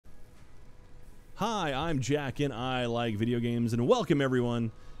Hi, I'm Jack and I like video games, and welcome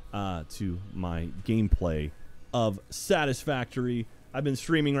everyone to my gameplay of Satisfactory. I've been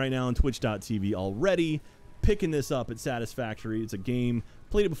streaming right now on twitch.tv already, picking this up at Satisfactory. It's a game,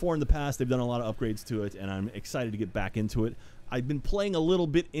 played it before in the past, they've done a lot of upgrades to it, and I'm excited to get back into it. I've been playing a little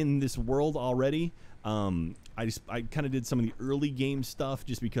bit in this world already. I kind of did some of the early game stuff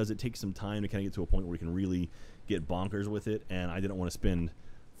just because it takes some time to kind of get to a point where we can really get bonkers with it, and I didn't want to spend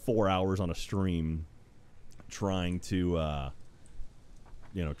 4 hours on a stream trying to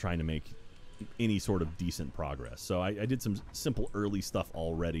trying to make any sort of decent progress. So I did some simple early stuff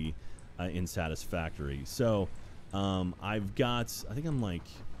already in Satisfactory. So I've got, I think I'm like,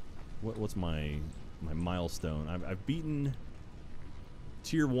 what's my milestone? I've beaten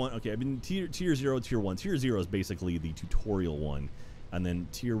tier 1. Okay, I've been tier 0, tier 1. Tier 0 is basically the tutorial one, and then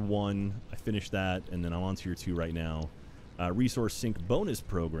tier 1 I finished that, and then I'm on tier 2 right now. Resource sync bonus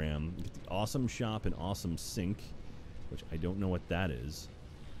program. You get the awesome shop and awesome sync, which I don't know what that is.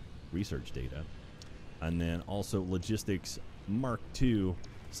 Research data. And then also logistics mark 2.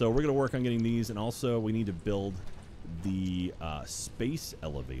 So we're going to work on getting these, and also we need to build the space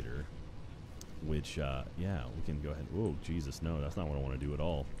elevator, which, yeah, we can go ahead. Oh, Jesus, no, that's not what I want to do at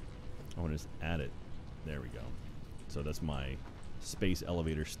all. I want to just add it. There we go. So that's my space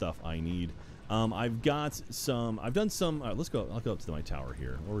elevator stuff I need. I've got some, I've done some, let's go, I'll go up to my tower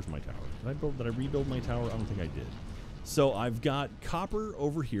here. Where's my tower? Did I rebuild my tower? I don't think I did. So I've got copper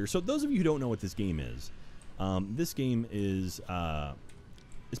over here. So those of you who don't know what this game is, this game is,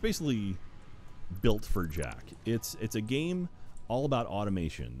 it's basically built for Jack. It's a game all about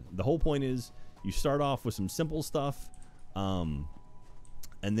automation. The whole point is you start off with some simple stuff, and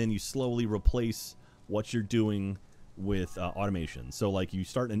then you slowly replace what you're doing with automation. So like you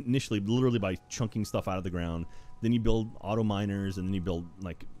start initially literally by chunking stuff out of the ground, then you build auto miners, and then you build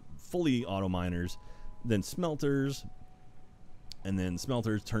like fully auto miners, then smelters, and then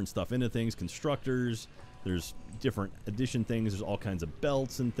smelters turn stuff into things, constructors, there's different addition things, there's all kinds of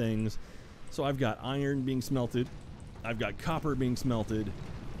belts and things. So I've got iron being smelted, I've got copper being smelted,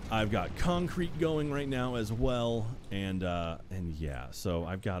 I've got concrete going right now as well, and yeah, so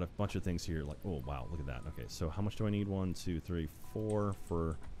I've got a bunch of things here. Like, oh wow, look at that. Okay, so how much do I need? 1, 2, 3, 4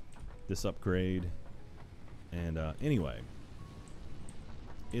 for this upgrade. And anyway,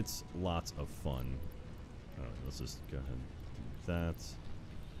 it's lots of fun. Let's just go ahead and do that.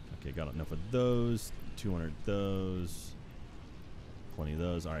 Okay, got enough of those. 200 of those. Plenty of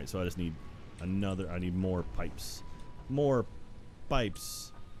those. All right, so I just need another. I need more pipes. More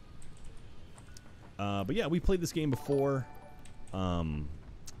pipes. But yeah, we played this game before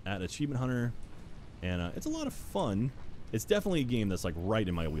at Achievement Hunter, and it's a lot of fun. It's definitely a game that's like right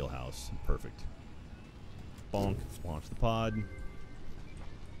in my wheelhouse. Perfect. Bonk. Launch the pod.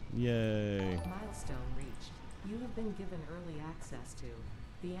 Yay. Milestone reached. You have been given early access to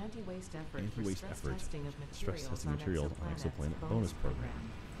the anti-waste effort for stress testing of materials on exoplanet bonus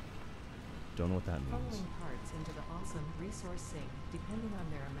program. Don't know what that means. Funneling parts into the awesome resource sync, depending on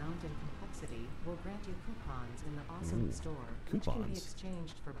their amount and complexity, will grant you coupons in the awesome store, which can be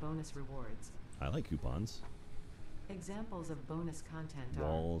exchanged for bonus rewards. I like coupons. Examples of bonus content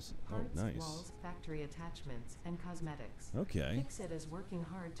walls. Are parts, oh, nice. Walls, factory attachments, and cosmetics. Okay. Fixit is working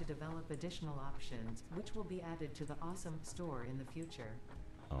hard to develop additional options, which will be added to the awesome store in the future.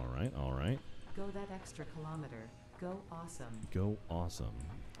 All right, all right. Go that extra kilometer. Go awesome. Go awesome.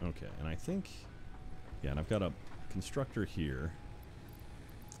 Okay, and I think, yeah, and I've got a constructor here.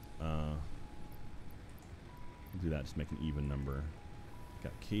 Do that, just make an even number.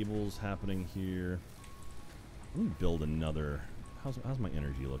 Got cables happening here. Let me build another. How's my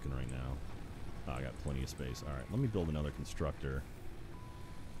energy looking right now? Oh, I got plenty of space. All right, let me build another constructor.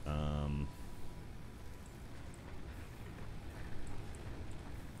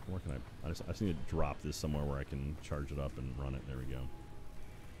 Where can I just need to drop this somewhere where I can charge it up and run it. There we go.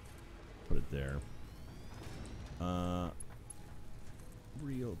 Put it there.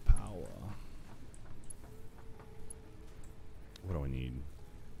 Real power. What do I need?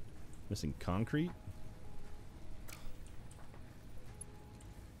 Missing concrete?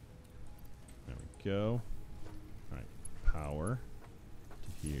 There we go. Alright, power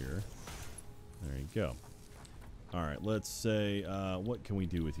to here. There you go. Alright, let's say, what can we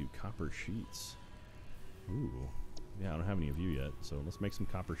do with you? Copper sheets. Ooh. Yeah, I don't have any of you yet, so let's make some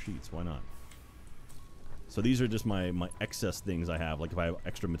copper sheets. Why not? So these are just my excess things I have. Like if I have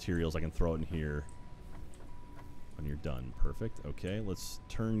extra materials, I can throw it in here. When you're done. Perfect. Okay, let's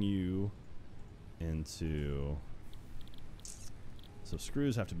turn you into... So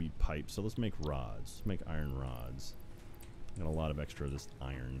screws have to be pipes, so let's make rods. Let's make iron rods. Got a lot of extra of this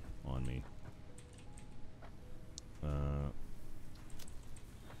iron on me. Okay,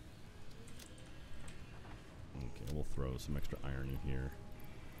 we'll throw some extra iron in here.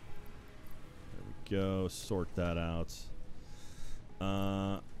 There we go. Sort that out.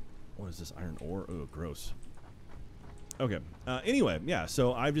 What is this? Iron ore? Oh, gross. Okay. Anyway, yeah,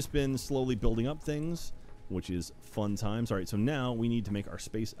 so I've just been slowly building up things, which is fun times. All right, so now we need to make our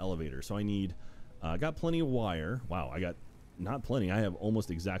space elevator. So I need, I got plenty of wire. Wow, I got not plenty. I have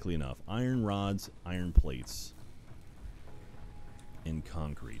almost exactly enough. Iron rods, iron plates, and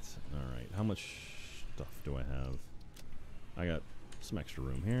concrete. All right, how much stuff do I have? I got some extra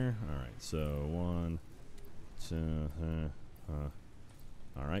room here. All right, so 1, 2,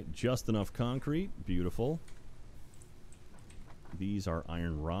 all right, just enough concrete. Beautiful. These are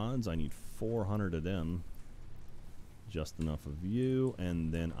iron rods. I need 400 of them. Just enough of you.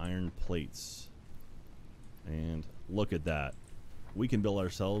 And then iron plates. And look at that. We can build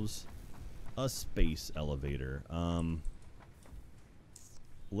ourselves a space elevator.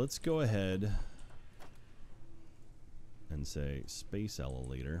 Let's go ahead and say space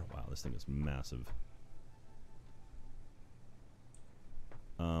elevator. Wow, this thing is massive.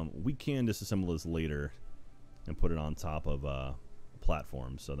 We can disassemble this later and put it on top of a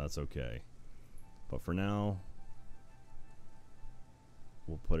platform, so that's okay. But for now,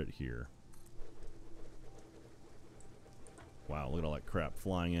 we'll put it here. Wow, look at all that crap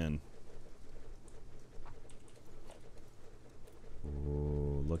flying in.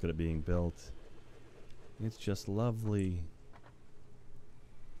 Ooh, look at it being built. It's just lovely.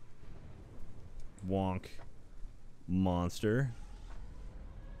 Wonk. Monster.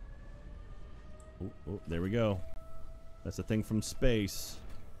 Oh, there we go. That's a thing from space.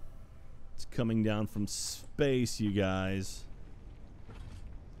 It's coming down from space, you guys.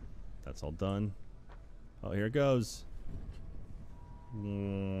 That's all done. Oh, here it goes.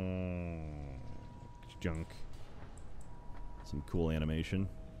 Junk. Some cool animation.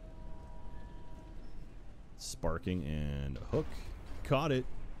 Sparking and hook. Caught it.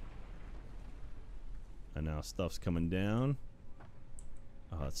 And now stuff's coming down.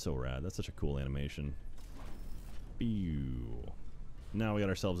 Oh, that's so rad. That's such a cool animation. Pew. Now we got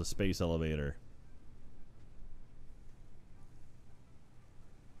ourselves a space elevator.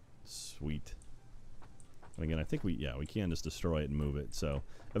 Sweet. And again, I think we can just destroy it and move it. So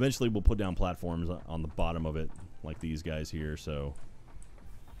eventually we'll put down platforms on the bottom of it, like these guys here, so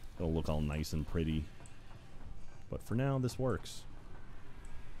it'll look all nice and pretty. But for now, this works.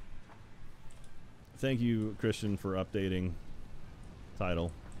 Thank you, Christian, for updating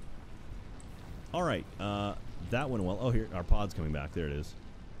title. All right, that went well. Oh, here, our pod's coming back. There it is.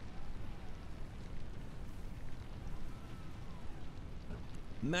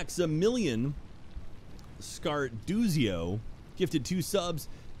 Maximilian Scarduzio gifted 2 subs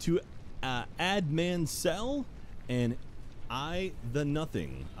to Admancel and I the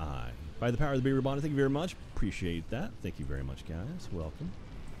Nothing I. By the power of the Beaver Bond, thank you very much. Appreciate that. Thank you very much, guys. Welcome.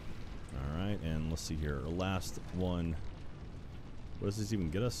 All right, and let's see here. Our last one. What does this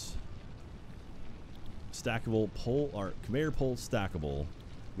even get us? Stackable pole, or conveyor pole stackable,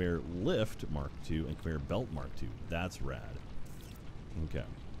 conveyor lift Mark II, and conveyor belt Mark II. That's rad. Okay.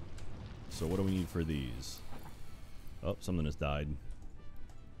 So what do we need for these? Oh, something has died.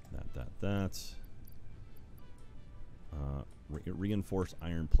 That. Reinforced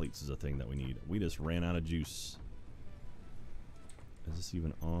iron plates is a thing that we need. We just ran out of juice. Is this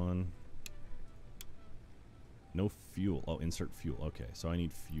even on? No fuel. Oh, insert fuel. Okay, so I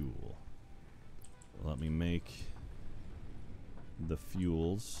need fuel. Let me make the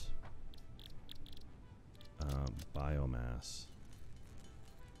fuels. Biomass.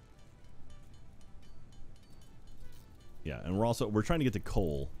 Yeah, and we're trying to get to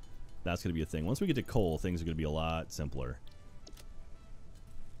coal. That's going to be a thing. Once we get to coal, things are going to be a lot simpler.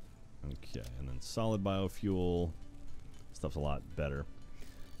 Okay, and then solid biofuel. Stuff's a lot better.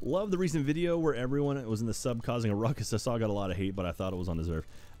 Love the recent video where everyone was in the sub causing a ruckus. I saw got a lot of hate, but I thought it was undeserved.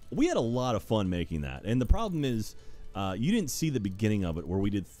 We had a lot of fun making that. And the problem is, you didn't see the beginning of it where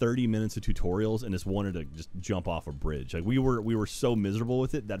we did 30 minutes of tutorials and just wanted to just jump off a bridge. Like we were so miserable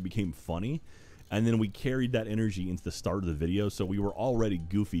with it that it became funny. And then we carried that energy into the start of the video, so we were already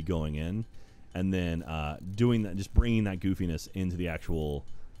goofy going in, and then doing that, just bringing that goofiness into the actual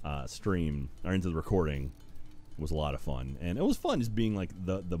stream or into the recording was a lot of fun. And it was fun just being like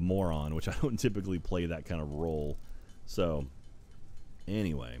the moron, which I don't typically play that kind of role. So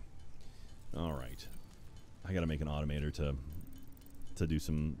anyway, all right, I got to make an automator to do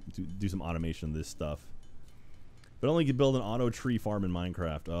some automation of this stuff. But only can build an auto tree farm in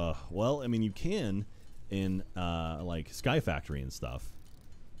Minecraft. Well, I mean, you can in like Sky Factory and stuff.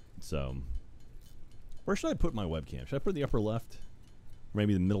 So Where should I put my webcam? Should I put it in the upper left? Or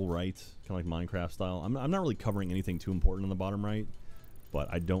maybe the middle right? Kind of like Minecraft style. I'm not really covering anything too important on the bottom right, but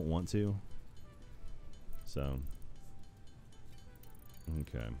I don't want to. So.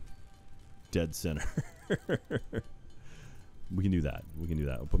 Okay. Dead center. We can do that. We can do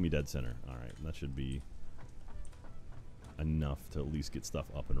that. Put me dead center. Alright, that should be enough to at least get stuff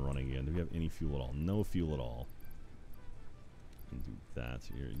up and running again. Do we have any fuel at all? No fuel at all. And do that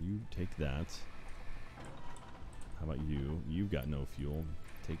here. You take that. How about you? You've got no fuel.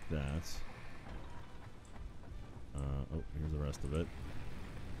 Take that. Oh, here's the rest of it.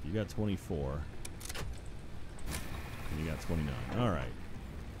 You got 24. And you got 29. Alright.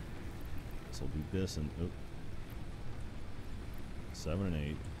 So we'll do this and... Oh, 7 and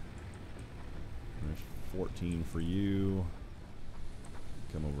 8. There's 14 for you.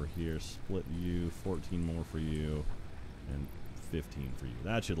 Come over here, split you. 14 more for you. And 15 for you.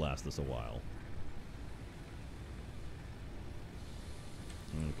 That should last us a while.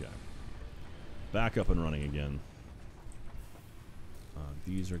 Okay. Back up and running again.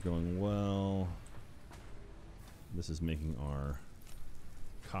 These are going well. This is making our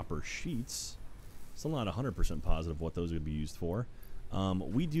copper sheets. Still not 100% positive what those would be used for.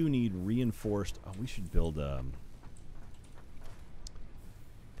 We do need reinforced... we should build a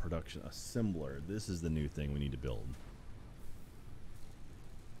production assembler. This is the new thing we need to build.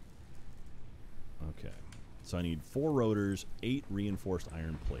 Okay. So I need 4 rotors, 8 reinforced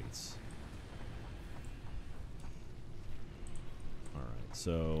iron plates. Alright,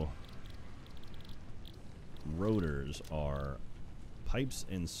 so... rotors are pipes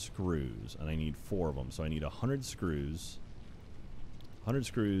and screws, and I need 4 of them. So I need 100 screws... 100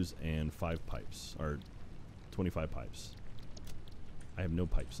 screws and 5 pipes, or 25 pipes. I have no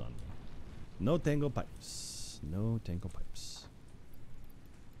pipes on me. No tango pipes. No tango pipes.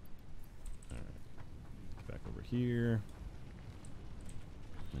 Alright. Get back over here.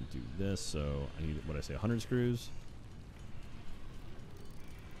 And do this. So I need, what did I say, 100 screws?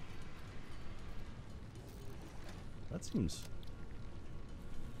 That seems...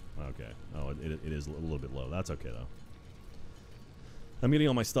 okay. Oh, it is a little bit low. That's okay, though. I'm getting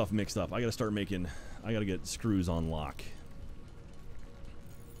all my stuff mixed up. I gotta start making... I gotta get screws on lock.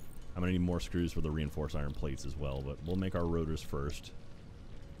 I'm gonna need more screws for the reinforced iron plates as well, but we'll make our rotors first.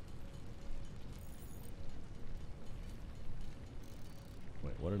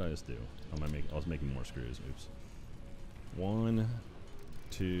 Wait, what did I just do? I was making more screws. Oops. 1,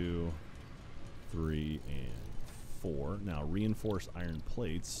 2, 3, and 4. Now, reinforced iron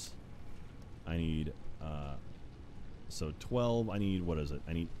plates. I need... so 12, I need, what is it?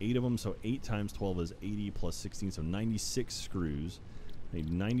 I need 8 of them, so 8 times 12 is 80 plus 16, so 96 screws. I need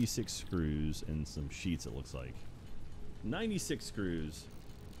 96 screws and some sheets, it looks like. 96 screws.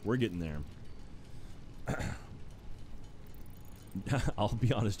 We're getting there. I'll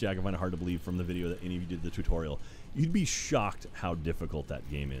be honest, Jack, I find it hard to believe from the video that any of you did the tutorial. You'd be shocked how difficult that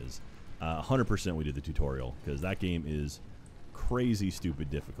game is. 100% we did the tutorial, because that game is crazy stupid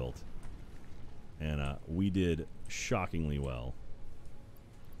difficult. And we did shockingly well.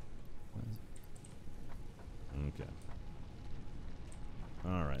 Okay.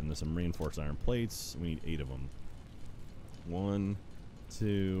 Alright, and there's some reinforced iron plates. We need 8 of them. 1,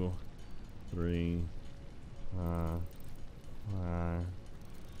 2, 3, 5,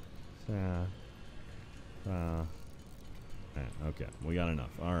 6, 7. Okay, we got enough.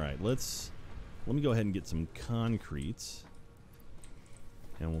 Alright, let me go ahead and get some concrete.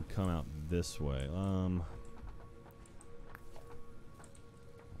 And we'll come out this way. Man,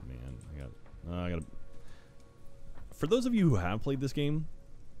 I got. For those of you who have played this game,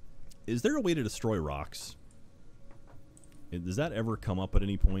 is there a way to destroy rocks? Does that ever come up at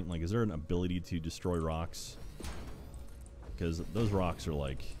any point? Like, is there an ability to destroy rocks? Because those rocks are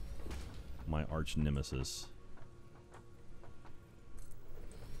like my arch nemesis.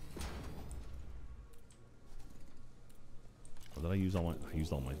 Did I use all my... I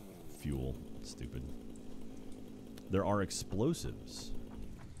used all my fuel. Stupid. There are explosives.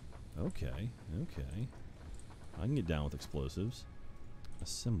 Okay, okay. I can get down with explosives.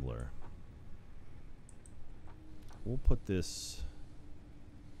 Assembler. We'll put this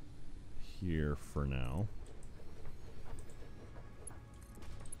here for now.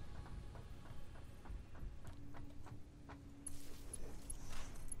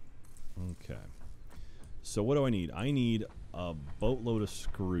 Okay. So what do I need? I need a boatload of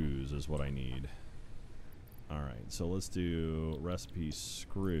screws is what I need. Alright, so let's do recipe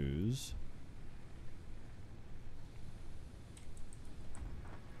screws.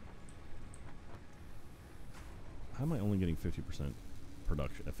 How am I only getting 50%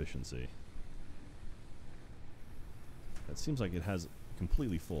 production efficiency? It seems like it has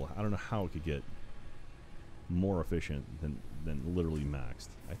completely full. I don't know how it could get more efficient than literally maxed.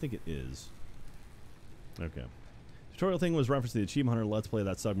 I think it is. Okay. Tutorial thing was reference to the Achievement Hunter Let's Play,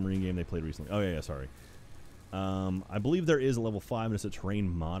 that submarine game they played recently. Oh, yeah, sorry. I believe there is a level 5 and it's a terrain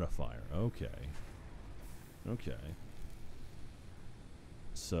modifier. Okay. Okay.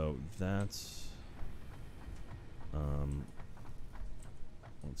 So that's...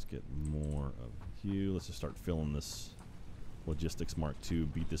 let's get more of you. Let's just start filling this Logistics Mark II.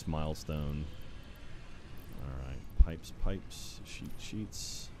 Beat this milestone. Alright. Pipes, pipes.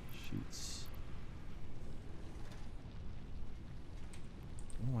 Sheets.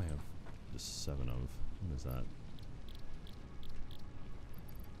 What do I have just 7 of? What is that?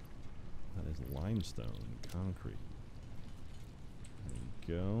 That is limestone. Concrete. There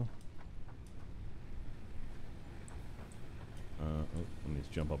we go. Oh, let me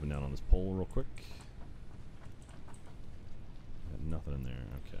just jump up and down on this pole real quick. Got nothing in there.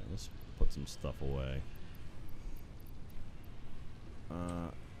 Okay, let's put some stuff away.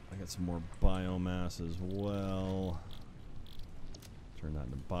 I got some more biomass as well. Turn that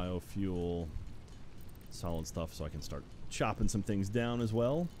into biofuel. Solid stuff so I can start chopping some things down as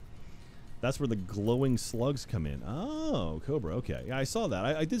well. That's where the glowing slugs come in. Oh, Cobra. Okay, yeah, I saw that.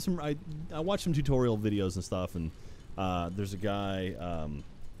 I did some. I watched some tutorial videos and stuff, and there's a guy.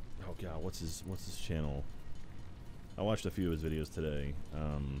 Oh God, what's his channel? I watched a few of his videos today.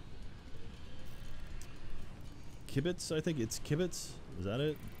 Kibitz, I think it's Kibitz. Is that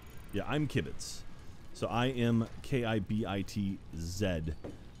it? Yeah, I'm Kibitz. So I am Kibitz.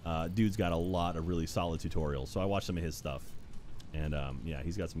 Dude's got a lot of really solid tutorials. So I watched some of his stuff. And, yeah,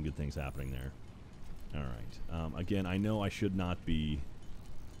 he's got some good things happening there. All right. Again, I know I should not be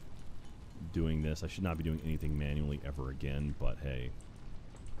doing this. I should not be doing anything manually ever again. But, hey,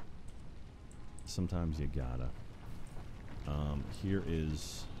 sometimes you gotta. Here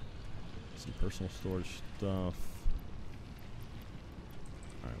is some personal storage stuff.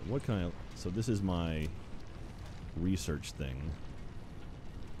 All right, what kind of... So this is my research thing.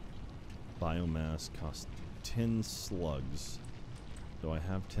 Biomass costs 10 slugs. Do I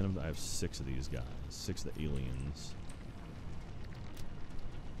have 10 of them? I have 6 of these guys. 6 of the aliens.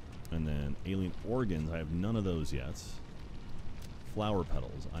 And then alien organs. I have none of those yet. Flower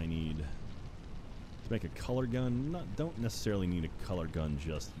petals. I need to make a color gun. Don't necessarily need a color gun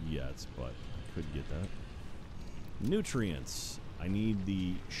just yet, but I could get that. Nutrients. I need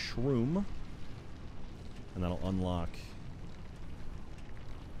the shroom. And that'll unlock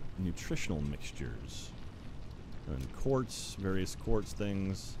nutritional mixtures. And quartz, various quartz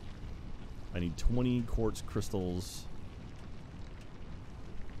things. I need 20 quartz crystals.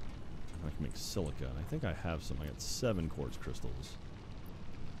 I can make silica. I think I have some. I got 7 quartz crystals.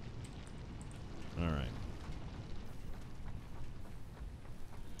 Alright.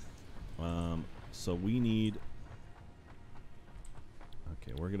 So we need...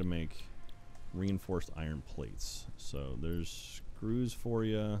 Okay, we're going to make reinforced iron plates. So there's screws for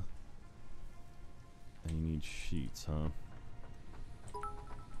you. And you need sheets, huh? Thank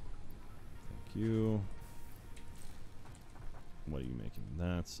you. What are you making?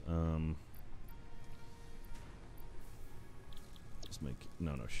 That's, let's make,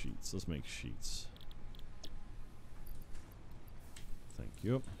 no, sheets. Let's make sheets. Thank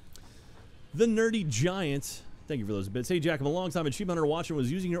you. The Nerdy Giant. Thank you for those bits. Hey, Jack, I'm a long-time Achievement Hunter watcher.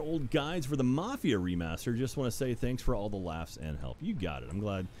 Was using your old guides for the Mafia remaster. Just want to say thanks for all the laughs and help. You got it. I'm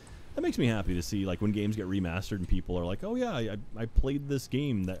glad. That makes me happy to see, like, when games get remastered and people are like, oh, yeah, I played this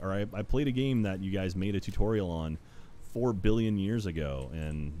game, that, or I played a game that you guys made a tutorial on 4 billion years ago.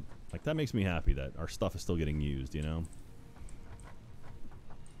 And, like, that makes me happy that our stuff is still getting used, you know?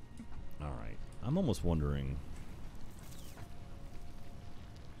 All right. I'm almost wondering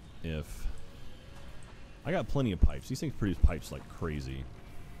if... I got plenty of pipes. These things produce pipes like crazy.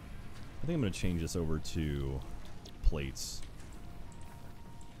 I think I'm going to change this over to plates.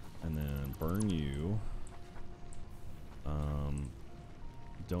 And then burn you.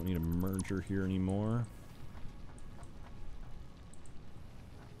 Don't need a merger here anymore.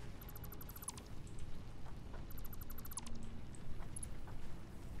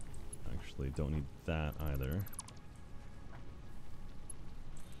 Actually, don't need that either.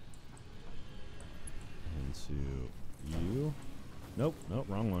 Into you. Nope,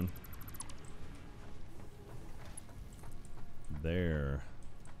 wrong one. There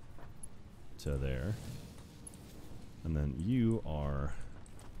to there. And then you are...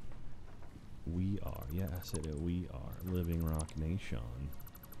 We are. Yes, we are. Living Rock Nation.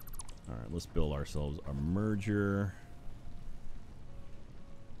 Alright, let's build ourselves a merger.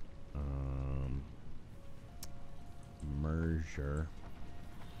 Measure.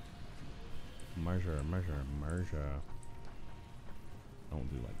 Measure, measure, measure. Don't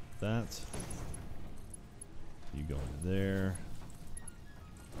do like that. You go into there.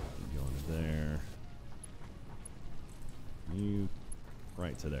 You go into there. You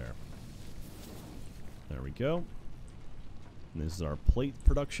right to there. There we go. And this is our plate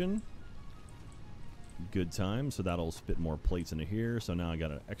production. Good time. So that'll spit more plates into here. So now I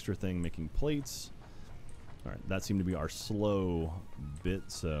got an extra thing making plates. All right, that seemed to be our slow bit.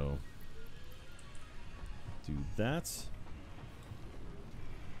 So do that.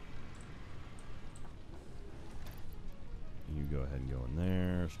 You go ahead and go in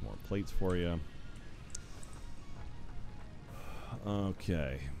there. Some more plates for you.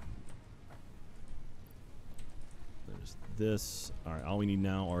 Okay. There's this. All right, all we need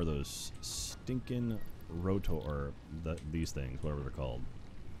now are those stinking rotor, these things, whatever they're called.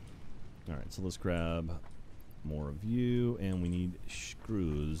 All right, so let's grab more of you, and we need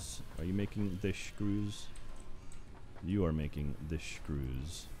screws. Are you making the screws? You are making the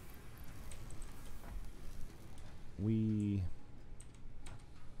screws. All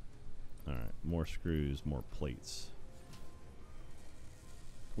right, more screws, more plates.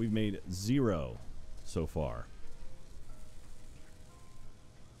 We've made 0 so far.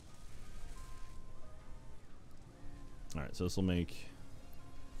 All right, so this will make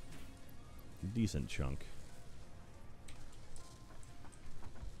a decent chunk.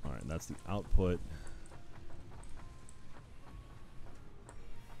 All right, that's the output.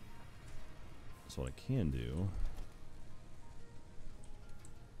 So what I can do.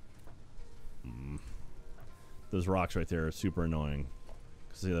 Those rocks right there are super annoying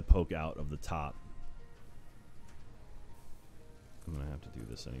because they poke out of the top. I'm gonna have to do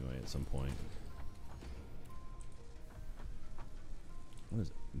this anyway at some point. What is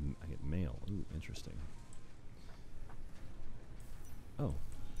it? I get mail. Ooh, interesting. Oh,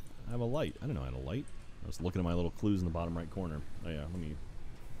 I have a light. I didn't know I had a light. I was looking at my little clues in the bottom right corner. Oh yeah, let me.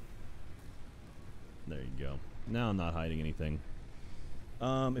 There you go. Now I'm not hiding anything.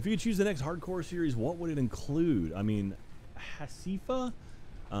 If you could choose the next hardcore series, what would it include? I mean, Hasifa?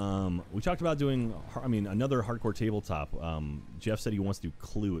 We talked about doing, another hardcore tabletop. Jeff said he wants to do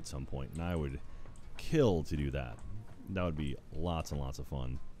Clue at some point, and I would kill to do that. That would be lots and lots of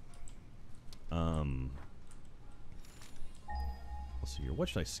fun. Let's see here. What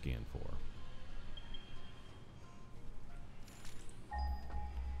should I scan for?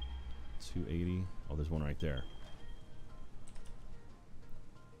 $280. Oh, there's one right there.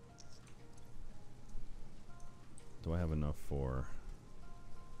 Do I have enough for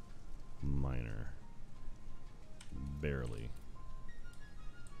minor? Barely.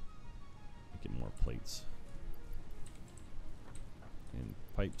 Get more plates. And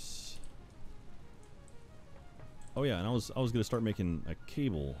pipes. Oh yeah, and I was gonna start making a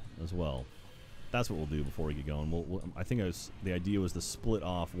cable as well. That's what we'll do before we get going. I think the idea was to split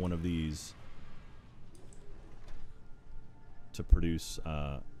off one of these to produce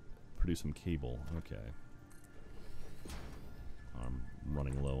some cable. Okay. I'm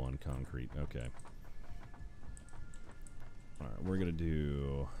running low on concrete. Okay. All right, we're gonna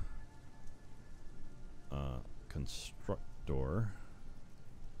do constructor.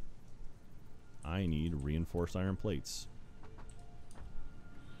 I need reinforced iron plates.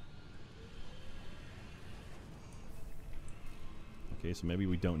 Okay, so maybe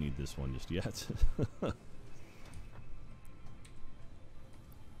we don't need this one just yet. There's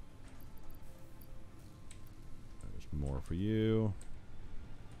more for you.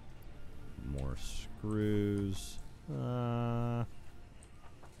 More screws.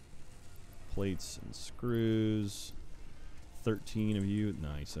 Plates and screws. 13 of you.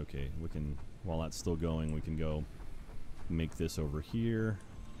 Nice. Okay, we can, while that's still going, we can go make this over here.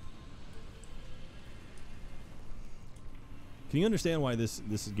 Can you understand why this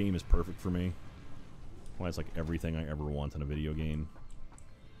game is perfect for me? Why it's like everything I ever want in a video game?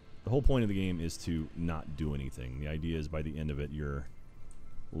 The whole point of the game is to not do anything. The idea is by the end of it, you're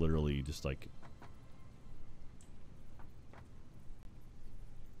literally just like...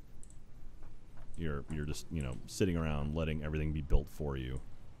 You're just, you know, sitting around letting everything be built for you.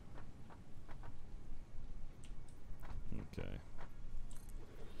 Okay.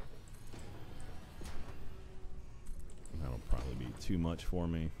 That'll probably be too much for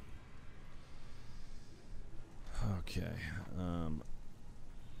me. Okay. I'll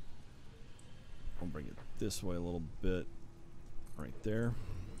bring it this way a little bit. Right there.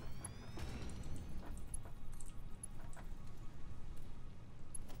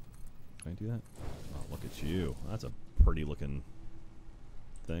 Can I do that? Oh, look at you. That's a pretty looking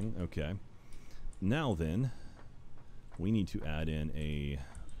thing. Okay. Now then, we need to add in a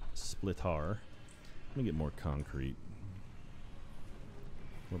splitter. Let me get more concrete.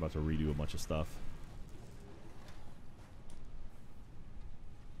 We're about to redo a bunch of stuff.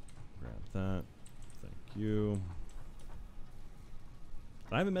 Grab that. Thank you.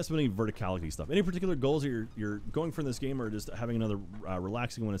 I haven't messed with any verticality stuff. Any particular goals that you're going for in this game, or just having another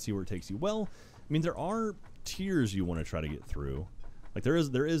relaxing one and see where it takes you? Well, I mean, there are tiers you want to try to get through. Like there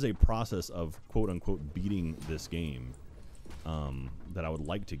is a process of quote unquote beating this game that I would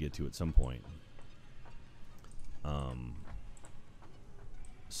like to get to at some point.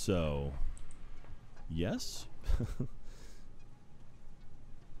 So yes.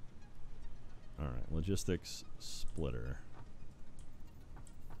 All right, logistics splitter.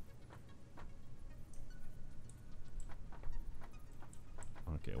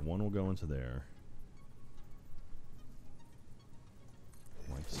 Okay, one will go into there.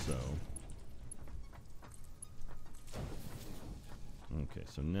 Like so. Okay,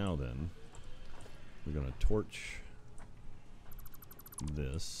 so now then, we're going to torch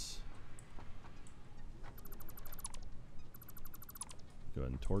this. Go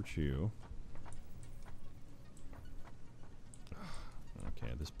ahead and torch you.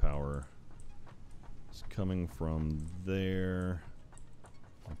 Okay, this power is coming from there.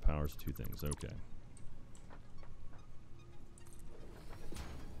 It powers two things, okay.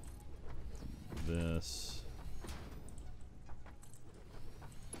 This.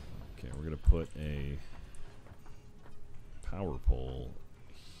 Okay, we're going to put a power pole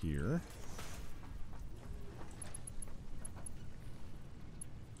here.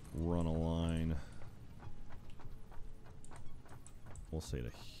 Run a line. We'll say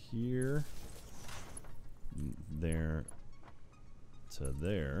to here. There. To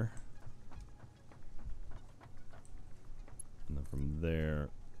there. And then from there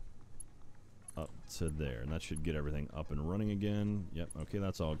up to there. And that should get everything up and running again. Yep, okay,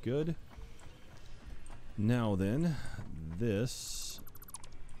 that's all good. Now then, this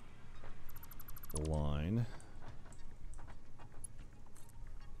line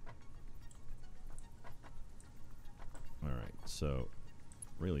alright, so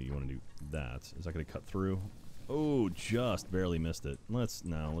really you want to do that. Is that going to cut through? Oh, just barely missed it. Let's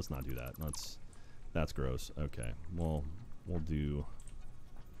not do that. That's gross. Okay. Well, we'll do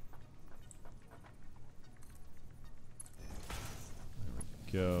there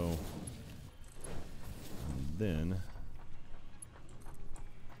we go. And then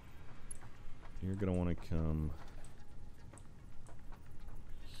you're going to want to come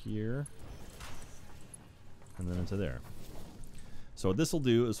here and then into there. So what this will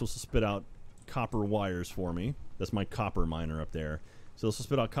do is this will spit out copper wires for me. That's my copper miner up there. So this will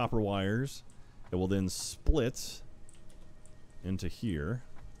spit out copper wires. It will then split into here.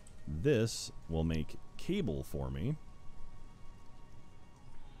 This will make cable for me.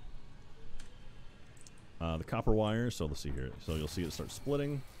 The copper wires, so let's see here. So you'll see it start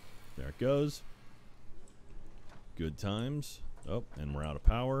splitting. There it goes. Good times. Oh, and we're out of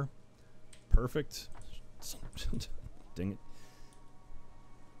power. Perfect. Dang it.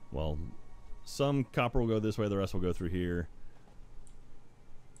 Well, some copper will go this way, the rest will go through here.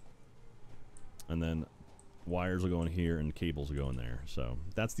 And then wires will go in here and cables will go in there. So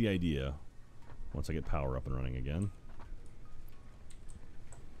that's the idea once I get power up and running again.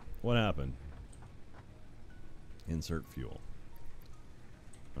 What happened? Insert fuel.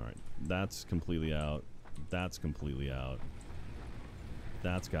 Alright, that's completely out. That's completely out.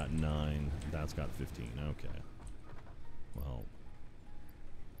 That's got 9. That's got 15. Okay. Well,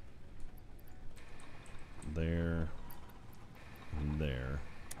 there and there.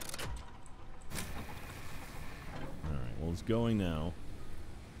 Alright, well it's going now.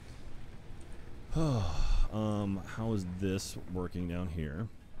 How is this working down here?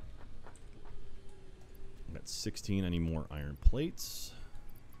 I got 16. I need more iron plates.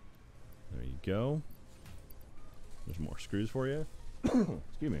 There you go. There's more screws for you.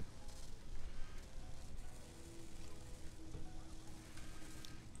 Excuse me.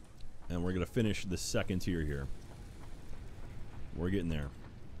 And we're going to finish the second tier here. We're getting there.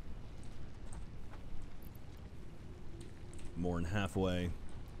 More than halfway.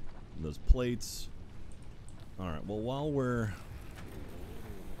 Those plates. Alright, well while we're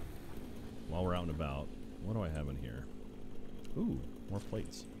out and about, what do I have in here? Ooh, more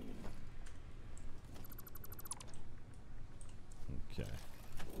plates. Okay.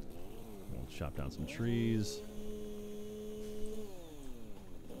 We'll chop down some trees.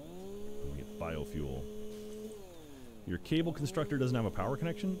 And we get biofuel. Your cable constructor doesn't have a power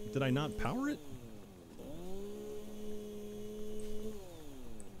connection? Did I not power it?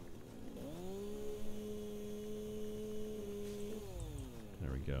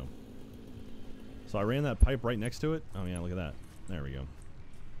 go. So I ran that pipe right next to it. Oh yeah, look at that. There we go.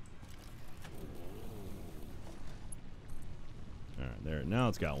 Alright, there. Now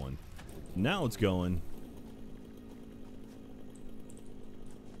it's got one. Now it's going.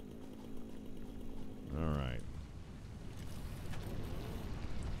 Alright.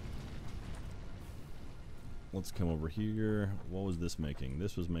 Let's come over here. What was this making?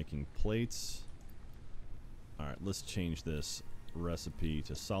 This was making plates. Alright, let's change this recipe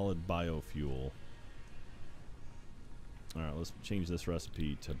to solid biofuel. Alright, let's change this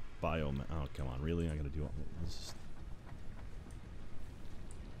recipe to biomass. Oh, come on, really? I gotta do all this.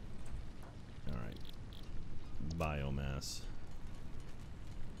 Alright. Biomass.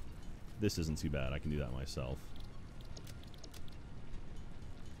 This isn't too bad. I can do that myself.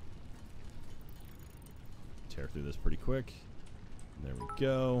 Tear through this pretty quick. There we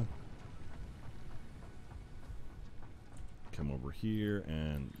go. Come over here,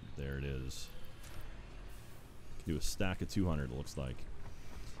 and there it is. Do a stack of 200, it looks like.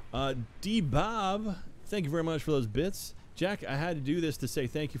 D-Bob, thank you very much for those bits. Jack, I had to do this to say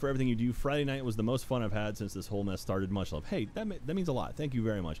thank you for everything you do. Friday night was the most fun I've had since this whole mess started. Much love. Hey, that means a lot. Thank you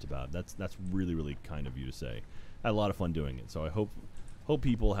very much, D-Bob. That's really, really kind of you to say. I had a lot of fun doing it, so I hope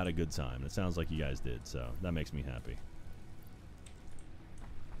people had a good time. It sounds like you guys did, so that makes me happy.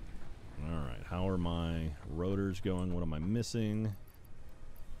 Alright, how are my rotors going? What am I missing?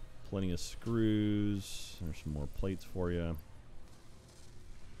 Plenty of screws. There's some more plates for you.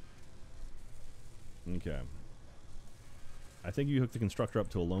 Okay. I think you hooked the constructor up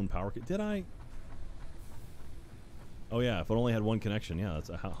to a lone power kit. Did I? Oh yeah, if it only had one connection. Yeah, that's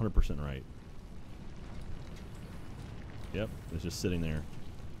 100% right. Yep, it's just sitting there.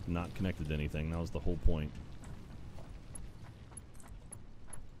 Not connected to anything. That was the whole point.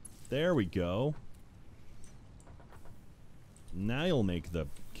 There we go. Now you'll make the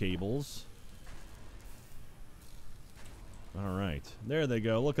cables. Alright. There they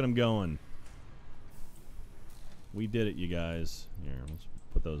go. Look at them going. We did it, you guys. Here, let's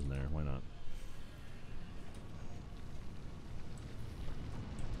put those in there. Why not?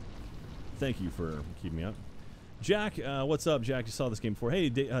 Thank you for keeping me up. Jack, what's up, Jack? You saw this game before. Hey,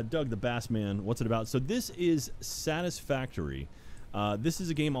 Doug the Bass Man, what's it about? So this is Satisfactory. This is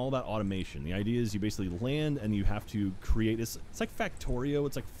a game all about automation. The idea is you basically land and you have to create... It's like Factorio.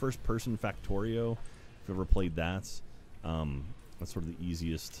 It's like first-person Factorio, if you've ever played that. That's sort of the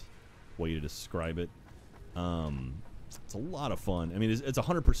easiest way to describe it. It's a lot of fun. I mean, it's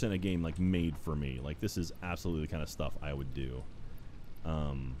 100% a game like made for me. Like, this is absolutely the kind of stuff I would do.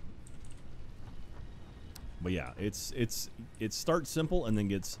 But yeah, it starts simple and then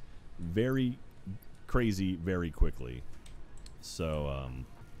gets very crazy very quickly. So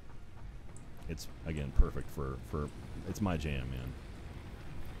it's again perfect for it's my jam, man.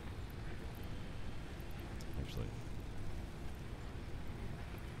 Actually,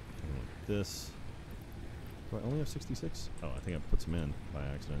 this. Do I only have 66? Oh, I think I put some in by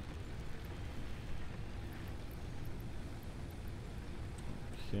accident.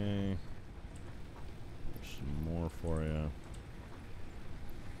 Okay. There's some more for you.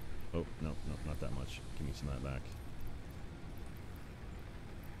 Oh, no, not that much. Give me some of that back.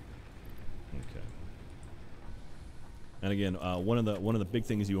 Okay. And again, one of the big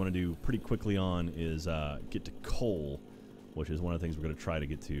things you want to do pretty quickly on is get to coal, which is one of the things we're going to try to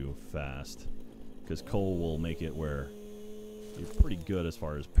get to fast, because coal will make it where you're pretty good as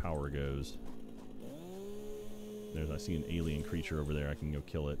far as power goes. I see an alien creature over there. I can go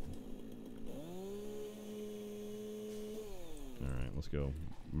kill it. All right, let's go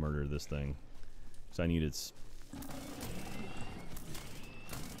murder this thing. Because I need its...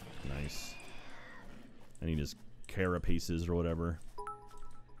 Nice. I need his carapaces or whatever.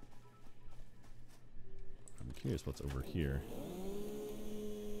 I'm curious what's over here.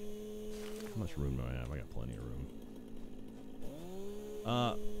 How much room do I have? I got plenty of room.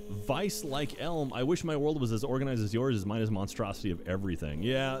 Vice like Elm. I wish my world was as organized as yours. As mine is a monstrosity of everything.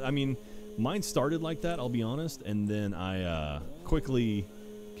 Yeah, I mean, mine started like that, I'll be honest, and then I quickly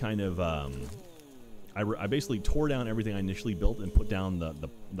kind of I basically tore down everything I initially built and put down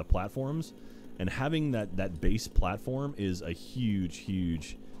the platforms. And having that base platform is a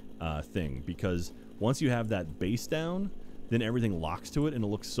huge thing, because once you have that base down, then everything locks to it and it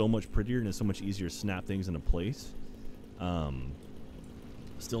looks so much prettier and it's so much easier to snap things into place.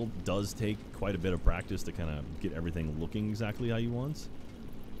 Still does take quite a bit of practice to kind of get everything looking exactly how you want.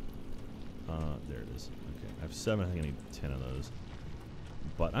 There it is. Okay, I have 7. I think I need 10 of those.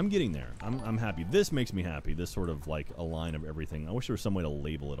 But I'm getting there. I'm happy. This makes me happy. This sort of like a line of everything. I wish there was some way to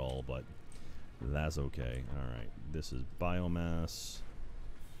label it all, but that's okay. All right. This is biomass.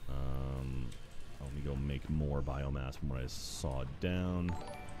 Let me go make more biomass from what I sawed down.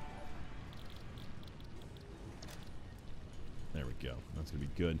 There we go. That's going to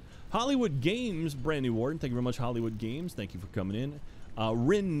be good. Hollywood Games, brand new warden. Thank you very much, Hollywood Games. Thank you for coming in.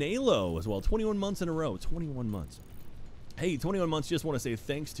 Rin Nalo as well. 21 months in a row. 21 months. Hey, 21 months. Just want to say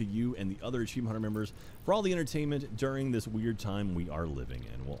thanks to you and the other Achievement Hunter members for all the entertainment during this weird time we are living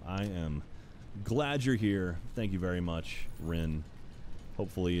in. Well, I am glad you're here. Thank you very much, Rin.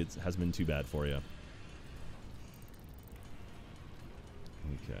 Hopefully it hasn't been too bad for you.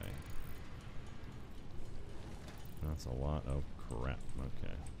 Okay. That's a lot of crap.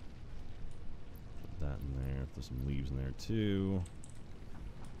 Okay. Put that in there. There's some leaves in there too.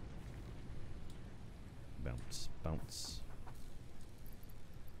 Bounce, bounce.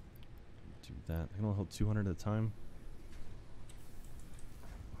 Do that. I can only hold 200 at a time.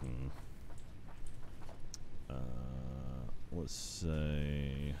 Let's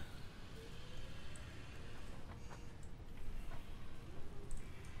say.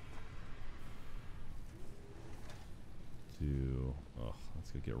 Oh, that's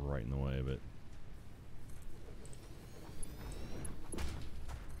gonna get right in the way of it.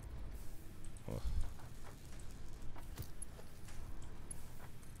 Ugh.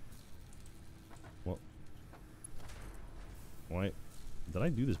 What? Why? Did I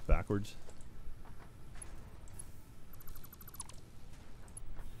do this backwards?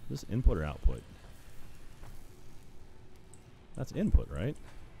 Is this input or output? That's input, right?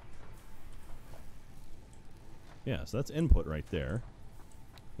 Yeah, so that's input right there.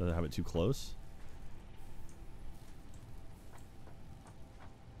 Does I have it too close?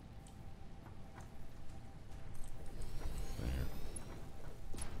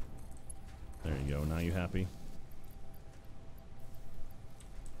 There you go. Now you happy?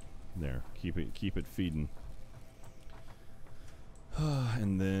 There. Keep it feeding.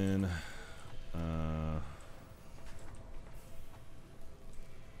 And then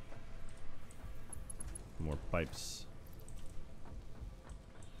more pipes.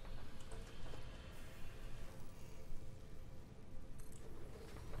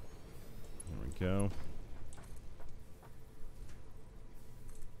 There we go.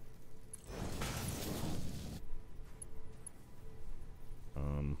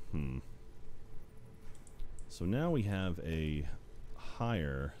 So now we have a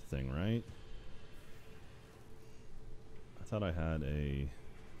higher thing, right? I thought I had a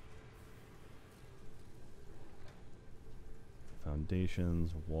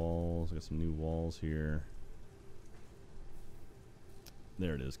foundations, walls. I got some new walls here.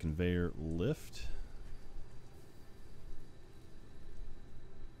 There it is, conveyor lift.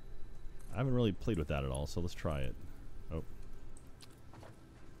 I haven't really played with that at all, so let's try it. Oh.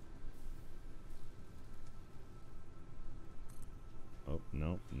 Oh,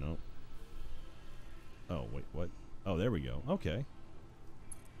 no, no. Oh, wait, what? Oh, there we go. Okay.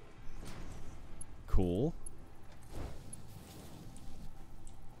 Cool.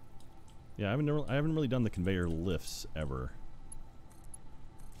 Yeah, I haven't really done the conveyor lifts ever.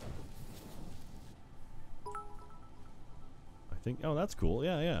 I think, oh, that's cool.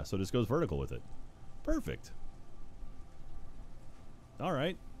 Yeah, yeah. So it just goes vertical with it. Perfect. All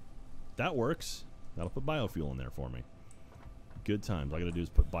right. That works. That'll put biofuel in there for me. Good times. All I gotta do is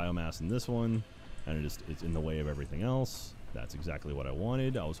put biomass in this one, and it's in the way of everything else. That's exactly what I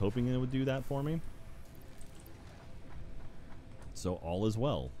wanted. I was hoping it would do that for me. So all is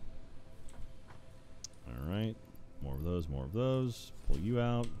well. All right. More of those, more of those. Pull you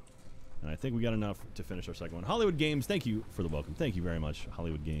out. And I think we got enough to finish our second one. Hollywood Games, thank you for the welcome. Thank you very much,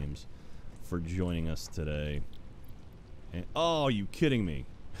 Hollywood Games, for joining us today. And, oh, are you kidding me?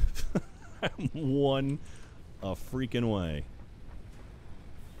 I'm one a freaking way.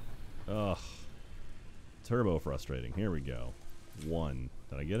 Ugh. Turbo frustrating. Here we go. 1.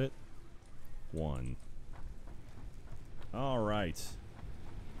 Did I get it? 1. All right.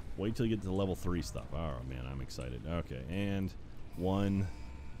 Wait till you get to the level 3 stuff. Oh, man, I'm excited. Okay, and 1.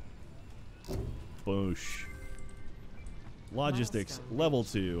 Boosh. Logistics, Milestone level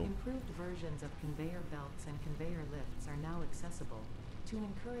reached. 2. Improved versions of conveyor belts and conveyor lifts are now accessible. To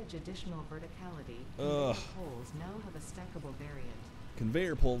encourage additional verticality, conveyor poles now have a stackable variant.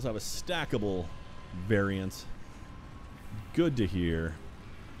 Conveyor poles have a stackable variant. Good to hear.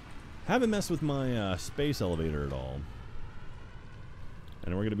 Haven't messed with my space elevator at all.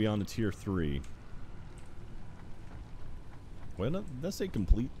 And we're going to be on to tier 3. Wait, did that say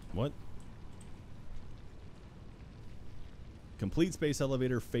complete? What? Complete space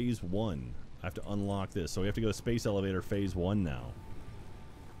elevator phase 1. I have to unlock this. So we have to go to space elevator phase 1 now.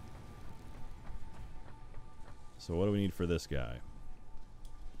 So what do we need for this guy?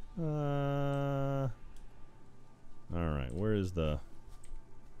 Alright, where is the...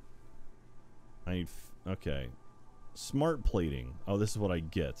 I need... Okay. Smart plating. Oh, this is what I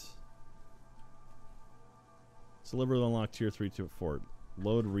get. Deliver to unlock tier 3 to 4.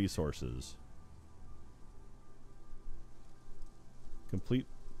 Load resources. Complete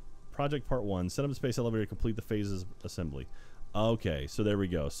project part 1. Set up a space elevator to complete the phases assembly. Okay, so there we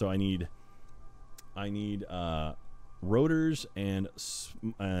go. So I need rotors and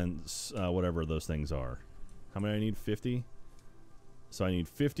whatever those things are. How many I need? 50. So I need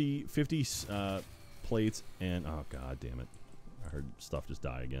 50 plates and oh god damn it! I heard stuff just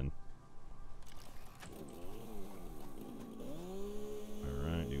die again. All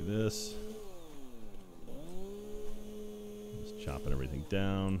right, do this. Just chopping everything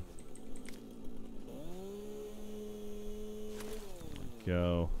down. There we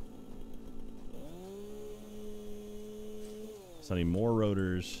go. So I need more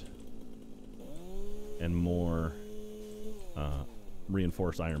rotors and more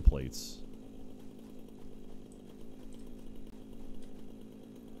reinforced iron plates.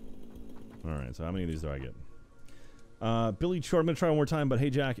 Alright, so how many of these do I get? Billy Chore, I'm going to try one more time, but hey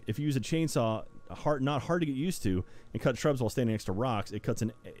Jack, if you use a chainsaw, not hard to get used to, and cut shrubs while standing next to rocks, it cuts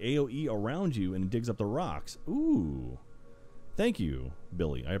an AoE around you and digs up the rocks. Ooh. Thank you,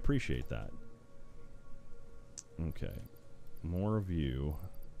 Billy. I appreciate that. Okay. More of you.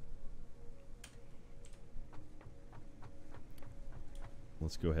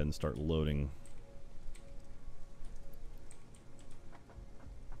 Let's go ahead and start loading.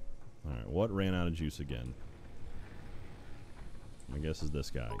 Alright, what ran out of juice again? My guess is this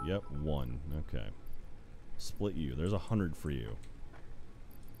guy. Yep, 1. Okay. Split you. There's 100 for you.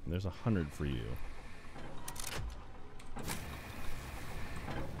 There's 100 for you.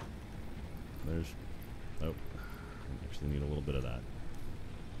 There's... Oh. I actually need a little bit of that.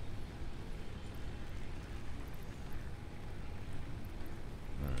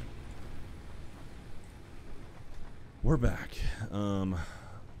 Alright. We're back.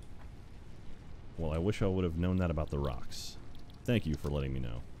 Well, I wish I would have known that about the rocks. Thank you for letting me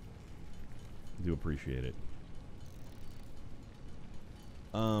know. I do appreciate it.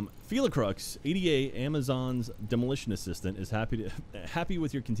 Felacrux, ADA, Amazon's demolition assistant, is happy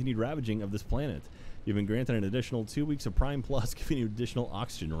with your continued ravaging of this planet. You've been granted an additional 2 weeks of Prime Plus, giving you additional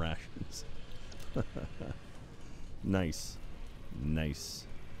oxygen rations. Nice. Nice.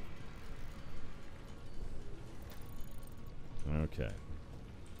 Okay.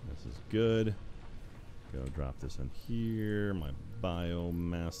 This is good. Go drop this in here. My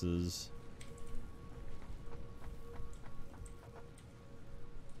biomasses.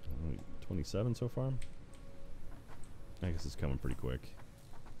 27 so far. I guess it's coming pretty quick.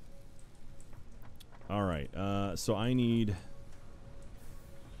 All right. So I need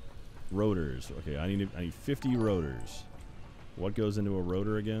rotors. Okay, I need 50 rotors. What goes into a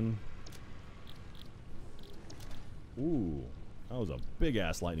rotor again? Ooh. That was a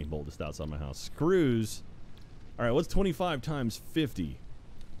big-ass lightning bolt just outside my house. Screws. All right, what's 25 times 50?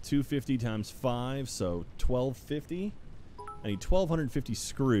 250 times 5, so 1250. I need 1,250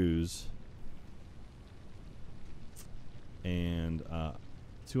 screws. And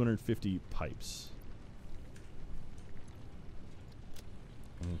 250 pipes.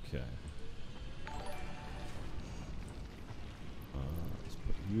 Okay. Let's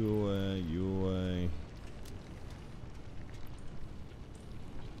put you away, you away.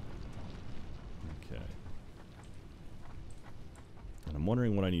 Okay. And I'm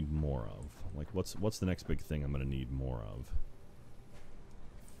wondering what I need more of. Like, what's the next big thing I'm going to need more of?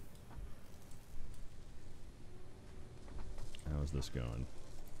 How's this going?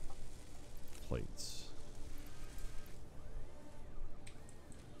 Plates.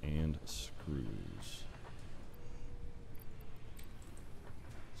 And screws.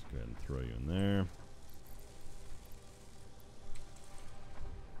 Let's go ahead and throw you in there.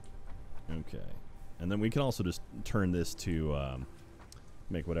 Okay. And then we can also just turn this to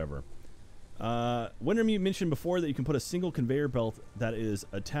make whatever. Wintermute mentioned before that you can put a single conveyor belt that is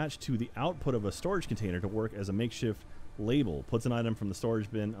attached to the output of a storage container to work as a makeshift label. Puts an item from the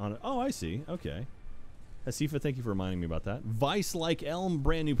storage bin on it. Oh, I see. Okay. Hasifa, thank you for reminding me about that. Vice Like Elm,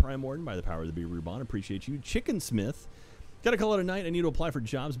 brand new Prime Warden by the power of the Bee Rubon. Appreciate you. Chicken Smith. Got to call it a night. I need to apply for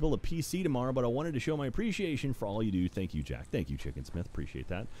jobs, build a PC tomorrow, but I wanted to show my appreciation for all you do. Thank you, Jack. Thank you, Chicken Smith. Appreciate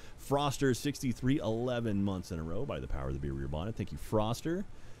that. Froster 63, 11 months in a row by the power of the Bee Rubon. Thank you, Froster.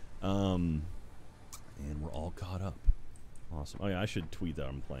 And we're all caught up. Awesome. Oh yeah, I should tweet that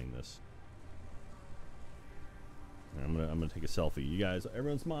I'm playing this. I'm gonna take a selfie. You guys,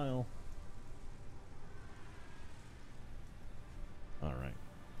 everyone smile. All right.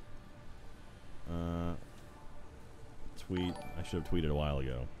 Tweet. I should have tweeted a while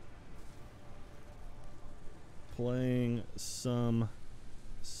ago. Playing some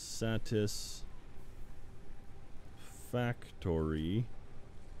Satisfactory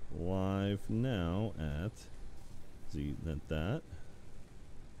live now at that.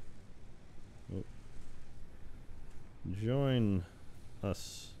 Oh. Join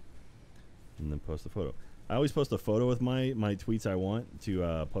us and then post a photo. I always post a photo with my tweets I want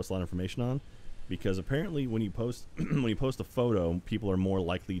to post a lot of information on, because apparently when you post when you post a photo, people are more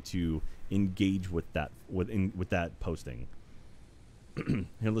likely to engage with that with that posting. Here,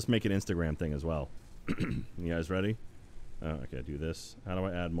 let's make an Instagram thing as well. You guys ready? Oh, okay, do this. How do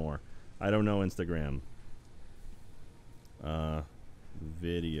I add more? I don't know Instagram.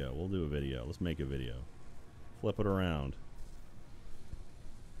 Video. We'll do a video. Let's make a video. Flip it around.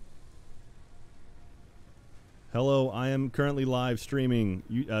 Hello, I am currently live streaming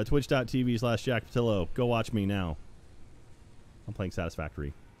twitch.tv/Jack Pattillo. Go watch me now. I'm playing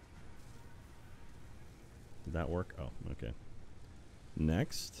Satisfactory. Did that work? Oh, okay.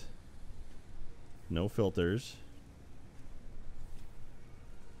 Next. No filters.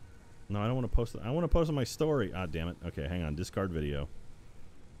 No, I don't want to post it. I want to post on my story. Ah, damn it. Okay, hang on. Discard video.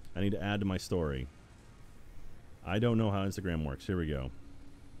 I need to add to my story. I don't know how Instagram works. Here we go.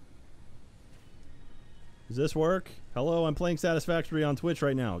 Does this work? Hello, I'm playing Satisfactory on Twitch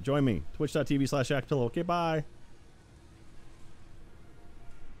right now. Join me. Twitch.tv/Jack Pattillo. Okay, bye.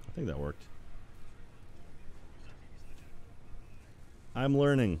 I think that worked. I'm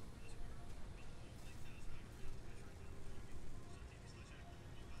learning.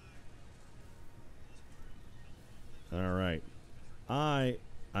 All right.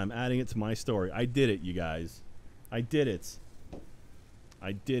 I'm adding it to my story. I did it, you guys. I did it.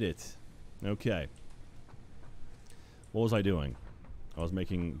 I did it. Okay. What was I doing? I was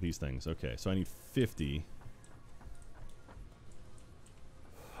making these things. Okay, so I need 50.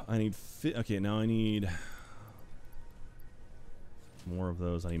 Okay, now I need more of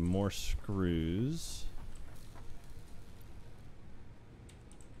those. I need more screws.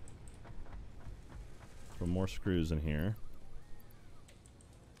 Put more screws in here.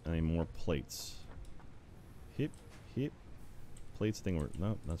 I need more plates. Hip, hip. Plates thing.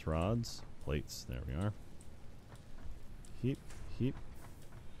 No, that's rods. Plates. There we are. Heap, heap,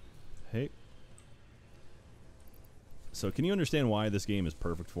 hey. So can you understand why this game is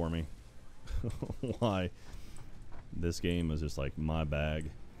perfect for me? Why this game is just like my bag.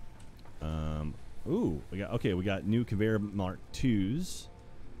 Ooh, we got new conveyor Mark 2s.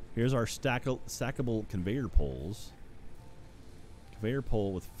 Here's our stackable conveyor poles. Conveyor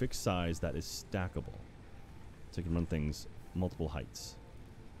pole with fixed size that is stackable. So you can run things multiple heights.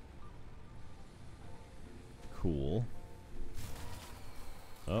 Cool.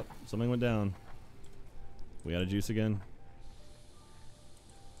 Oh, something went down. We out of juice again?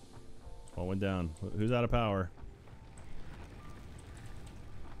 What went down? Who's out of power?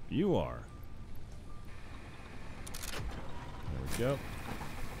 You are. There we go.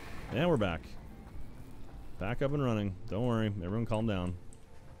 And we're back. Back up and running. Don't worry. Everyone calm down.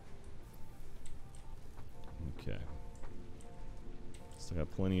 Okay. Still got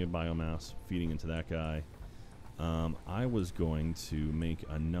plenty of biomass feeding into that guy. I was going to make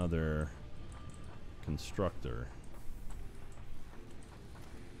another constructor.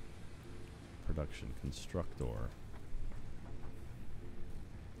 Production constructor.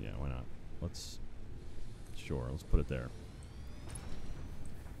 Yeah, why not? Sure, let's put it there.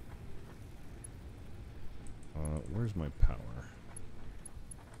 Where's my power?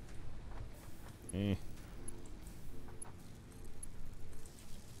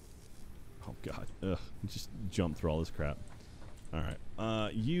 Oh god, ugh, just jump through all this crap. Alright,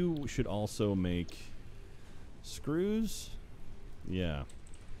 you should also make screws? Yeah.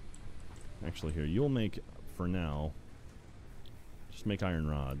 Actually here, you'll make, for now, just make iron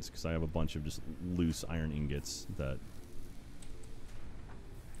rods, because I have a bunch of just loose iron ingots that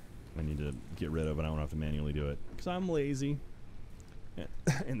I need to get rid of, and I don't have to manually do it, because I'm lazy.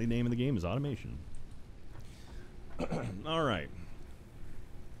 And the name of the game is automation. Alright.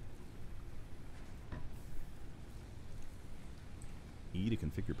 E to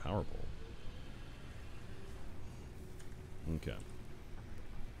configure power pole. Okay.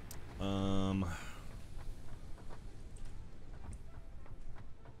 How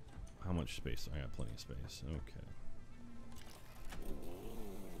much space? I got plenty of space. Okay.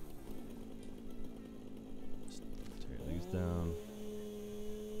 Let's tear these down.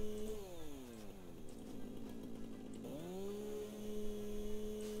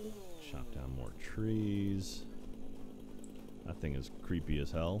 Chop down more trees. That thing is creepy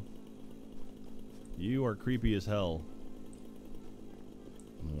as hell. You are creepy as hell.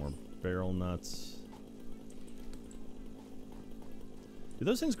 More barrel nuts. Do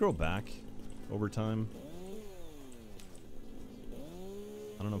those things grow back over time?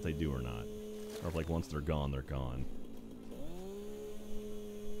 I don't know if they do or not. Or if, like, once they're gone, they're gone.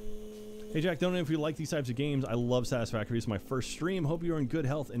 Hey, Jack, don't know if you like these types of games. I love Satisfactory. It's my first stream. Hope you're in good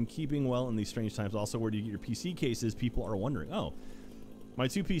health and keeping well in these strange times. Also, where do you get your PC cases? People are wondering. Oh, my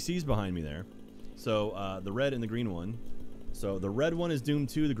 2 PCs behind me there. So, the red and the green one. So, the red one is Doom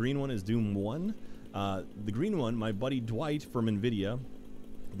 2. The green one is Doom 1. The green one, my buddy Dwight from NVIDIA,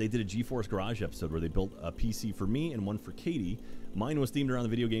 they did a GeForce Garage episode where they built a PC for me and one for Katie. Mine was themed around the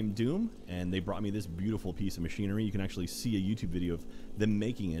video game Doom, and they brought me this beautiful piece of machinery. You can actually see a YouTube video of them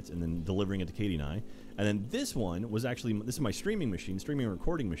making it and then delivering it to Katie and I. And then this one was actually, this is my streaming machine, streaming and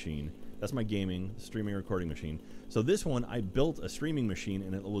recording machine. That's my gaming, streaming and recording machine. So this one, I built a streaming machine,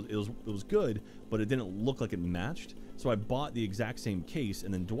 and it was good, but it didn't look like it matched. So I bought the exact same case,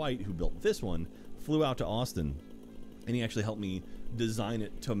 and then Dwight, who built this one, flew out to Austin, and he actually helped me design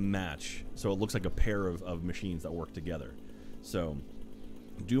it to match, so it looks like a pair of machines that work together. So,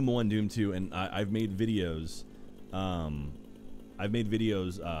 Doom 1, Doom 2, and I've made videos. I made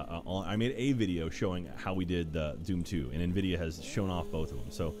a video showing how we did Doom 2, and NVIDIA has shown off both of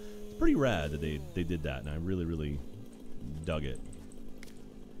them. So, it's pretty rad that they did that, and I really, really dug it.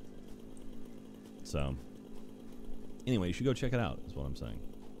 So, anyway, you should go check it out, is what I'm saying.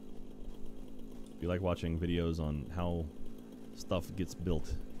 If you like watching videos on how stuff gets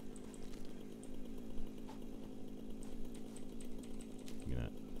built. Look at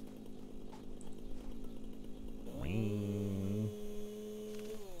that. Ring.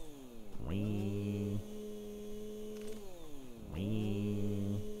 Ring.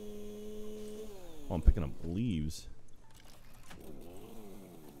 Ring. Oh, I'm picking up leaves.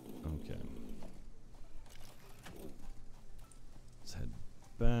 Okay. Let's head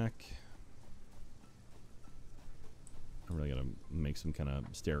back. I really gotta make some kind of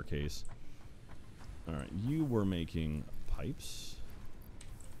staircase. Alright, you were making pipes.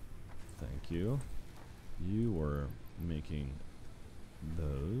 Thank you. You were making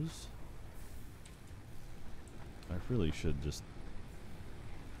those. I really should just...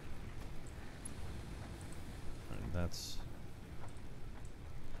 Alright, that's...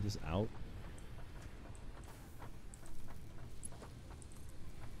 Is this out?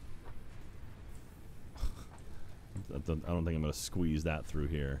 I don't think I'm going to squeeze that through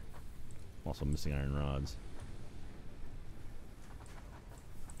here. I'm also missing iron rods.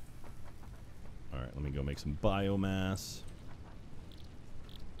 Alright, let me go make some biomass.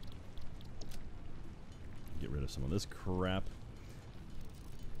 Get rid of some of this crap.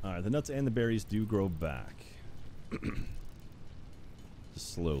 Alright, the nuts and the berries do grow back.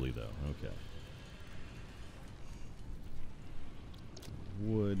 Just slowly, though. Okay.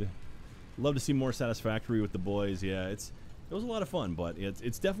 Wood. Love to see more Satisfactory with the boys. Yeah, it was a lot of fun, but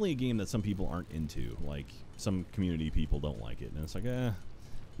it's definitely a game that some people aren't into. Like, some community people don't like it. And it's like,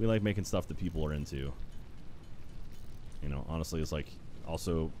 we like making stuff that people are into. You know, honestly, it's like,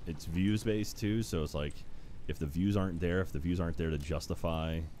 also, it's views-based, too, so it's like, if the views aren't there to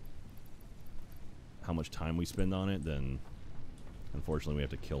justify how much time we spend on it, then, unfortunately, we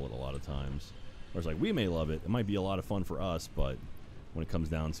have to kill it a lot of times. Whereas, like, we may love it. It might be a lot of fun for us, but when it comes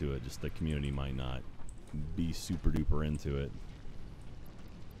down to it, just the community might not be super duper into it.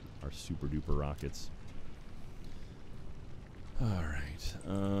 Our super duper rockets. Alright.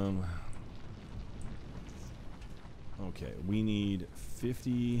 Okay, we need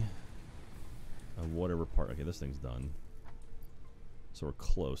 50 of whatever part. Okay, this thing's done. So we're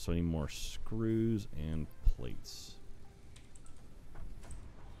close. So I need more screws and plates.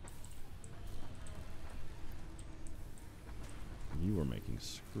 You were making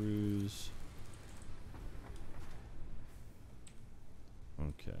screws.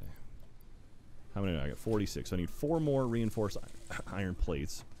 Okay. How many? I got 46. So I need 4 more reinforced iron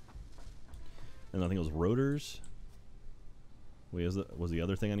plates. And I think it was rotors. Wait, was the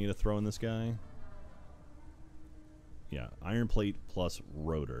other thing I need to throw in this guy? Yeah, iron plate plus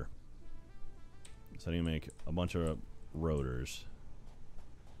rotor. So I need to make a bunch of rotors.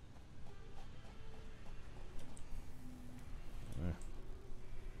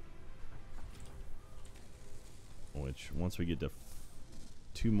 Which, once we get to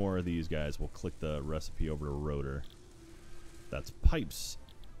 2 more of these guys, we'll click the recipe over to rotor. That's pipes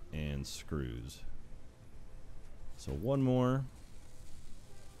and screws. So 1 more.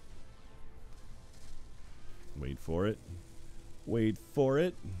 Wait for it. Wait for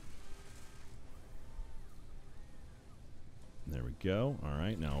it. There we go.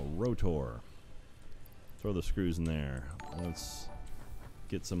 Alright, now rotor. Throw the screws in there. Let's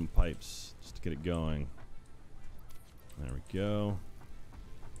get some pipes just to get it going. There we go.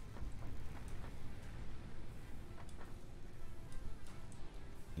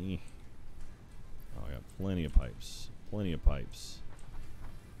 Oh, I got plenty of pipes. Plenty of pipes.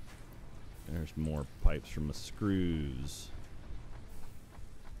 There's more pipes from the screws.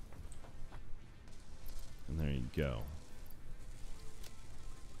 And there you go.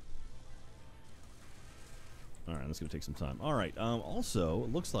 Alright, that's going to take some time. Alright, also,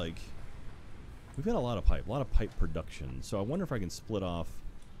 it looks like we've got a lot of pipe production. So I wonder if I can split off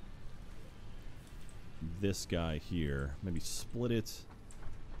this guy here. Maybe split it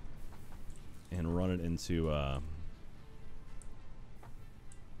and run it into oh,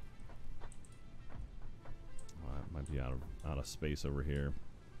 it might be out of space over here.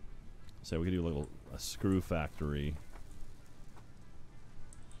 So we could do a screw factory.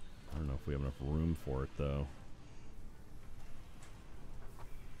 I don't know if we have enough room for it though.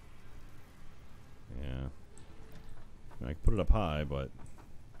 Yeah. I can put it up high, but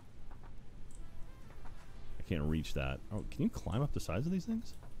I can't reach that. Oh, can you climb up the sides of these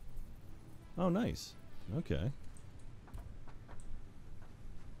things? Oh, nice. Okay.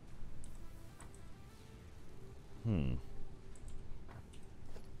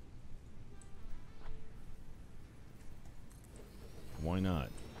 Why not?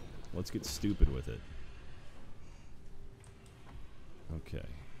 Let's get stupid with it. Okay.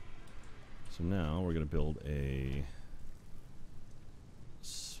 So now we're going to build a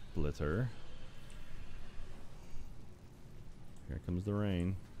splitter. Here comes the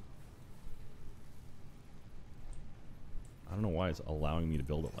rain. I don't know why it's allowing me to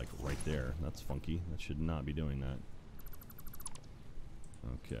build it like right there. That's funky. That should not be doing that.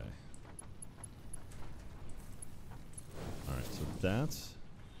 Okay. Alright, so that's...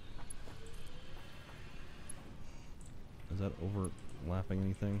 Is that overlapping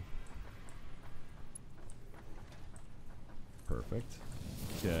anything? Perfect.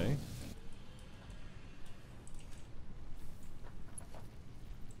 Okay.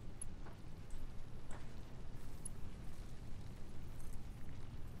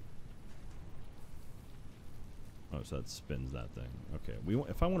 Oh, so that spins that thing. Okay.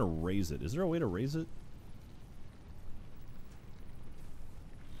 If I want to raise it, is there a way to raise it?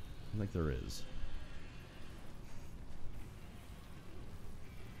 I think there is.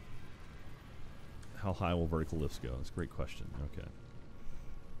 How high will vertical lifts go? That's a great question. Okay.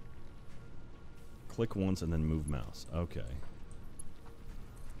 Click once and then move mouse. Okay.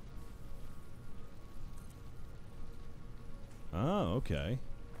 Oh, okay.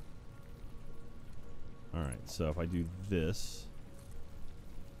 Alright, so if I do this...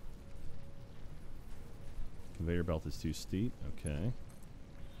 Conveyor belt is too steep. Okay.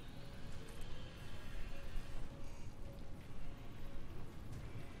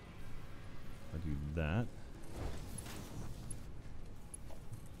 I do that.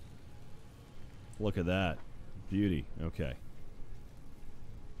 Look at that. Beauty. Okay.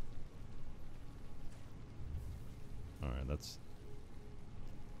 Alright, that's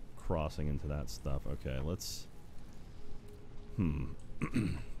crossing into that stuff. Okay, let's...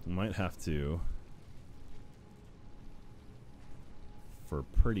 Might have to, for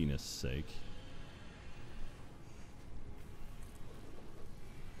prettiness sake,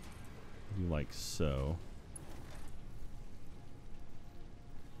 do like so.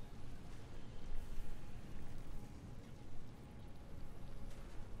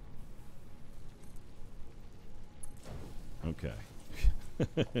 Okay.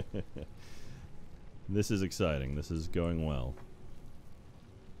 This is exciting. This is going well.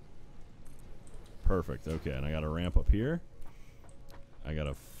 Perfect. Okay, and I got a ramp up here. I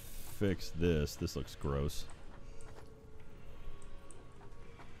gotta fix this. This looks gross.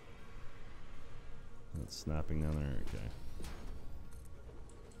 That's snapping down there.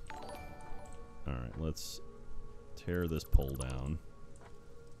 Okay. Alright, let's tear this pole down.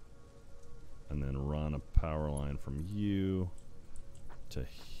 And then run a power line from you to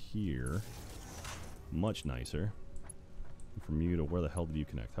here. Much nicer. And from you to where the hell did you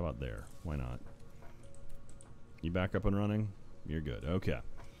connect? How about there? Why not? You back up and running? You're good. Okay.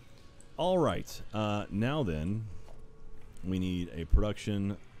 Alright. Now then, we need a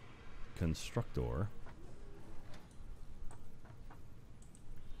production constructor.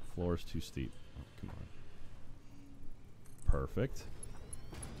 Floor is too steep. Oh, come on. Perfect.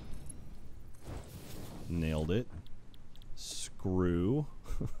 Nailed it. Screw.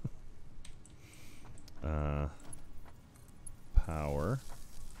 Power.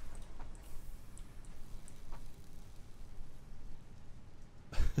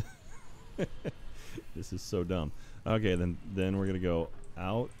 This This is so dumb. Okay, then we're gonna go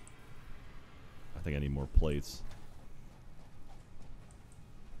out. I think I need more plates.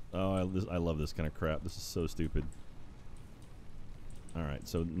 Oh, I love this kind of crap. This is so stupid. All right,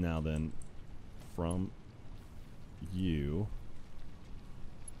 so now then, from you,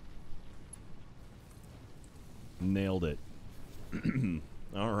 nailed it.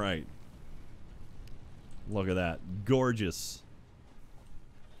 All right. Look at that, gorgeous.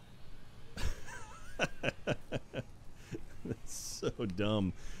 That's so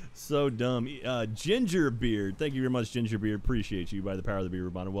dumb. So dumb. Gingerbeard. Thank you very much, Gingerbeard. Appreciate you. By the power of the beer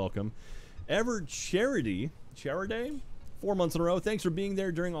bond. Welcome. Ever Charity. 4 months in a row. Thanks for being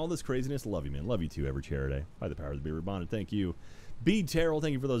there during all this craziness. Love you, man. Love you too, Ever Charity. By the power of the beer bond. Thank you. B. Terrell.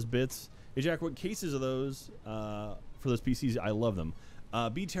 Thank you for those bits. Hey, Jack, what cases are those for those PCs? I love them.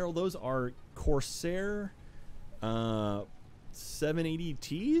 B. Terrell, those are Corsair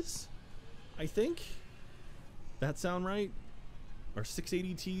 780Ts, I think. That sound right? Or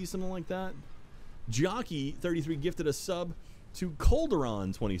 680T, something like that. Jockey33 gifted a sub to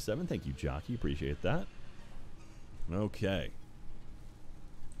Calderon27. Thank you, Jockey. Appreciate that. Okay.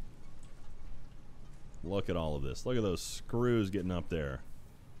 Look at all of this. Look at those screws getting up there.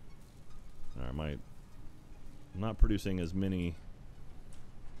 All right, I'm not producing as many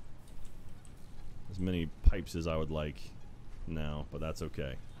pipes as I would like now, but that's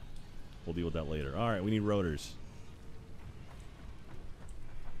okay. We'll deal with that later. All right, we need rotors.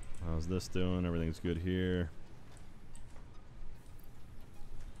 How's this doing? Everything's good here.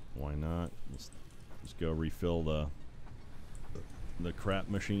 Why not? Let's just go refill the crap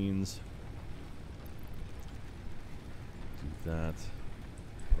machines. Do that.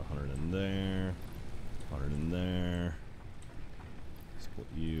 Put 100 in there. 100 in there. Split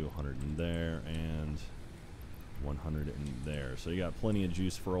you. 100 in there and 100 in there. So you got plenty of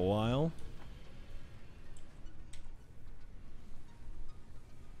juice for a while.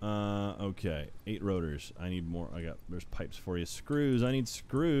 Okay, 8 rotors. I need more. There's pipes for you. Screws. I need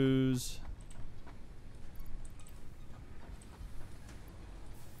screws.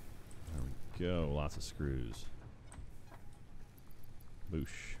 There we go. Lots of screws.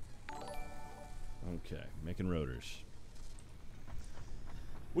 Boosh. Okay, making rotors.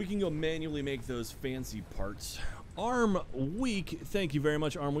 We can go manually make those fancy parts. Arm Week, thank you very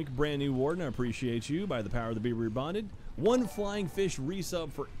much, Arm Week. Brand new warden, I appreciate you. By the power of the Beer Rebonded. One Flying Fish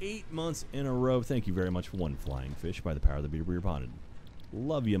resub for 8 months in a row. Thank you very much, One Flying Fish. By the power of the Beer Rebonded.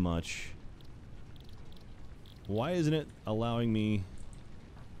 Love you much. Why isn't it allowing me?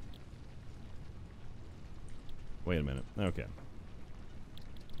 Wait a minute. Okay.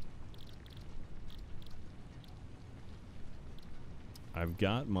 I've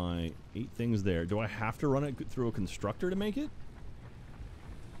got my 8 things there. Do I have to run it through a constructor to make it?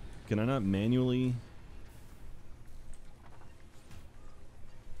 Can I not manually?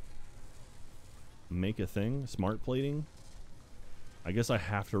 Make a thing? Smart plating? I guess I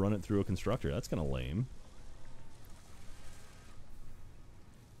have to run it through a constructor. That's kind of lame.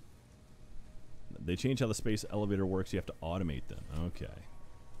 They changed how the space elevator works. You have to automate them. Okay.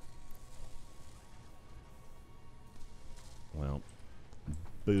 Well,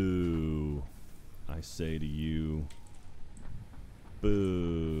 boo. I say to you,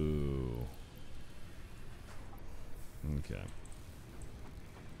 boo. Okay.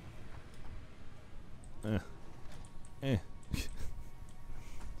 So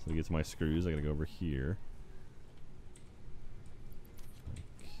to get to my screws, I gotta go over here.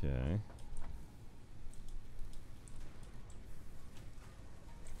 Okay.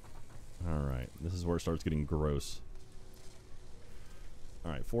 Alright, this is where it starts getting gross.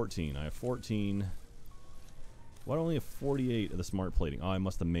 Alright, 14. I have 14. Why do I only have 48 of the smart plating? Oh, I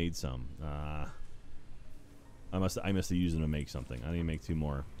must have made some. I must have used them to make something. I need to make 2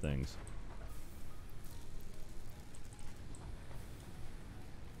 more things.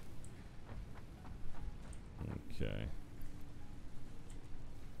 Okay.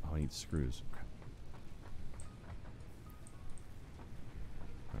 Oh, I need screws.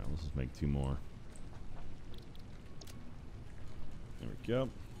 Alright, let's just make 2 more. There we go.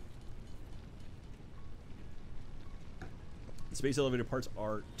 The space elevator parts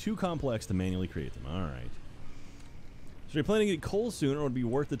are too complex to manually create them. Alright. So you're planning to get coal soon, or would it be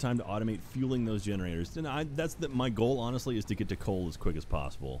worth the time to automate fueling those generators? And my goal, honestly, is to get to coal as quick as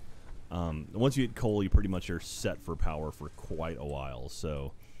possible. Once you get coal, you pretty much are set for power for quite a while.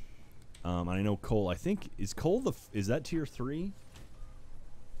 So, I know coal. I think is that tier 3,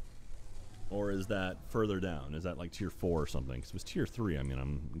 or is that further down? Is that like tier 4 or something? Because it was tier 3. I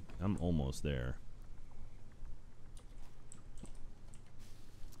mean, I'm almost there.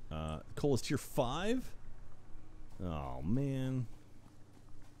 Coal is tier 5. Oh, man.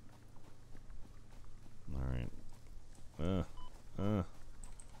 Alright. I'm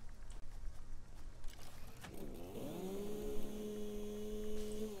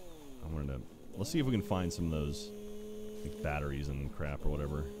gonna... Let's see if we can find some of those like batteries and crap or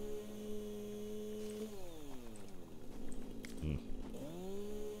whatever.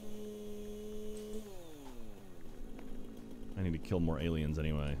 I need to kill more aliens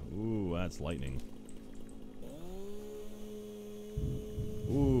anyway. Ooh, that's lightning.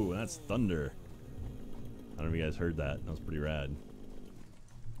 Ooh, that's thunder. I don't know if you guys heard that. That was pretty rad.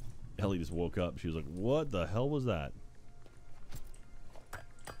 Ellie just woke up. She was like, what the hell was that?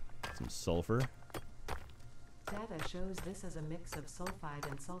 Some sulfur. Data shows this as a mix of sulfide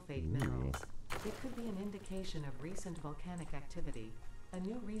and sulfate minerals. It could be an indication of recent volcanic activity. A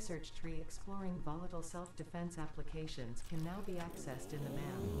new research tree exploring volatile self-defense applications can now be accessed in the map.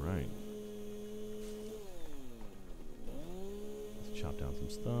 Right. Let's chop down some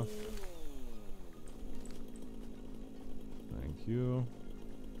stuff. Thank you.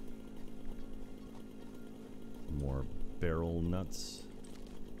 More barrel nuts.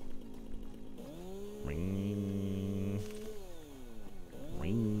 Ring.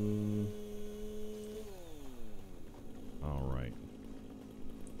 Ring. All right.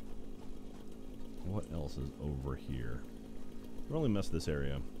 What else is over here? We only messed this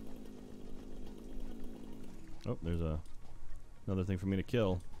area. Oh, there's another thing for me to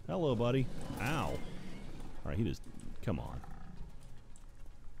kill. Hello, buddy. Ow. All right, he just... Come on.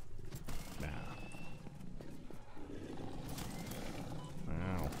 Nah.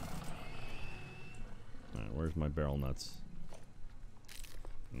 Ow. Alright, where's my barrel nuts?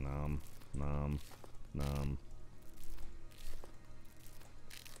 Nom, nom, nom.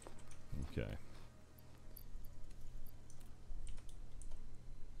 Okay.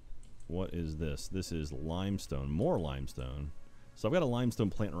 What is this? This is limestone. More limestone. So I've got a limestone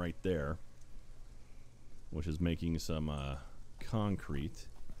plant right there, which is making some concrete.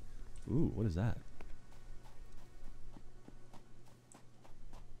 Ooh, what is that?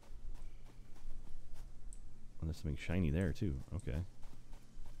 Oh, there's something shiny there too. Okay.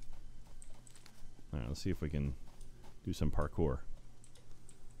 Alright, let's see if we can do some parkour.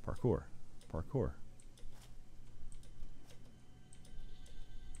 Parkour. Parkour.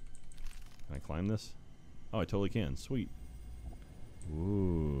 Can I climb this? Oh, I totally can. Sweet.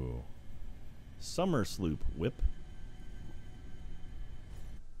 Ooh. Summer sloop whip.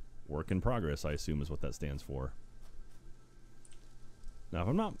 Work in progress, I assume, is what that stands for. Now, if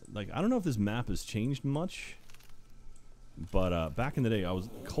I'm not, like, I don't know if this map has changed much, but back in the day, there was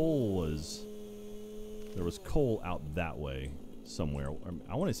coal out that way somewhere.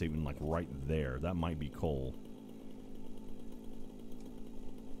 I want to say even like right there. That might be coal.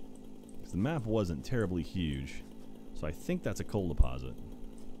 The map wasn't terribly huge, so I think that's a coal deposit.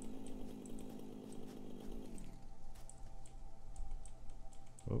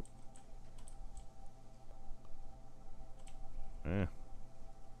 Oh. I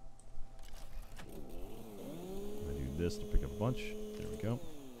do this to pick up a bunch. There we go.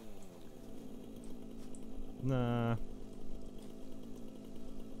 Nah.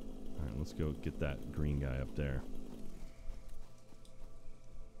 Alright, let's go get that green guy up there.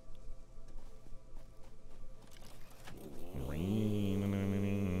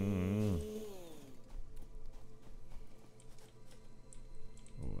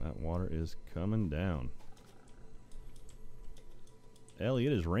 Oh, that water is coming down. Ellie,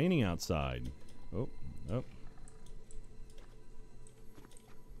 it is raining outside. Oh, oh.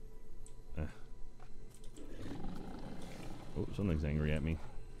 Oh, something's angry at me.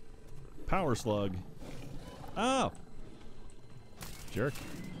 Power slug. Oh! Jerk.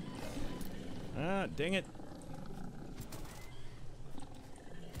 Ah, dang it.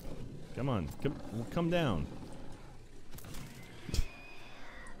 Come on, come down.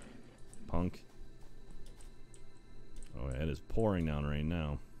 Punk. Oh, it is pouring down rain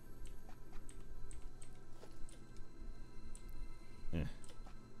now.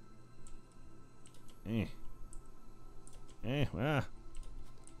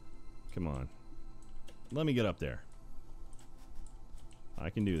 Come on. Let me get up there. I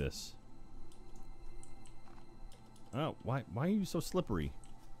can do this. Oh, why are you so slippery?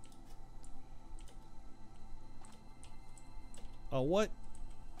 Oh, what?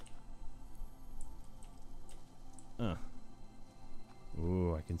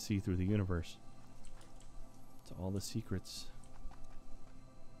 Ooh, I can see through the universe. To all the secrets.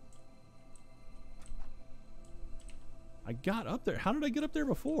 I got up there. How did I get up there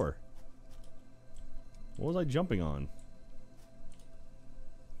before? What was I jumping on?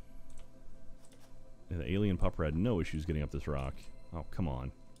 The alien pupper had no issues getting up this rock. Oh, come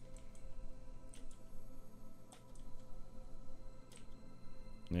on.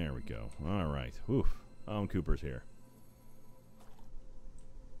 There we go. Alright. Oof. Cooper's here.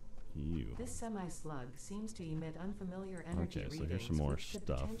 You. This semi-slug seems to emit unfamiliar energy Okay, so readings here's some more which could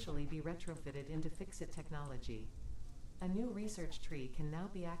stuff. potentially be retrofitted into fix-it technology. A new research tree can now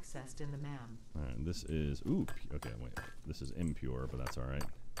be accessed in the MAM. Alright, this is... Ooh, okay, wait. This is impure, but that's alright.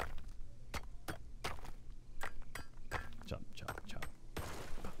 Chop, chop, chop.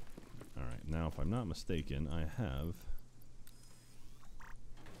 Alright, now if I'm not mistaken, I have...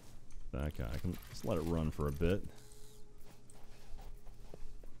 that guy. I can just let it run for a bit.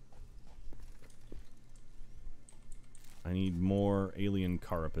 I need more alien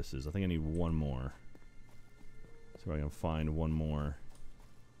carapaces. I think I need one more. See if I can find one more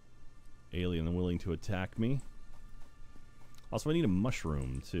alien willing to attack me. Also, I need a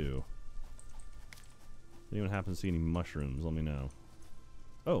mushroom, too. If anyone happens to see any mushrooms, let me know.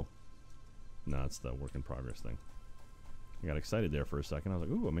 Oh. No, it's the work in progress thing. I got excited there for a second. I was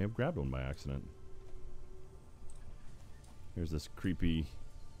like, ooh, I may have grabbed one by accident. Here's this creepy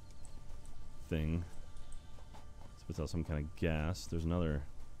thing. Spits out some kind of gas. There's another...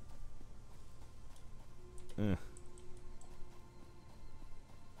 I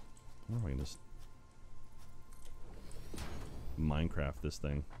wonder if I can just... Minecraft this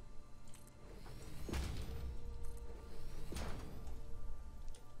thing.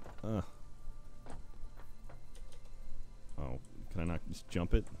 Oh, can I not just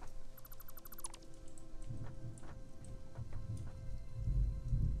jump it?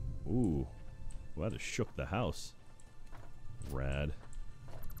 Ooh. Well, that just shook the house. Rad.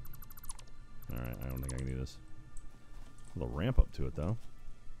 Alright, I don't think I can do this. A little ramp up to it, though.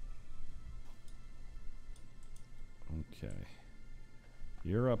 Okay.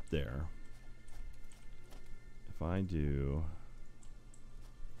 You're up there. If I do...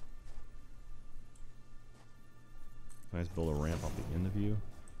 Can I just build a ramp off the end of you?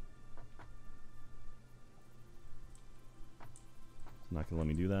 It's not going to let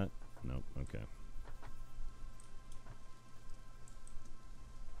me do that? Nope, okay.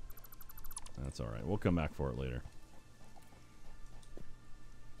 That's alright. We'll come back for it later.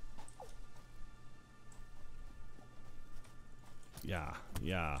 Yeah,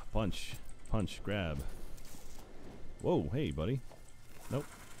 yeah. Punch. Punch. Grab. Whoa, hey, buddy. Nope.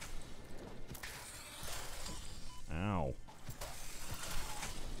 Ow.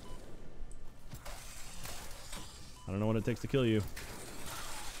 I don't know what it takes to kill you.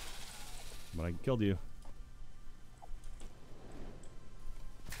 But I killed you.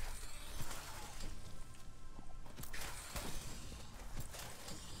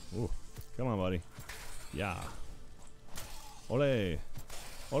 Ooh. Come on, buddy. Yeah. Ole.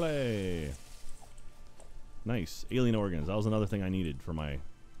 Ole. Nice. Alien organs. That was another thing I needed for my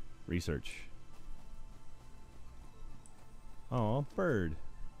research. Oh, bird.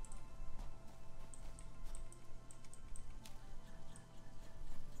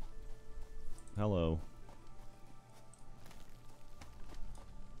 Hello.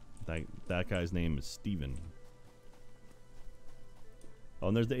 That guy's name is Steven. Oh,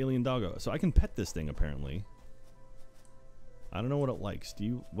 and there's the alien doggo. So I can pet this thing apparently. I don't know what it likes.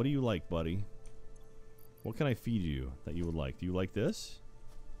 What do you like, buddy? What can I feed you that you would like? Do you like this?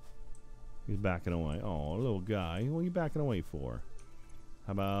 He's backing away. Oh, little guy. What are you backing away for?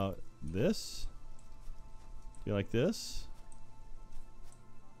 How about this? Do you like this?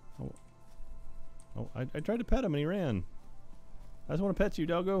 Oh, I tried to pet him and he ran. I just want to pet you,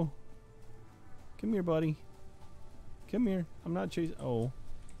 doggo. Come here, buddy. Come here. I'm not chasing. Oh.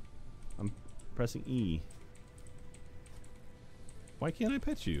 I'm pressing E. Why can't I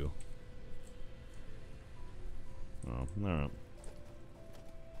pet you? Oh, alright.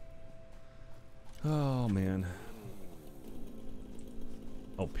 Oh, man.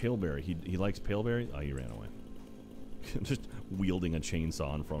 Oh, paleberry. He likes paleberry? Oh, he ran away. Just wielding a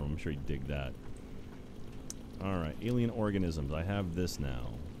chainsaw in front of him. I'm sure he'd dig that. Alright, alien organisms. I have this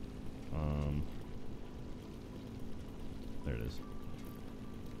now. There it is.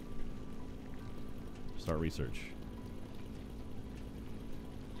 Start research.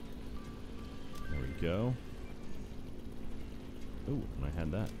 There we go. Ooh, and I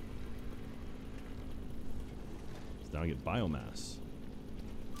had that. So now I get biomass.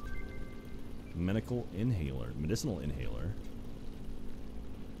 Medicinal inhaler.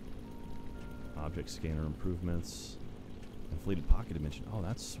 Object scanner improvements. Inflated pocket dimension. Oh,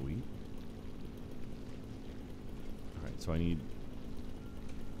 that's sweet. Alright, so I need...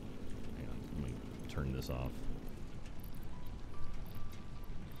 Hang on, let me turn this off.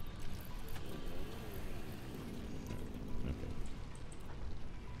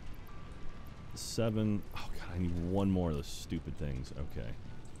 7. Oh, God, I need one more of those stupid things. Okay.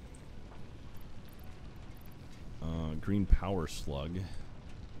 Green power slug.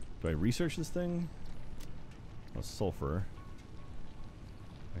 Do I research this thing? Oh, sulfur.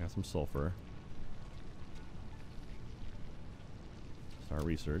 I got some sulfur. Start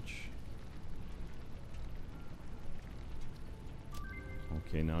research.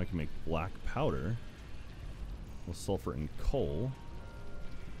 Okay, now I can make black powder with sulfur and coal.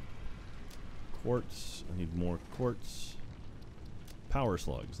 Quartz. I need more quartz. Power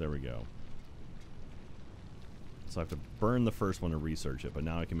slugs. There we go. So I have to burn the first one to research it, but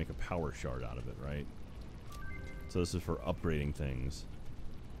now I can make a power shard out of it, right? So this is for upgrading things.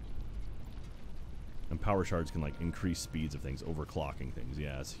 And power shards can like increase speeds of things, overclocking things.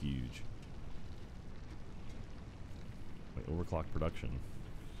 Yeah, it's huge. Wait, overclock production.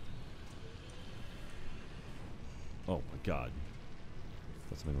 Oh my god.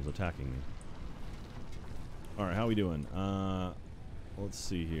 Thought something was attacking me. Alright, how we doing? Let's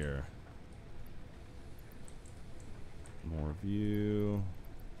see here. More view.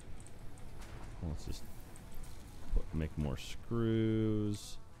 Let's just make more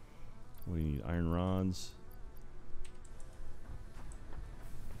screws. What do you need? Iron rods.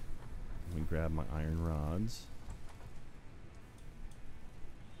 Let me grab my iron rods.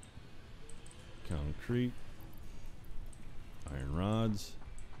 Concrete. Iron rods.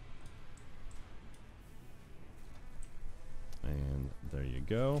 And there you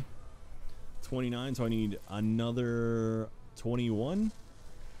go. 29, so I need another 21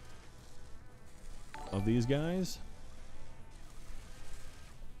 of these guys.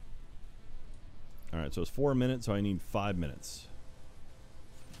 Alright, so it's 4 minutes, so I need 5 minutes.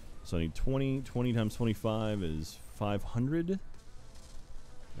 So I need 20. 20 times 25 is 500.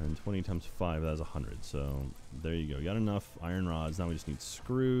 And 20 times 5, that's 100. So there you go. You got enough iron rods. Now we just need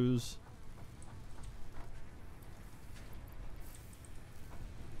screws.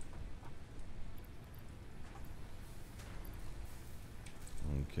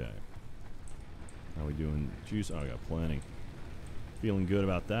 Okay. How we doing? Juice? Oh, I got plenty. Feeling good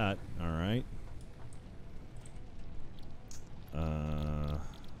about that. All right. A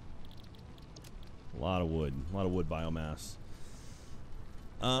lot of wood. A lot of wood biomass.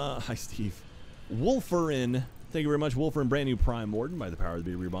 Hi, Steve. Wolferin. Thank you very much, Wolferin. Brand new Prime Warden by the power of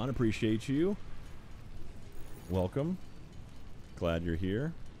the Beer Reborn. Appreciate you. Welcome. Glad you're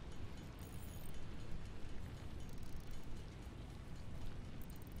here.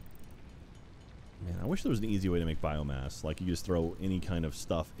 Man, I wish there was an easy way to make biomass. Like you just throw any kind of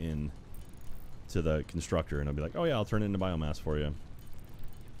stuff in to the constructor and I'll be like, oh yeah, I'll turn it into biomass for you.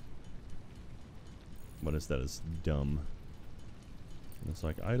 But instead it's dumb. And it's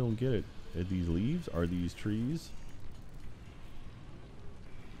like, I don't get it. Are these leaves? Are these trees?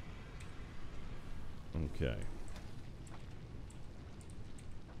 Okay.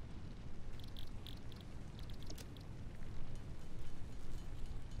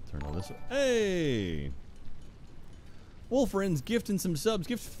 Turn all this. Hey! Wolfrin's gifting some subs.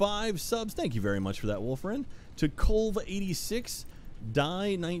 Gift 5 subs. Thank you very much for that, Wolfrin. To Colv86,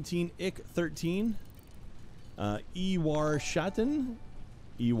 Die 19, Ick 13, Ewar Shatten,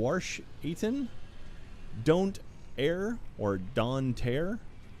 Ewarsh 18, Don't Air or Don Tear,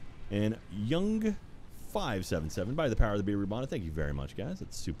 and Young 577 by the power of the Beer Reborn. Thank you very much, guys.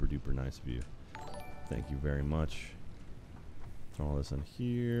 That's super duper nice of you. Thank you very much. Throw all this in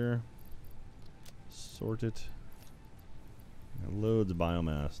here. Sort it. Got loads of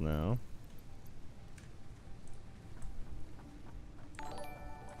biomass now.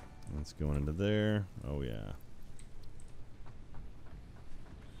 That's going into there. Oh yeah.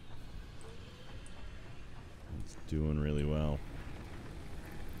 It's doing really well.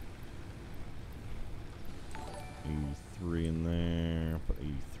 83 in there. Put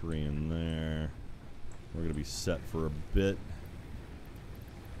 83 in there. We're gonna be set for a bit.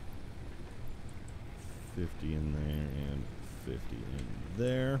 50 in there and 50 in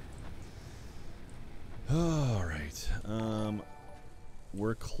there. All right.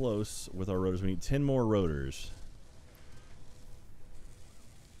 We're close with our rotors. We need 10 more rotors.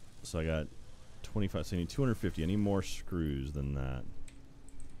 So I got 25. So I need 250. I need more screws than that.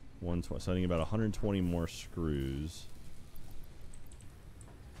 120. So I need about 120 more screws.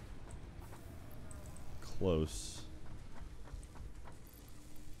 Close.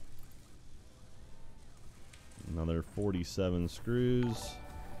 Another 47 screws.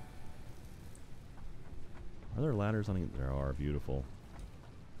 Are there ladders on it? There are. Beautiful.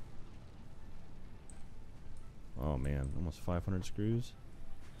 Oh man, almost 500 screws.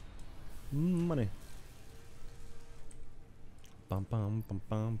 Money. Bum, bum, bum,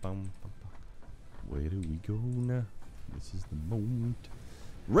 bum, bum, bum, bum. Where do we go now? This is the moment.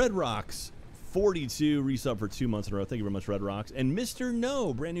 Red Rocks 42 resub for 2 months in a row. Thank you very much, Red Rocks. And Mr.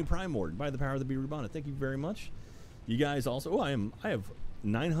 No, brand new Prime Ward by the power of the Be Rebonded. Thank you very much. You guys also. Oh, I have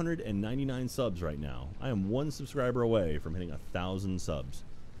 999 subs right now. I am 1 subscriber away from hitting 1,000 subs.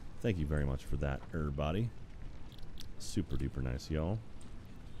 Thank you very much for that, everybody. Super duper nice, y'all.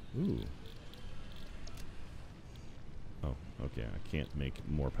 Ooh. Oh, okay. I can't make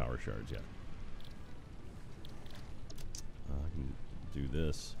more power shards yet. I can do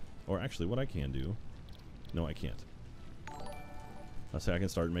this. Or actually, what I can do... No, I can't. I'll say I can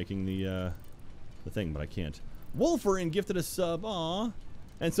start making the thing, but I can't. Wolferin gifted a sub. Aw.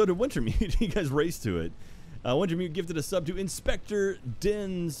 And so did Wintermute. You guys raced to it. Wintermute gifted a sub to Inspector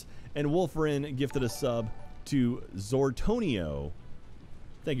Dens. And Wolferin gifted a sub to Zortonio.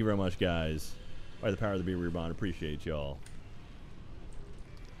 Thank you very much, guys. By the power of the Be Rebonded. Appreciate y'all.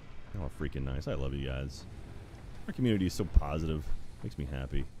 Oh, freaking nice. I love you guys. Our community is so positive. Makes me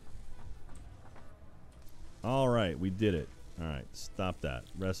happy. Alright, we did it. Alright, stop that.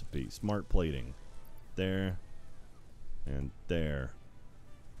 Recipe. Smart plating. There. And there.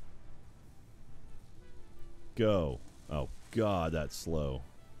 Go. Oh, God, that's slow.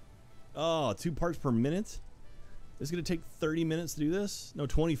 Oh, 2 parts per minute? It's going to take 30 minutes to do this? No,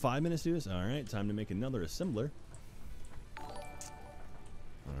 25 minutes to do this? Alright, time to make another assembler.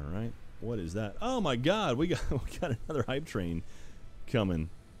 Alright, what is that? Oh my God, we got another hype train coming.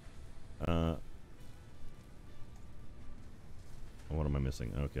 What am I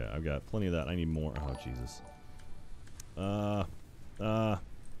missing? Okay, I've got plenty of that. I need more. Oh, Jesus. What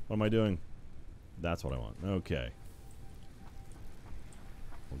am I doing? That's what I want. Okay.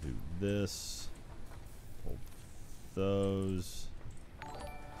 We'll do this. Pull those.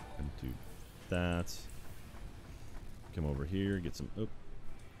 And do that. Come over here, get some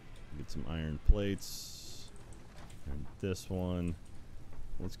iron plates. And this one.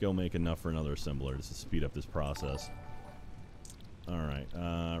 Let's go make enough for another assembler just to speed up this process. Alright,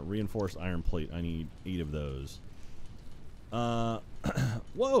 reinforced iron plate. I need 8 of those. Whoa,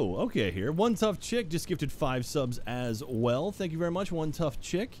 okay here. One Tough Chick just gifted 5 subs as well. Thank you very much, One Tough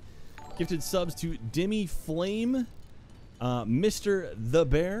Chick. Gifted subs to Demi Flame, Mr. The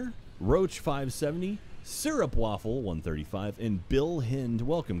Bear, Roach 570, Syrup Waffle 135, and Bill Hind.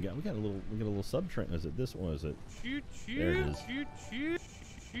 Welcome, guys. We got a little sub train. Is it this one? Is it? Shoot, there it is.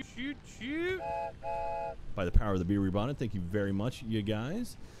 Shoot. By the power of the Be Rebonded. Thank you very much, you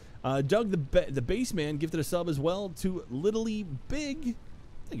guys. Doug the Bassman gifted a sub as well to Littly Big.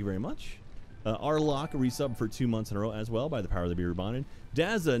 Thank you very much. Arlock resub for 2 months in a row as well by the power of the Be Rebonded.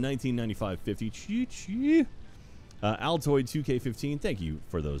 Dazza 1995.50. Altoid 2K15. Thank you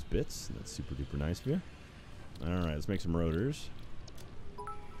for those bits. That's super duper nice of you. All right, let's make some rotors.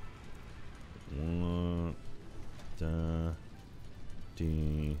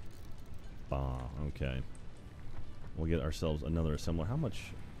 Okay. We'll get ourselves another assembler. How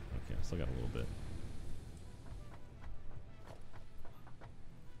much? Okay, I still got a little bit.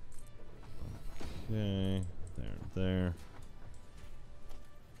 Okay, there.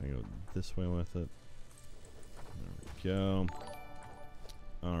 I go this way with it. There we go.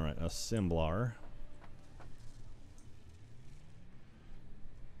 Alright, assembler.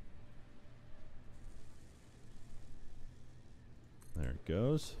 There it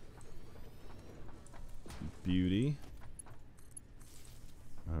goes. Beauty.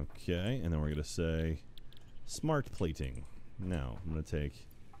 Okay, and then we're going to say smart plating. Now, I'm going to take,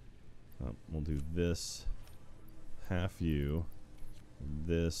 we'll do this half U,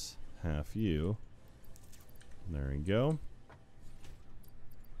 this half U. There we go.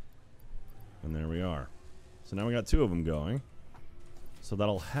 And there we are. So now we got 2 of them going. So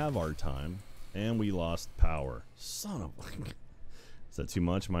that'll have our time. And we lost power. Son of a... Is that too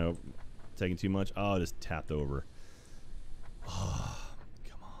much? Am I taking too much? Oh, I just tapped over. Oh,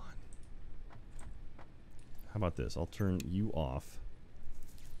 come on. How about this? I'll turn you off.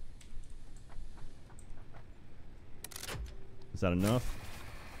 Is that enough?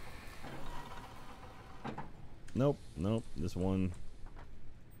 Nope. This one.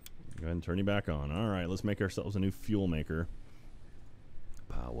 Go ahead and turn you back on. All right, let's make ourselves a new fuel maker.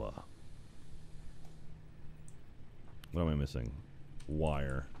 Power. What am I missing?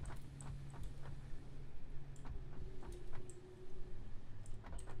 Wire.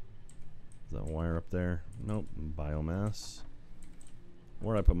 Is that wire up there? Nope. Biomass.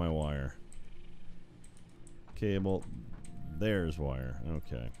 Where'd I put my wire? Cable. There's wire.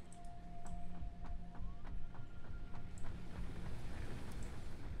 Okay.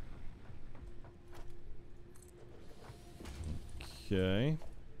 Okay.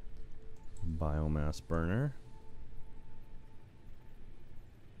 Biomass burner.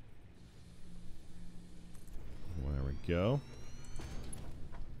 There we go.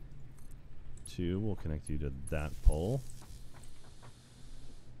 2, we'll connect you to that pole.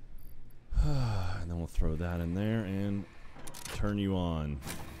 And then we'll throw that in there and turn you on.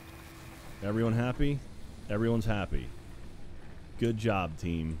 Everyone happy? Everyone's happy. Good job,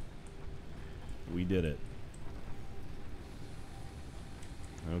 team. We did it.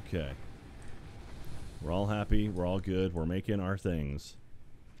 Okay. We're all happy. We're all good. We're making our things.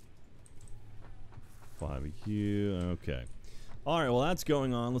 5EQ. Okay. Alright, well that's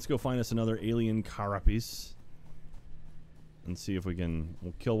going on. Let's go find us another alien carapace. And see if we can...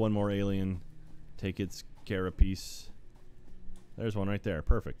 We'll kill one more alien. Take its carapace. There's one right there.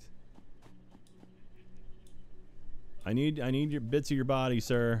 Perfect. I need your bits of your body,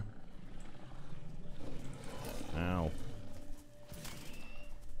 sir. Ow.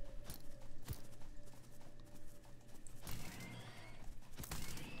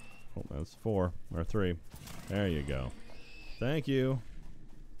 Oh, that's 4 or 3. There you go. Thank you.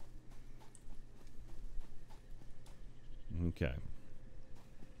 Okay.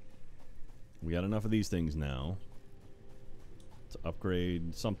 We got enough of these things now to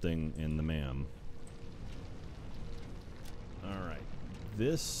upgrade something in the MAM. Alright.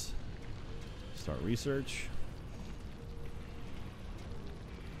 This. Start research.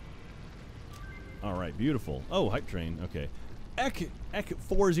 Alright, beautiful. Oh, hype train. Okay. Echo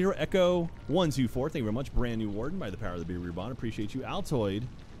 40 Echo 124. Thank you very much. Brand new Warden by the power of the Beer Bond. Appreciate you. Altoid.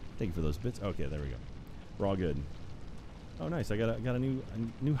 Thank you for those bits. Okay, there we go. We're all good. Oh, nice. I got a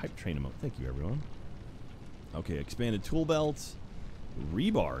new hype train emote. Thank you, everyone. Okay, expanded tool belt.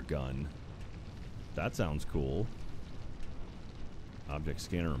 Rebar gun. That sounds cool. Object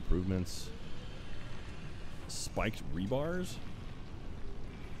scanner improvements. Spiked rebars.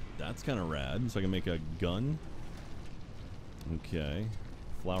 That's kind of rad. So I can make a gun. Okay.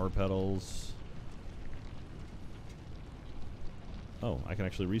 Flower petals. Oh, I can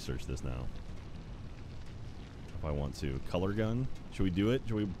actually research this now. If I want to. Color gun. Should we do it?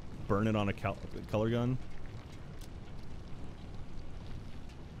 Should we burn it on a color gun?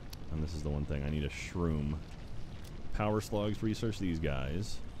 And this is the one thing. I need a shroom. Power slugs. Research these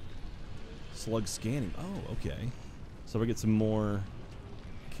guys. Slug scanning. Oh, okay. So if I get some more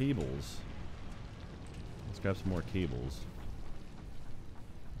cables. Let's grab some more cables.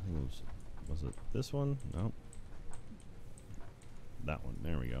 Was it this one? No. That one.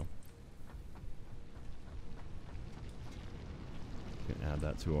 There we go. We can add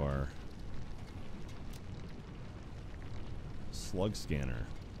that to our slug scanner.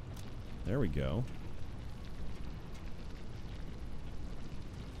 There we go.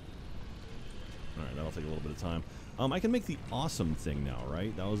 Alright, that'll take a little bit of time. I can make the awesome thing now,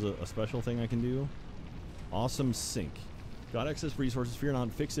 right? That was a special thing I can do. Awesome sink. Got excess resources, fear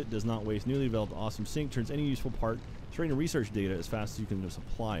not, fix it, does not waste. Newly developed awesome sink turns any useful part straight into research data as fast as you can just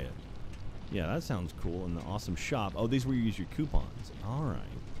apply it. Yeah, that sounds cool. And the awesome shop. Oh, these where you use your coupons. Alright.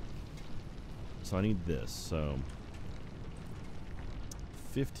 So I need this. So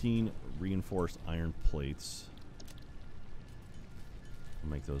 15 reinforced iron plates. I'll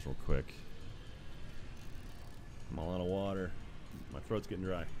make those real quick. I'm all out of water. My throat's getting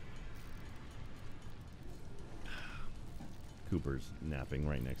dry. Cooper's napping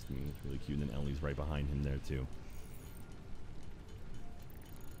right next to me. It's really cute. And then Ellie's right behind him there, too.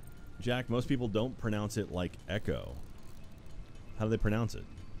 Jack, most people don't pronounce it like Echo. How do they pronounce it?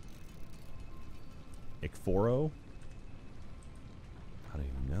 Ikforo? How do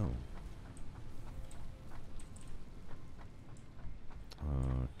you know?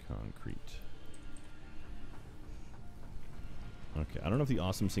 Concrete. Okay, I don't know if the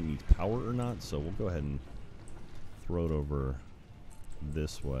awesome sink needs power or not, so we'll go ahead and throw it over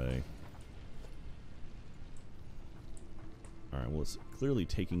this way. Alright, well, it's clearly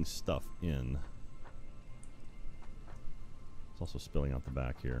taking stuff in. It's also spilling out the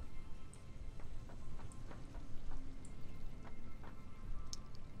back here.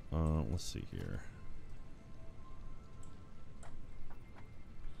 Let's see here.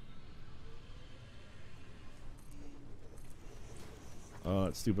 Oh,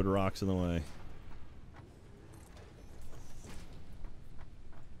 that stupid rock's in the way.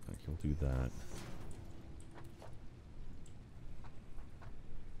 Okay, we'll do that.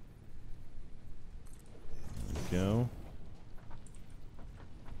 There we go.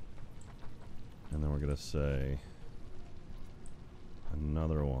 And then we're going to say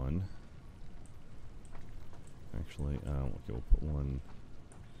another one. Actually, okay, we'll put one.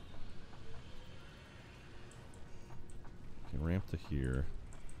 Okay, ramp to here.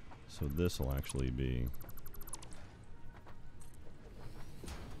 So this will actually be...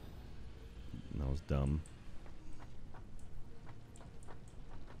 That was dumb.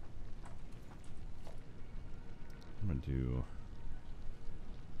 I'm gonna do...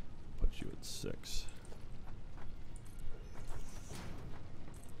 Put you at 6.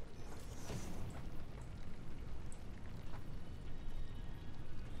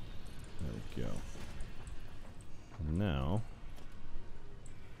 There we go. And now...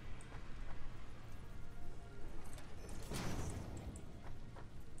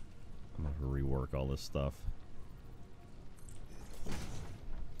 I'm gonna have to rework all this stuff.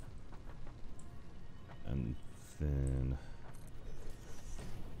 And then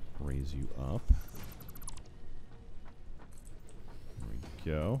raise you up. There we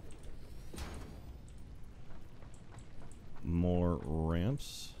go. More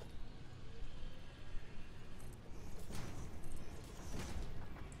ramps.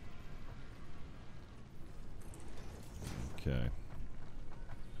 Okay.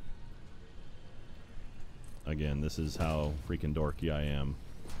 Again, this is how freaking dorky I am.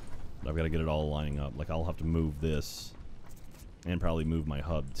 I've got to get it all lining up. Like, I'll have to move this and probably move my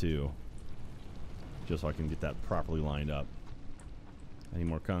hub too, just so I can get that properly lined up. I need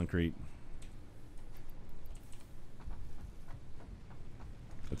more concrete.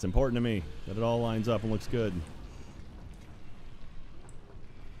 It's important to me that it all lines up and looks good.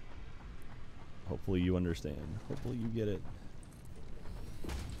 Hopefully you understand. Hopefully you get it.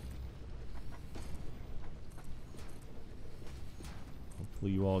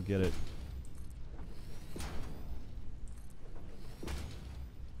 Hopefully you all get it.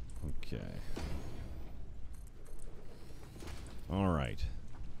 Okay. Alright.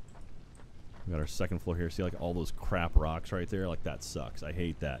 We got our second floor here. See, like, all those crap rocks right there? Like, that sucks. I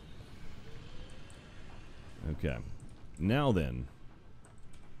hate that. Okay. Now then.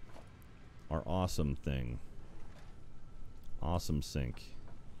 Our awesome thing. Awesome sink.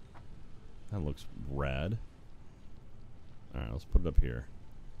 That looks rad. Alright, let's put it up here.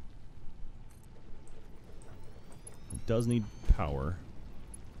 It does need power.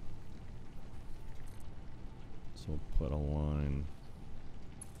 So we'll put a line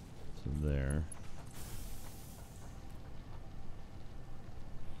to there.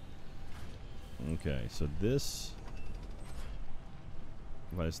 Okay, so this...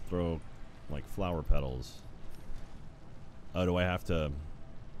 If I just throw, like, flower petals... Oh, do I have to...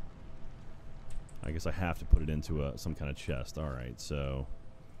 I guess I have to put it into some kind of chest. Alright, so...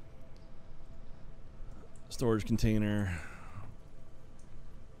 Storage container.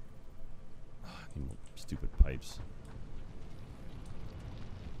 I need more stupid pipes.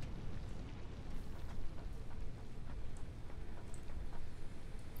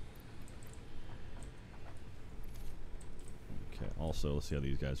 Okay, also, let's see how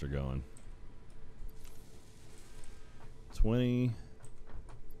these guys are going. 20...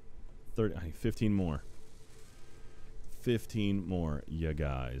 30, I need 15 more. 15 more, you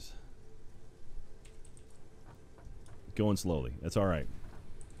guys. Going slowly. That's alright.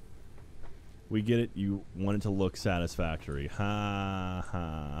 We get it. You want it to look satisfactory. Ha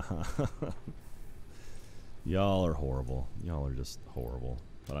ha ha. Y'all are horrible. Y'all are just horrible.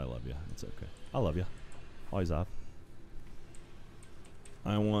 But I love you. It's okay. I love you. Always up.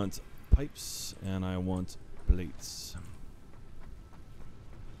 I want pipes and I want plates.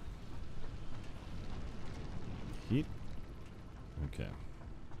 Heat. Okay.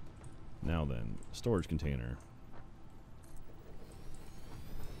 Now then, storage container.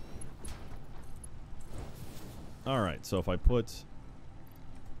 Alright, so if I put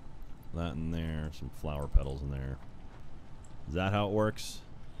that in there, some flower petals in there. Is that how it works?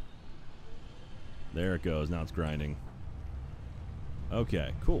 There it goes. Now it's grinding.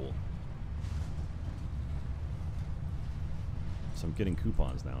 Okay, cool. So I'm getting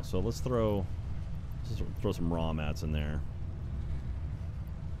coupons now. So let's throw some raw mats in there.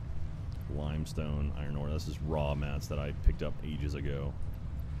 Limestone, iron ore. This is raw mats that I picked up ages ago.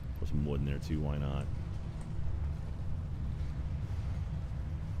 Put some wood in there too, why not?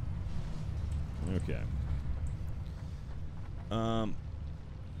 Okay.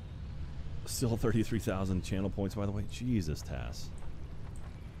 Still 33,000 channel points, by the way. Jesus, Tass.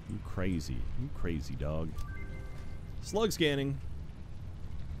 You crazy. You crazy, dog. Slug scanning.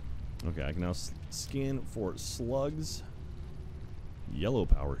 Okay, I can now scan for slugs. Yellow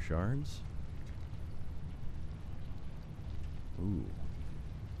power shards. Ooh.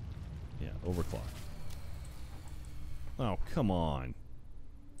 Yeah, overclock. Oh, come on.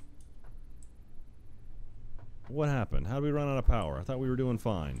 What happened? How did we run out of power? I thought we were doing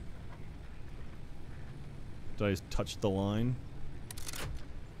fine. Did I just touch the line?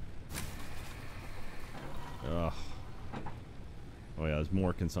 Ugh. Oh yeah, there's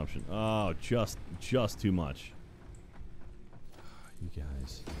more consumption. Oh, just too much. You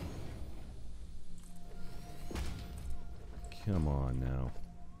guys. Come on now.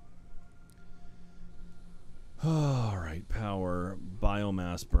 Alright, power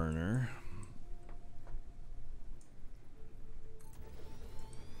biomass burner.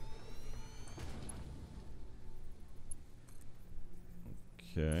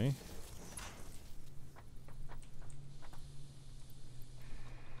 Okay.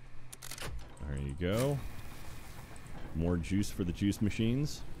 There you go. More juice for the juice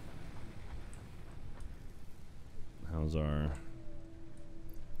machines. How's our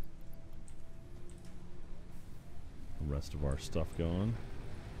the rest of our stuff going?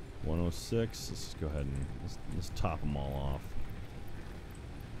 106. Let's just go ahead and let's top them all off.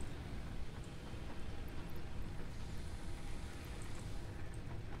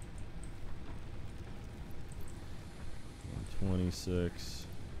 $26.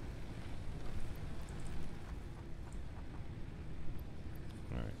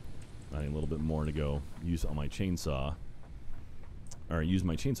 Alright. I need a little bit more to go use on my chainsaw. Or use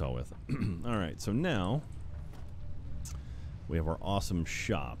my chainsaw with. Alright, so now we have our awesome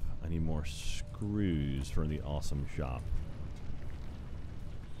shop. I need more screws for the awesome shop.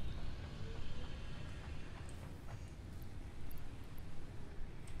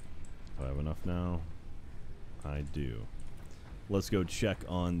 Do I have enough now? I do. Let's go check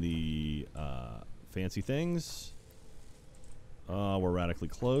on the fancy things. We're radically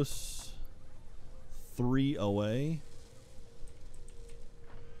close. 3 away.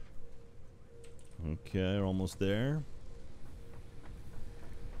 Okay, we're almost there.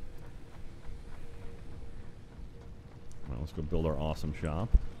 All right, let's go build our awesome shop.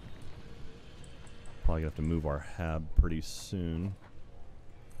 Probably have to move our hab pretty soon.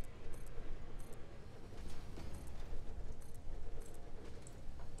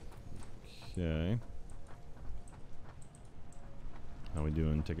 Okay. How we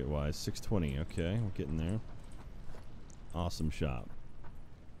doing ticket-wise? 620. Okay, we're getting there. Awesome shop.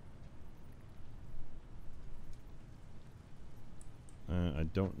 I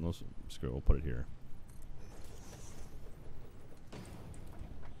don't know. Screw it, we'll put it here.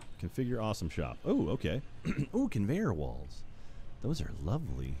 Configure awesome shop. Oh, okay. Oh, conveyor walls. Those are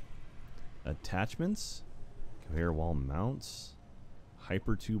lovely. Attachments. Conveyor wall mounts.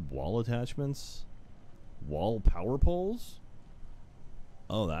 Hypertube wall attachments. Wall power poles.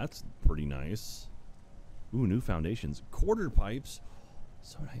 Oh, that's pretty nice. Ooh, new foundations. Quarter pipes.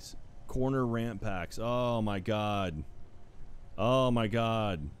 So nice. Corner ramp packs. Oh my god. Oh my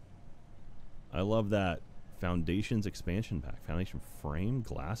god. I love that. Foundations expansion pack. Foundation frame.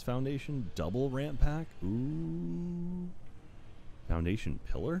 Glass foundation. Double ramp pack. Ooh. Foundation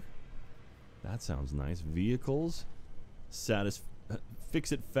pillar. That sounds nice. Vehicles.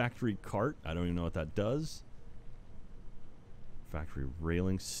 Fix-It factory cart. I don't even know what that does. Factory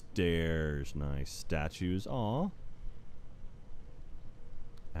railing. Stairs. Nice. Statues. Aw.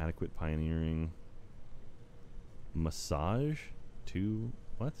 Adequate pioneering. Massage. 2.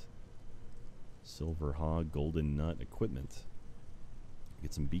 What? Silver hog. Golden nut. Equipment.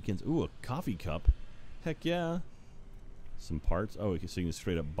 Get some beacons. Ooh, a coffee cup. Heck yeah. Some parts. Oh, so you can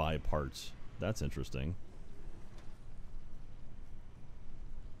straight up buy parts. That's interesting.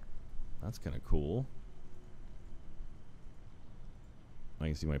 That's kind of cool. I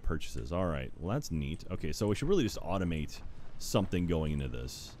can see my purchases. Alright, well that's neat. Okay, so we should really just automate something going into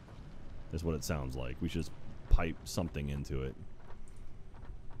this. Is what it sounds like. We should just pipe something into it.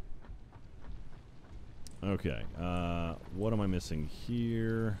 Okay, what am I missing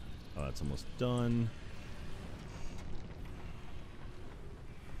here? Oh, that's almost done.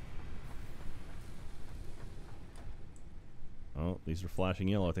 Oh, these are flashing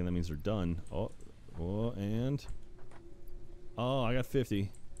yellow. I think that means they're done. Oh, and... Oh, I got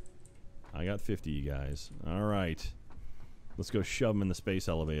 50. I got 50, you guys. Alright. Let's go shove them in the space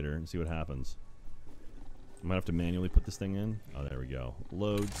elevator and see what happens. I might have to manually put this thing in. Oh, there we go.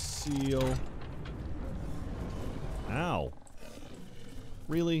 Load, seal. Ow.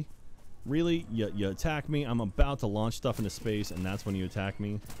 Really? Really? You attack me? I'm about to launch stuff into space, and that's when you attack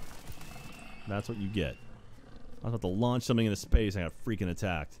me? That's what you get. I was about to launch something into space, and I got freaking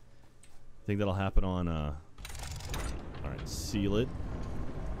attacked. Think that'll happen on, Alright, seal it.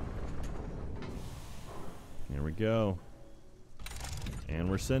 Here we go. And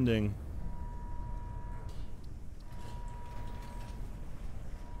we're sending.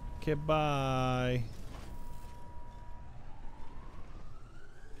 Okay, bye.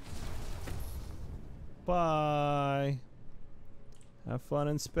 Bye. Have fun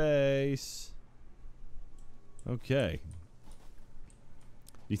in space. Okay.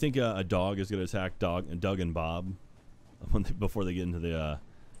 Do you think a dog is going to attack Doug and Bob before they get into the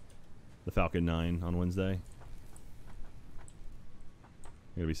Falcon 9 on Wednesday?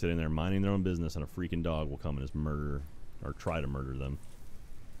 They're going to be sitting there minding their own business, and a freaking dog will come and just murder or try to murder them.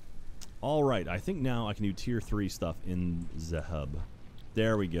 All right, I think now I can do tier 3 stuff in the hub.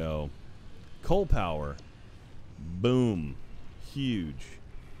 There we go. Coal power. Boom. Huge.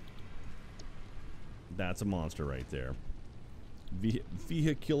 That's a monster right there.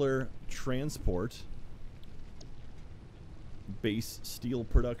 Vehicular transport. Base steel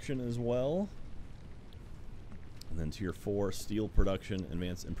production as well. And then tier 4, steel production,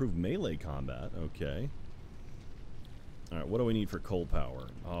 advanced, improved melee combat. Okay. Alright, what do we need for coal power?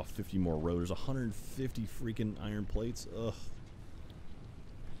 Oh, 50 more rotors, 150 freaking iron plates. Ugh.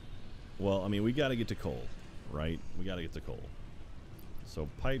 Well, I mean, we gotta get to coal, right? We gotta get to coal. So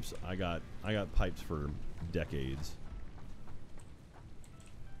pipes, I got pipes for decades.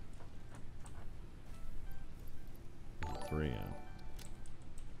 Three, yeah.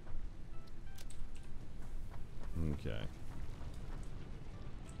 Okay.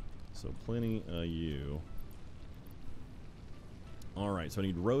 So plenty of you. Alright, so I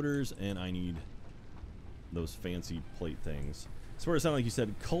need rotors and I need those fancy plate things. I swear it sounded like you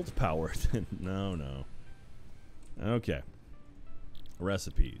said cult power. No, no. Okay.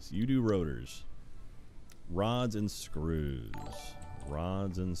 Recipes. You do rotors. Rods and screws.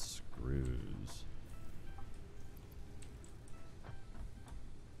 Rods and screws.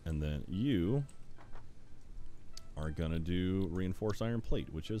 And then you are gonna do reinforced iron plate,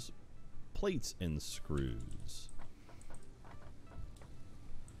 which is plates and screws.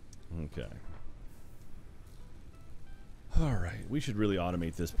 Okay. Alright, we should really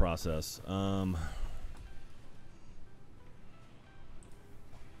automate this process. I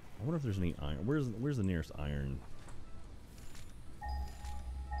wonder if there's any iron. Where's the nearest iron?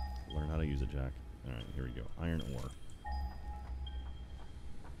 Learn how to use it, Jack. Alright, here we go. Iron ore.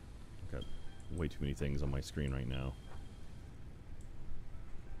 Got way too many things on my screen right now.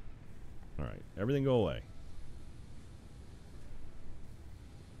 Alright, everything go away.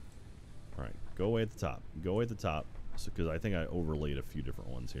 Alright, go away at the top. Go away at the top. Because I think I overlaid a few different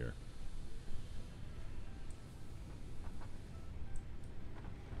ones here.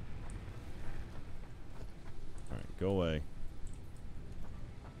 Alright, go away.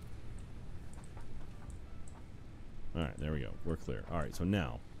 Alright, there we go. We're clear. Alright, so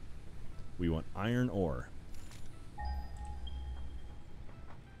now we want iron ore.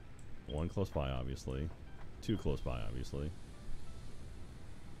 One close by, obviously. Two close by, obviously.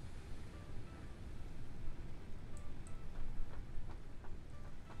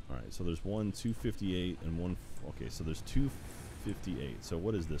 Alright, so there's one 258 and one... Okay, so there's 258. So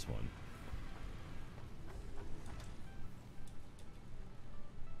what is this one?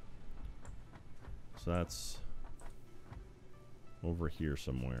 So that's over here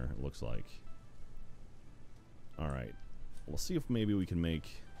somewhere, it looks like. Alright. We'll see if maybe we can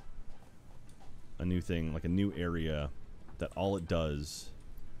make a new thing, like a new area that all it does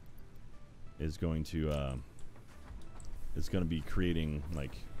is going to be creating,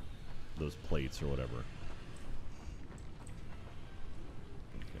 like, those plates or whatever.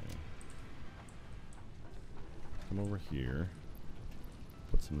 Okay. Come over here.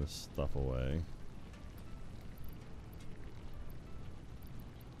 Put some of this stuff away.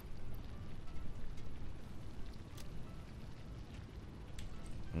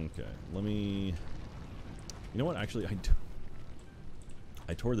 Okay, let me... You know what? Actually,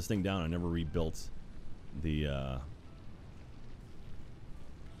 I tore this thing down. I never rebuilt the...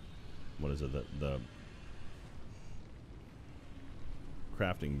 what is it? The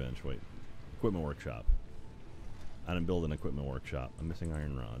crafting bench. Wait. Equipment workshop. I didn't build an equipment workshop. I'm missing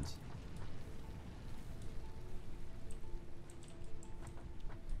iron rods.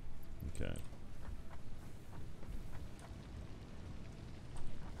 Okay.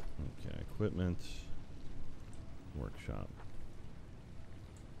 Okay, equipment workshop.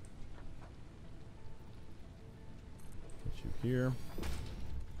 Put you here.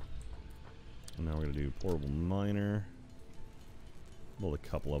 And now we're going to do portable miner. Build a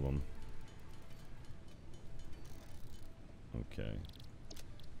couple of them. Okay.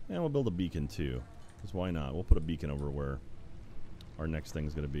 And we'll build a beacon too. Because why not? We'll put a beacon over where our next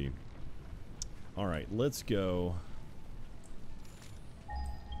thing's going to be. Alright, let's go.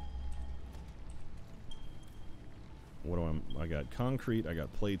 What do I got concrete, I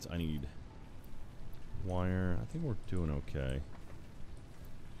got plates, I need wire. I think we're doing okay.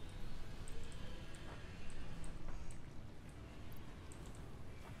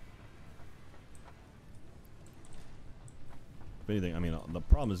 anything, I mean, the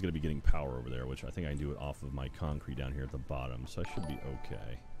problem is going to be getting power over there, which I think I can do it off of my concrete down here at the bottom, so I should be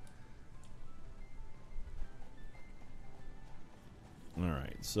okay.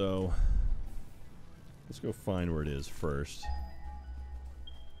 Alright, so let's go find where it is first.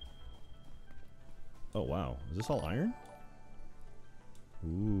 Oh, wow. Is this all iron?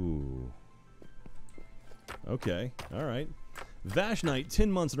 Ooh. Okay, alright. Vash Knight,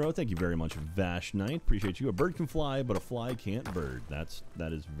 10 months in a row. Thank you very much, Vash Knight. Appreciate you. A bird can fly, but a fly can't bird.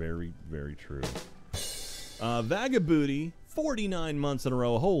 That is very, very true. Vagabooty, 49 months in a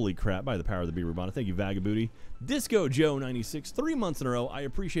row. Holy crap, by the power of the Beaver Bonnet. Thank you, Vagabooty. Disco Joe, 96, 3 months in a row. I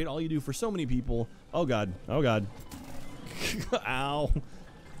appreciate all you do for so many people. Oh, God. Oh, God. Ow.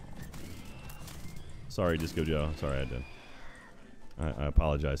 Sorry, Disco Joe. Sorry, I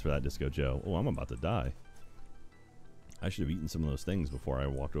apologize for that, Disco Joe. Oh, I'm about to die. I should have eaten some of those things before I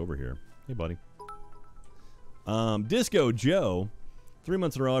walked over here. Hey, buddy. Disco Joe, 3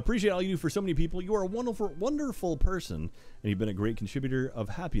 months in a row. I appreciate all you do for so many people. You are a wonderful, wonderful person, and you've been a great contributor of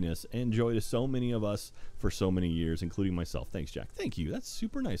happiness and joy to so many of us for so many years, including myself. Thanks, Jack. Thank you. That's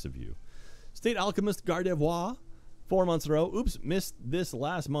super nice of you. State Alchemist Gardevoir, 4 months in a row. Oops, missed this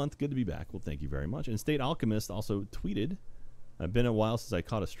last month. Good to be back. Well, thank you very much. And State Alchemist also tweeted, "I've been a while since I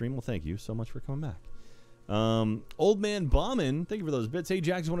caught a stream." Well, thank you so much for coming back. Old Man Bauman, thank you for those bits. Hey,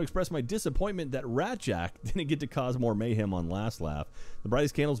 Jack, just want to express my disappointment that Rat Jack didn't get to cause more mayhem on Last Laugh. The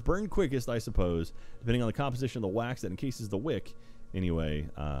brightest candles burn quickest, I suppose, depending on the composition of the wax that encases the wick. Anyway,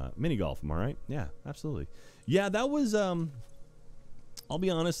 mini golf, am I right? Yeah, absolutely. Yeah, that was, I'll be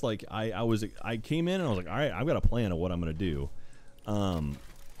honest, like, I came in and I was like, all right, I've got a plan of what I'm going to do. And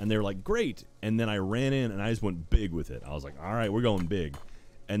they were like, great. And then I ran in and I just went big with it. I was like, all right, we're going big.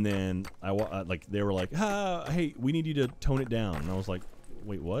 And then like they were like, hey, we need you to tone it down. And I was like,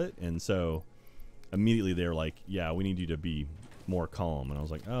 wait, what? And so immediately they're like, yeah, we need you to be more calm. And I was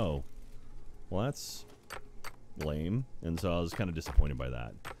like, oh, well, that's lame. And so I was kind of disappointed by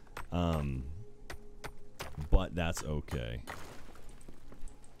that. But that's okay.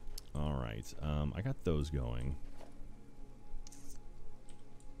 All right, I got those going.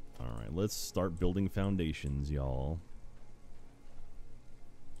 All right, let's start building foundations, y'all.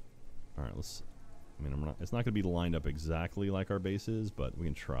 All right, let's. I mean, it's not going to be lined up exactly like our base is, but we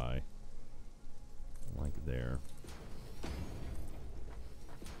can try. Like there.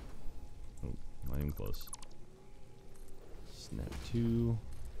 Oh, not even close. Snap 2.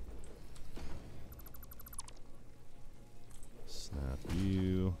 Snap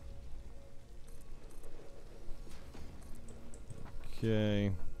you.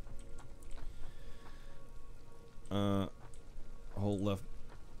 Okay. Hold left.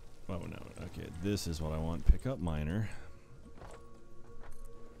 Oh no. Okay, this is what I want. Pick up miner.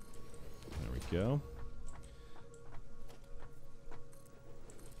 There we go.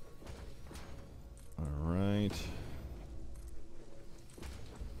 All right.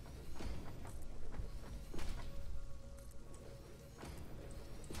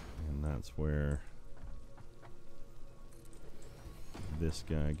 And that's where this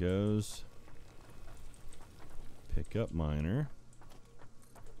guy goes. Pick up miner.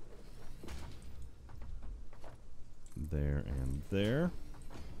 There and there.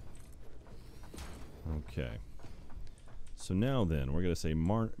 Okay. So now then, we're going to say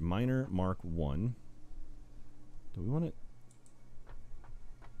miner mark 1. Do we want it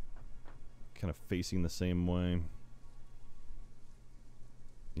kind of facing the same way?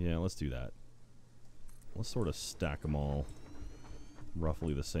 Yeah, let's do that. Let's sort of stack them all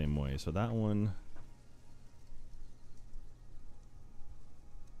roughly the same way. So that one.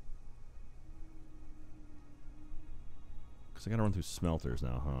 Because I got to run through smelters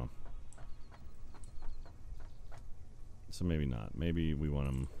now, huh? So maybe not. Maybe we want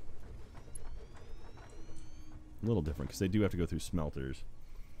them a little different because they do have to go through smelters.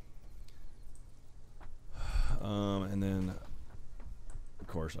 And then, of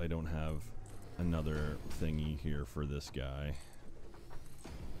course, I don't have another thingy here for this guy.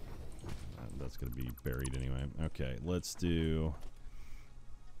 That's going to be buried anyway. Okay, let's do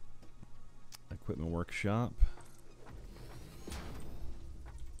equipment workshop.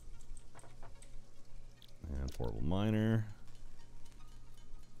 And portable miner.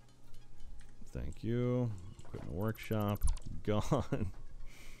 Thank you. Equipment workshop. Gone.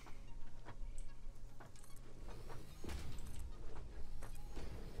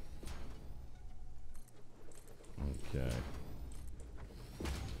 Okay.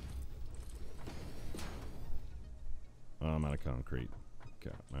 Oh, I'm out of concrete.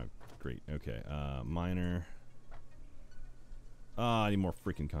 Okay. Great. Okay. Miner. I need more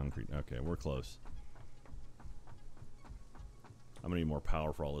freaking concrete. Okay, we're close. I'm gonna need more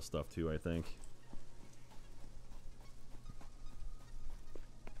power for all this stuff too, I think.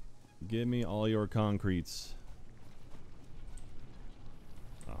 Give me all your concretes.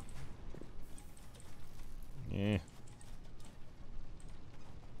 Oh. Yeah.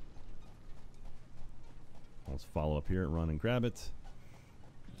 Let's follow up here, run and grab it.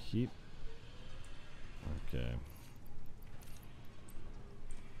 Keep. Okay.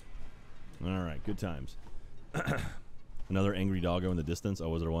 Alright, good times. Another angry doggo in the distance. Oh,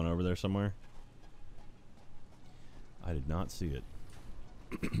 was there one over there somewhere? I did not see it.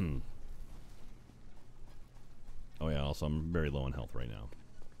 Oh yeah, also I'm very low on health right now.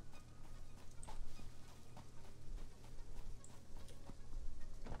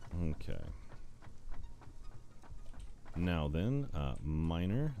 Okay. Now then,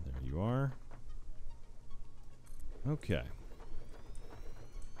 miner, there you are. Okay.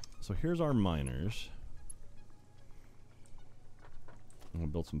 So here's our miners. I'm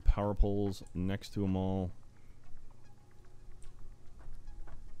gonna build some power poles next to them all.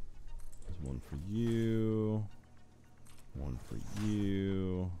 There's one for you. One for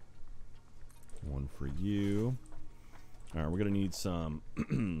you. One for you. All right, we're gonna need some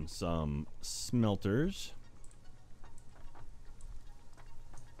some smelters.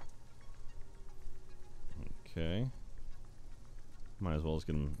 Okay. Might as well just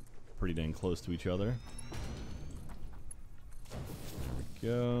get them pretty dang close to each other. There we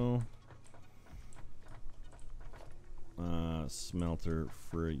go. Smelter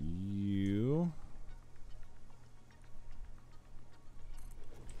for you.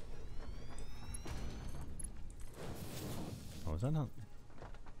 Oh, is that not?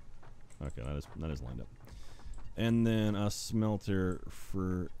 Okay, that is lined up. And then a smelter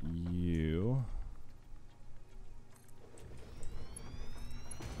for you.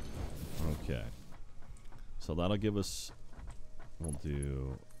 Okay. So that'll give us, we'll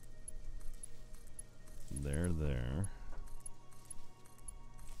do there.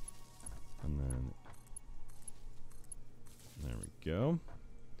 And then there we go.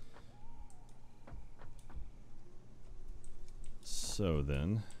 So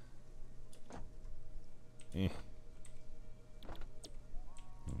then, okay,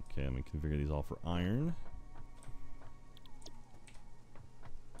 I'm gonna configure these all for iron.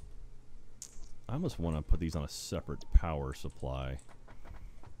 I almost want to put these on a separate power supply.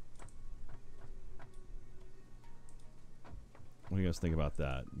 What do you guys think about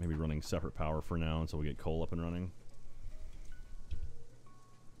that? Maybe running separate power for now until we get coal up and running.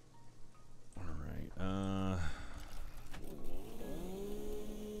 Alright,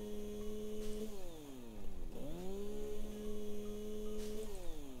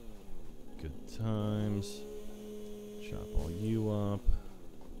 good times. Chop all you up.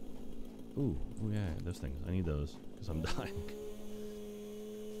 Ooh, yeah, those things. I need those because I'm dying.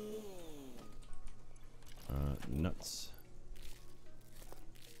 Nuts.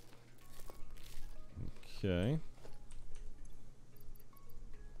 Okay.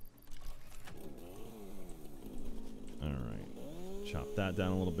 Alright. Chop that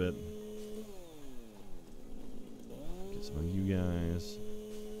down a little bit. Get some of you guys.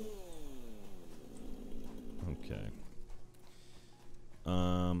 Okay.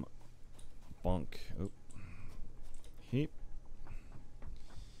 Bonk. Oh. Heap.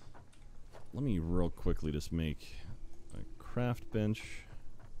 Let me real quickly just make a craft bench,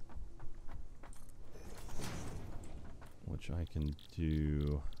 which I can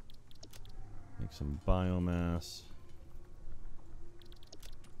do. Make some biomass.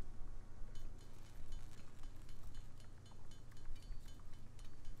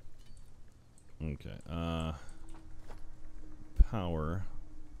 Okay. Power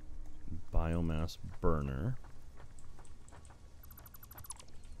biomass burner.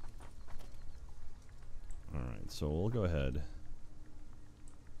 Alright, so we'll go ahead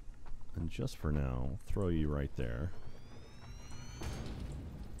and just for now throw you right there.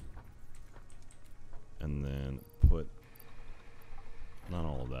 And then put not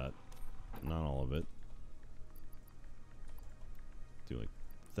all of that, not all of it. Do like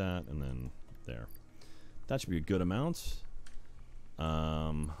that and then there. That should be a good amount.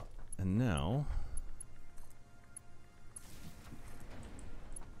 And now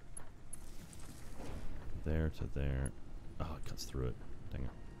there to there. Oh, it cuts through it. Dang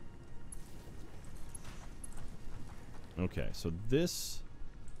it. Okay, so this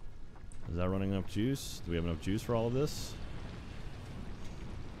is that running enough juice? Do we have enough juice for all of this?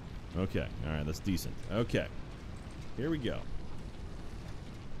 Okay, alright, that's decent. Okay. Here we go.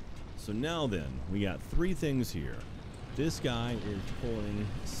 So now then, we got 3 things here. This guy is pulling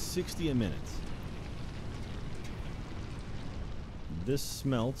 60 a minute. this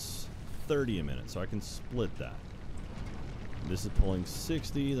smelts 30 a minute, so I can split that. This is pulling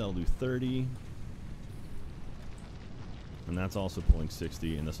 60, that'll do 30. And that's also pulling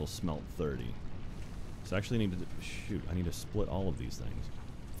 60, and this will smelt 30. So actually I need to, shoot, I need to split all of these things.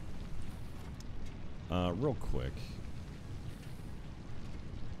 Real quick.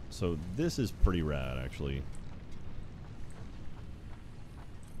 So this is pretty rad, actually.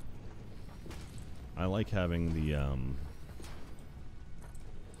 I like having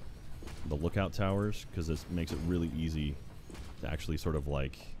the lookout towers, because this makes it really easy to actually sort of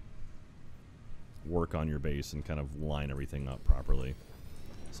like work on your base and kind of line everything up properly.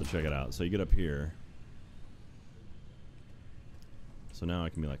 So check it out. So you get up here. So now I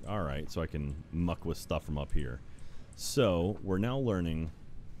can be like, alright, so I can muck with stuff from up here. So we're now learning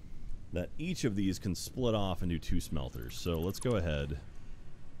that each of these can split off into 2 smelters. So let's go ahead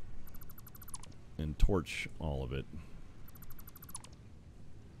and torch all of it.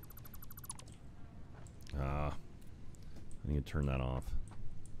 I need to turn that off.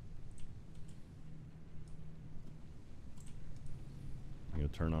 I'm going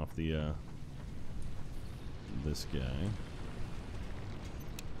to turn off the this guy.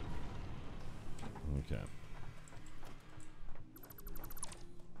 Okay.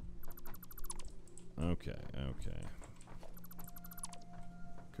 Okay, okay.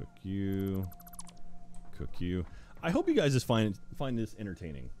 Cook you. Cook you. I hope you guys just find this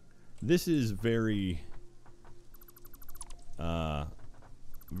entertaining. This is very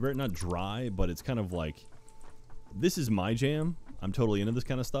not dry, but it's kind of like, this is my jam. I'm totally into this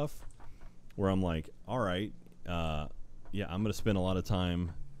kind of stuff, where I'm like, alright, yeah, I'm gonna spend a lot of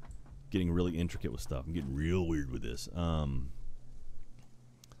time getting really intricate with stuff. I'm getting real weird with this.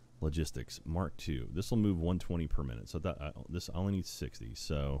 Logistics, Mark II. This will move 120 per minute. So that this only needs 60.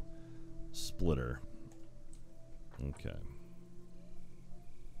 So splitter. Okay.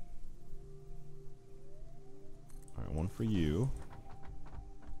 All right, one for you.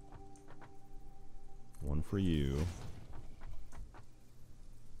 One for you.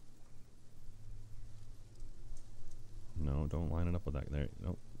 No, don't line it up with that. There.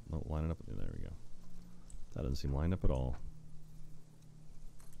 Nope. Nope. Line it up. There we go. That doesn't seem lined up at all.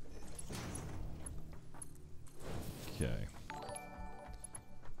 Okay.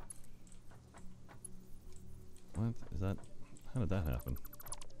 What is that? How did that happen?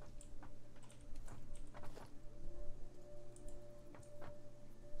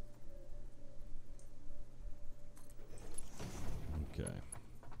 Okay.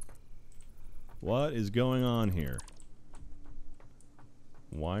 What is going on here?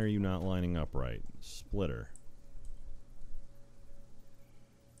 Why are you not lining up right? Splitter.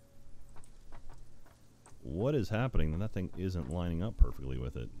 What is happening? That thing isn't lining up perfectly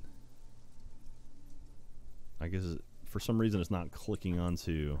with it. I guess for some reason it's not clicking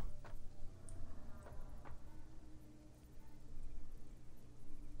onto.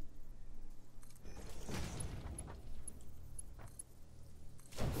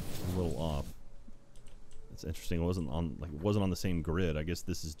 A little off. That's interesting. It wasn't on the same grid. I guess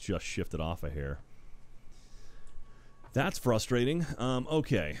this is just shifted off a hair. That's frustrating.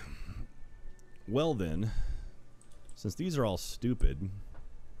 Okay. Well then, since these are all stupid,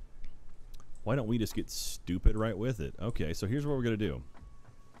 why don't we just get stupid right with it? Okay, so here's what we're gonna do.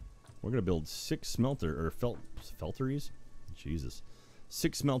 We're gonna build 6 smelter or felteries. Jesus,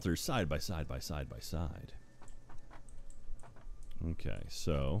 6 smelters side by side by side by side. Okay,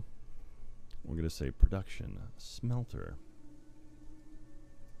 so we're gonna say production smelter.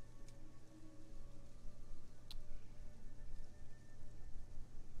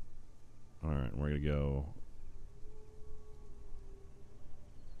 All right, we're gonna go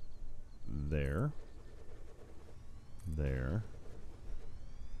there, there.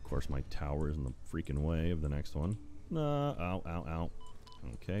 Of course, my tower is in the freaking way of the next one. Ow, ow, ow.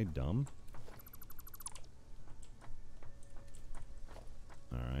 Okay, dumb.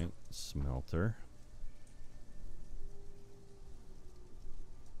 All right, smelter.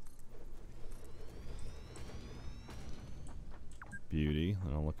 Beauty,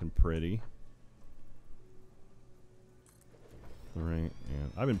 and all looking pretty. All right,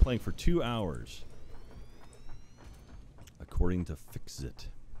 and I've been playing for 2 hours, according to Fixit.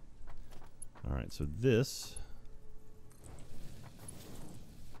 All right, so this.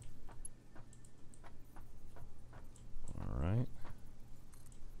 All right.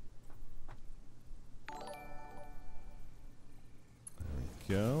 There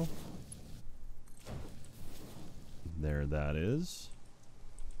we go. There that is.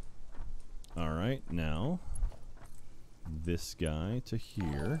 All right, now this guy to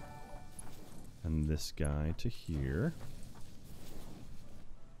here and this guy to here.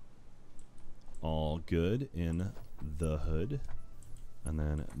 all good in the hood. And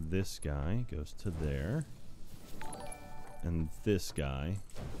then this guy goes to there. And this guy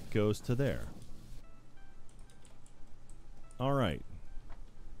goes to there. All right.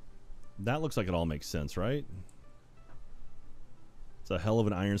 That looks like it all makes sense, right? It's a hell of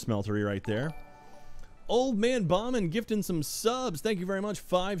an iron smeltery right there. Old Man Bombin gifting some subs. Thank you very much.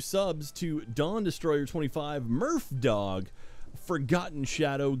 5 subs to Dawn Destroyer 25, Murph Dog, Forgotten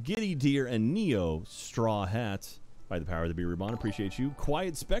Shadow, Giddy Deer, and Neo Straw Hat. By the power of the beard, Reborn. Appreciate you.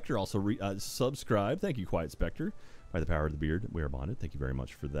 Quiet Spectre also subscribed. Thank you, Quiet Spectre. By the power of the beard, we are bonded. Thank you very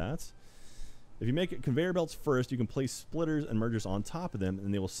much for that. If you make conveyor belts first, you can place splitters and mergers on top of them,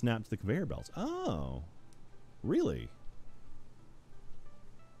 and they will snap to the conveyor belts. Oh, really?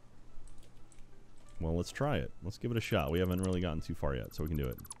 Well, let's try it. Let's give it a shot. We haven't really gotten too far yet, so we can do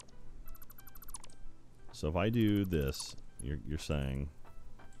it. So if I do this, you're saying...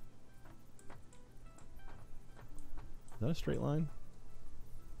 Is that a straight line?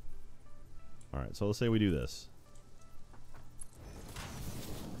 Alright, so let's say we do this.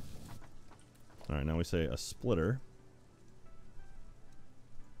 Alright, now we say a splitter.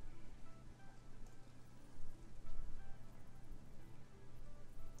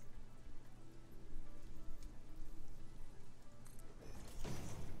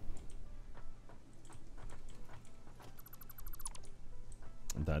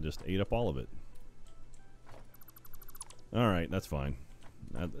 That just ate up all of it. Alright, that's fine.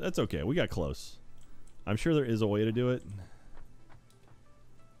 That's okay. We got close. I'm sure there is a way to do it.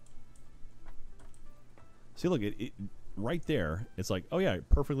 See, look, it right there. It's like, oh yeah,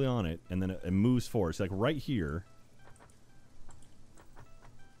 perfectly on it. And then it moves forward. It's like right here.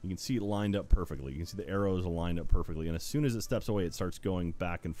 You can see it lined up perfectly. You can see the arrows lined up perfectly. And as soon as it steps away, it starts going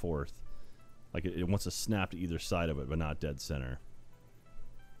back and forth. Like it wants to snap to either side of it, but not dead center.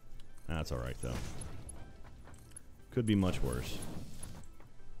 That's alright, though. Could be much worse.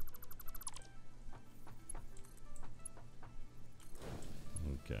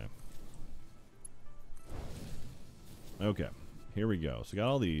 Okay. Okay. Here we go. So we got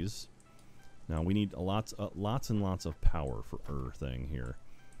all these. Now we need lots and lots of power for thing here.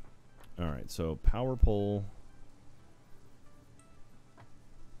 Alright, so power pole.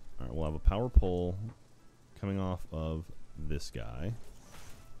 Alright, we'll have a power pole coming off of this guy.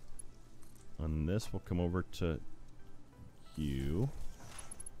 And this will come over to you.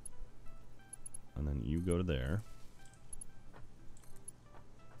 And then you go to there.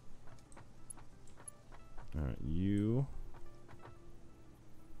 Alright, you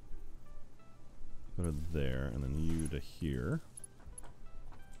go to there, and then you to here.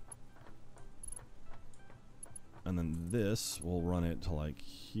 And then this, we'll run it to like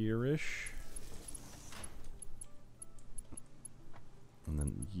here-ish. And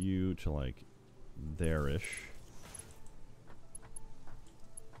then you to like there-ish.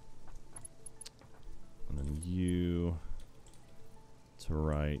 And then you to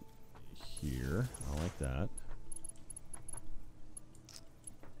right here. I like that.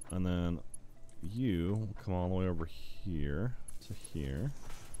 And then you will come all the way over here to here.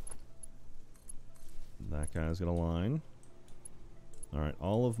 That guy's got a line. Alright,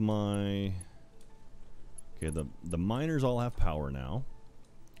 all of my... Okay, the miners all have power now.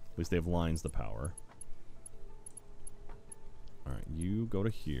 At least they have lines to power. Alright, you go to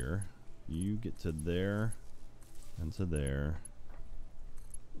here. You get to there and to there.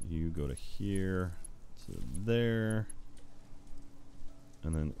 You go to here to there.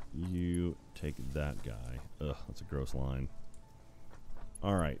 And then you take that guy. Ugh, that's a gross line.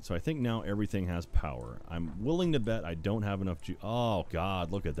 Alright, so I think now everything has power. I'm willing to bet I don't have enough juice. Oh,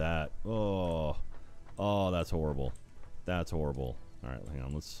 God, look at that. Oh, oh, that's horrible. That's horrible. Alright, hang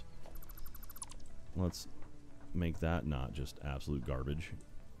on. Let's make that not just absolute garbage.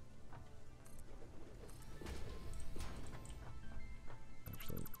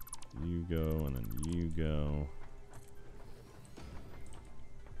 Actually, you go, and then you go.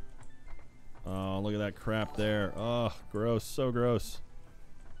 Oh, look at that crap there. Oh, gross. So gross.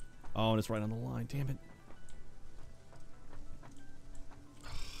 Oh, and it's right on the line. Damn it.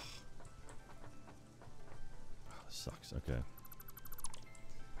 Oh, this sucks. Okay.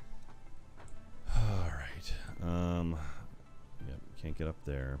 Alright. Yep, can't get up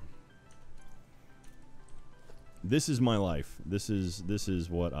there. This is my life. This is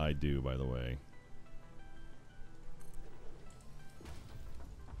what I do, by the way.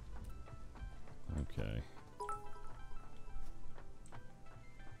 Okay.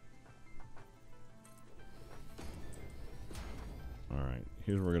 Alright,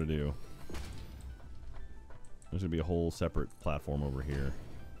 here's what we're gonna do. There's gonna be a whole separate platform over here.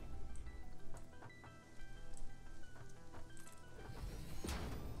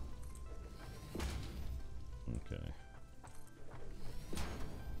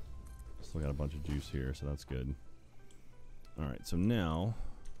 juice here, so that's good. Alright, so now...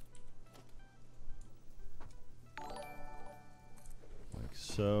 like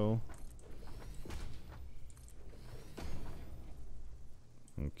so.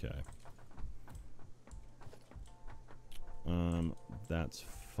 Okay. That's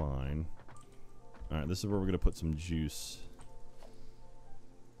fine. Alright, this is where we're going to put some juice.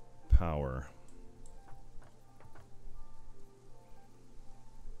 Power.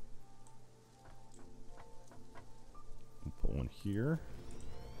 We'll put one here.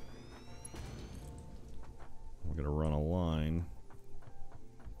 We're going to run a line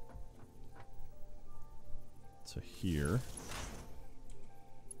to here.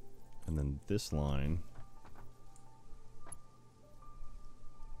 And then this line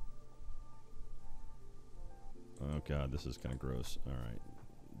oh god, this is kind of gross. Alright.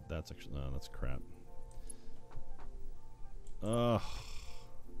 That's actually... no, that's crap. Ugh.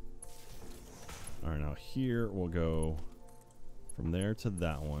 Alright, now here we'll go from there to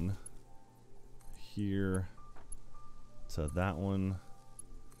that one. Here to that one.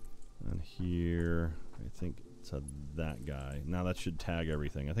 And here, I think, to that guy. Now that should tag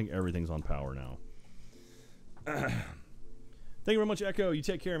everything. I think everything's on power now. Thank you very much, Echo. You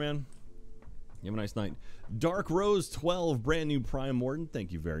take care, man. You have a nice night. Dark Rose 12, brand new Prime Warden.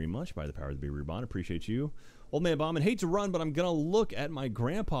 Thank you very much. By the power of the Baby Reborn. Appreciate you. Old Man Bomb, and hate to run, but I'm going to look at my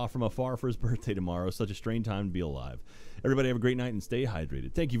grandpa from afar for his birthday tomorrow. Such a strange time to be alive. Everybody have a great night and stay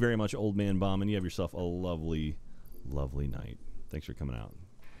hydrated. Thank you very much, Old Man Bomb, and you have yourself a lovely, lovely night. Thanks for coming out.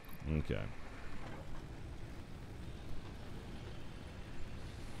 Okay.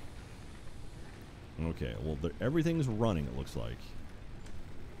 Okay, well, everything's running, it looks like.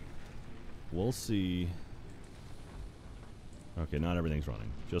 We'll see. Okay, not everything's running.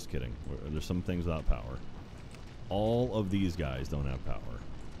 Just kidding. There's some things without power. All of these guys don't have power.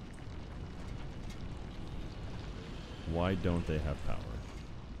 Why don't they have power?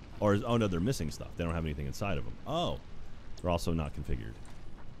 Or, oh no, they're missing stuff. They don't have anything inside of them. Oh, they're also not configured.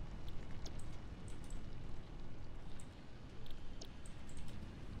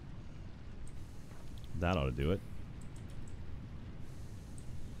 That ought to do it.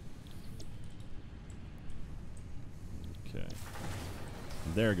 Okay.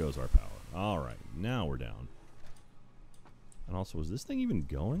 There goes our power. Alright, now we're down. And also, is this thing even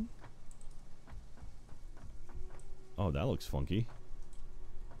going? Oh, that looks funky.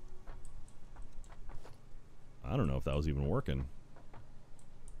 I don't know if that was even working.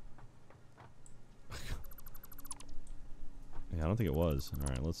 Yeah, I don't think it was.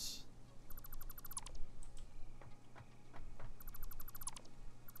 Alright, let's...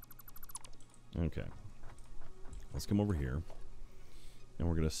 Okay. Let's come over here. And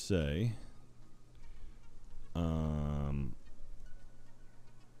we're going to say...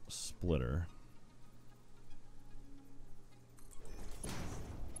 splitter.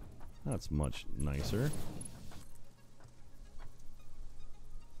 That's much nicer.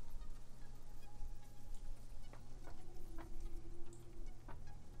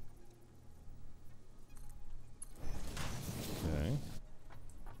 Okay.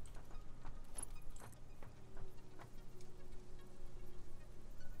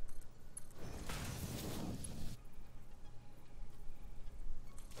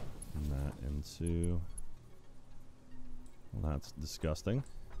 And that into... well, that's disgusting.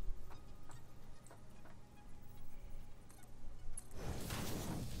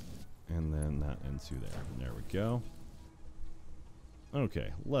 And then that into there. There we go.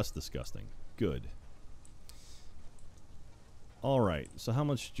 Okay, less disgusting. Good. Alright, so how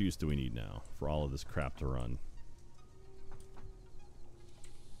much juice do we need now for all of this crap to run?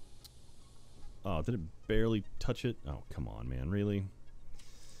 Oh, did it barely touch it? Oh, come on, man. Really?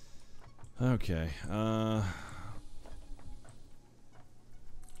 Okay.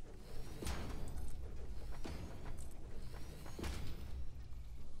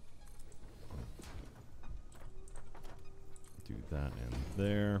 Do that and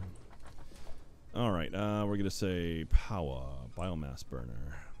there. Alright, we're going to say power, biomass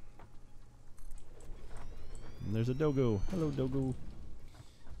burner. And there's a dogo. Hello, dogo.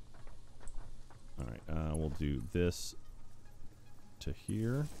 Alright, we'll do this to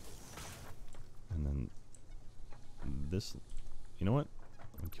here. And then this. You know what?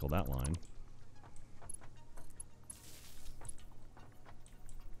 I'll kill that line.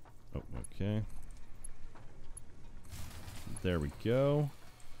 Oh, okay. There we go.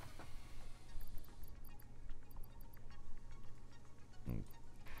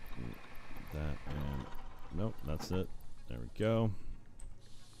 That and nope, that's it. There we go.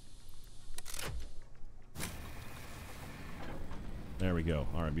 There we go.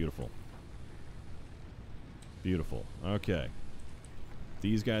 All right, beautiful. Beautiful. Okay.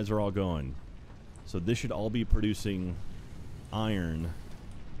 These guys are all going. So this should all be producing iron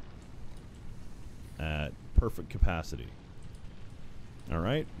at perfect capacity. All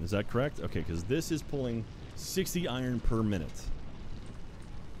right. Is that correct? Okay, because this is pulling 60 iron per minute.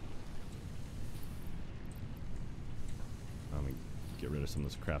 Let me get rid of some of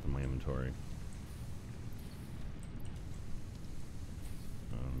this crap in my inventory.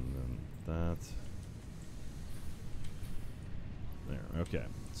 And then that. There. Okay.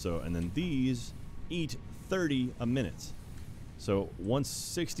 So, and then these eat 30 a minute. So once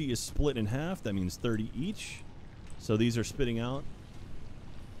 60 is split in half, that means 30 each. So these are spitting out.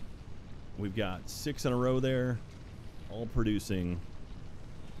 We've got 6 in a row there, all producing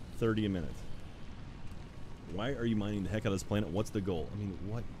 30 a minute. Why are you mining the heck out of this planet? What's the goal? I mean,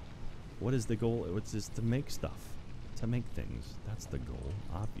 what is the goal? It's just to make stuff, to make things. That's the goal,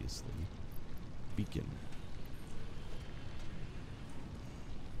 obviously. Beacon.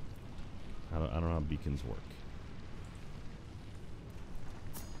 I don't know how beacons work.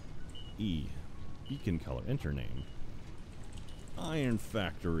 E. Beacon color. Enter name. Iron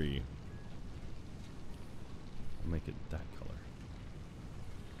Factory. I'll make it that color.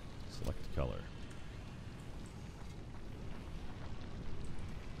 Select color.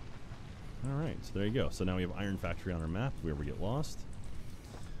 Alright, so there you go. So now we have Iron Factory on our map if we ever get lost.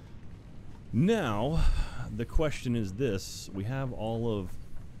 Now, the question is this. We have all of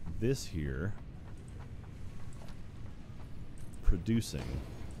this here producing.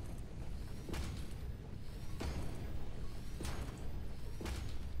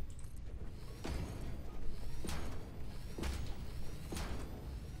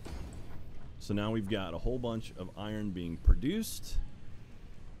 So now we've got a whole bunch of iron being produced.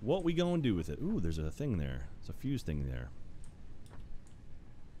 What we gonna do with it? Ooh, there's a thing there. There's a fuse thing there.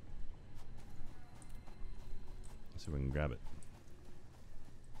 Let's see if we can grab it.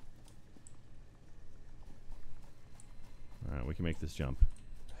 Alright, we can make this jump.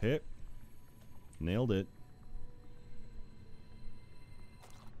 Hit. Nailed it.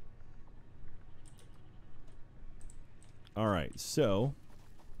 Alright, so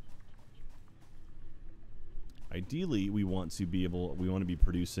ideally, we want to be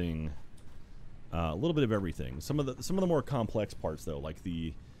producing a little bit of everything. Some of the more complex parts, though, like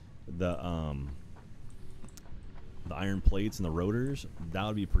the iron plates and the rotors, that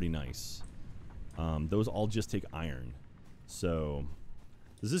would be pretty nice. Those all just take iron. So,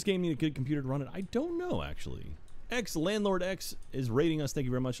 does this game need a good computer to run it? I don't know, actually. Landlord X is rating us. Thank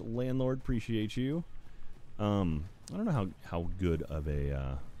you very much, Landlord. Appreciate you. I don't know how good of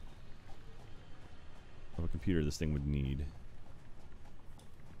a computer this thing would need.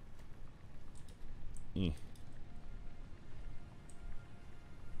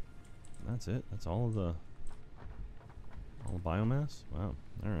 That's it. That's all the biomass. Wow.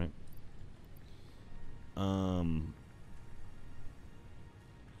 All right.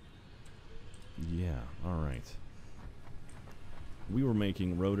 Yeah. All right. We were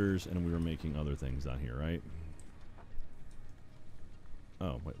making rotors and we were making other things down here, right?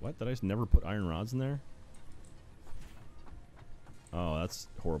 Oh, wait, what? Did I just never put iron rods in there? Oh, that's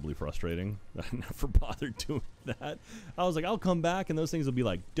horribly frustrating. I never bothered doing that. I was like, I'll come back and those things will be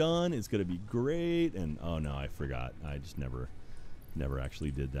like done. It's gonna be great. And oh no, I forgot. I just never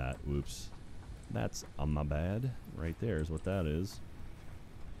actually did that. Whoops. That's my bad. Right there is what that is.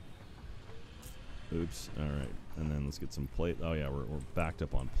 Oops. All right. And then let's get some plate. Oh yeah, we're backed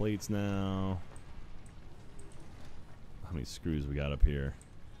up on plates now. How many screws we got up here?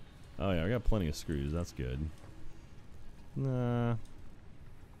 Oh yeah, we got plenty of screws. That's good. Nah.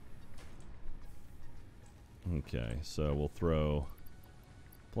 Okay, so we'll throw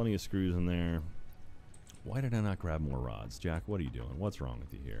plenty of screws in there. Why did I not grab more rods? Jack, what are you doing? What's wrong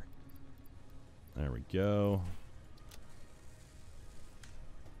with you here? There we go.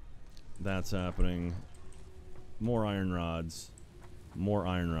 That's happening. More iron rods. More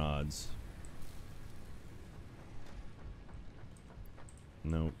iron rods.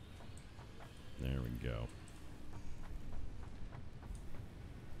 Nope. There we go.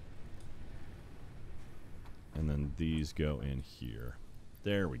 And then these go in here.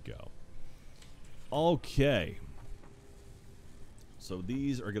 There we go. Okay. So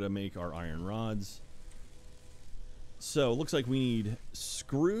these are going to make our iron rods. So it looks like we need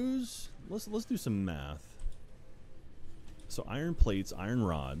screws. Let's do some math. So iron plates, iron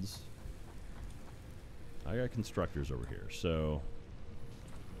rods. I got constructors over here. So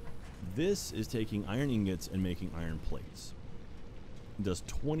this is taking iron ingots and making iron plates. It does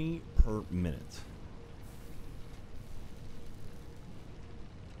 20 per minute.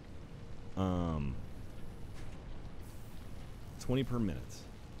 20 per minute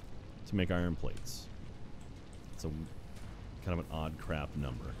to make iron plates. It's a kind of an odd crap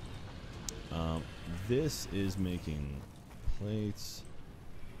number. This is making plates.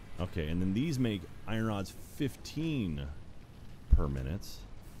 Okay, and then these make iron rods 15 per minute.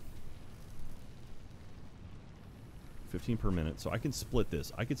 15 per minute. So I can split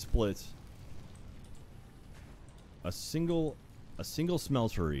this. I could split a single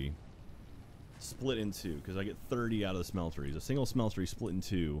smeltery split in two, because I get 30 out of the smelteries. A single smeltery split in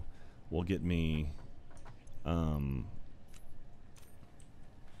two will get me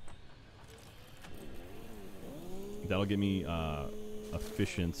that'll give me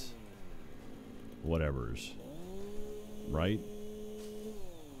efficient whatevers, right?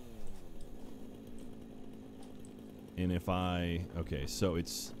 And if I, okay, so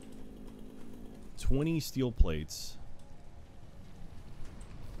it's 20 steel plates.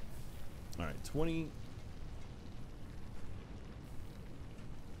 All right, 20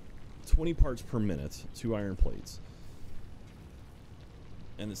 parts per minute, 2 iron plates.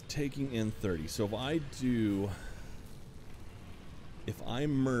 And it's taking in 30. So if I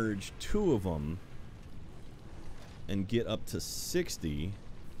merge 2 of them and get up to 60,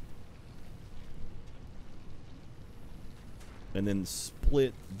 and then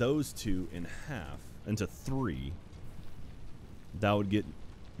split those 2 in half into 3, that would get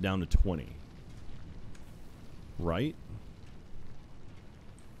down to 20. Right?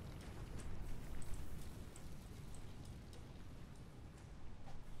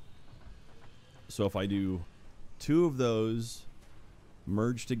 So if I do 2 of those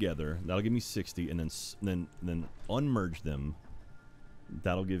merge together, that'll give me 60, and then unmerge them,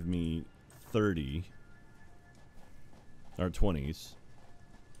 that'll give me 30 or 20s.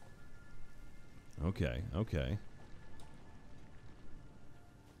 Okay, okay.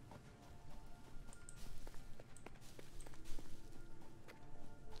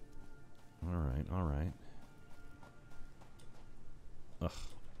 Alright, alright. Ugh.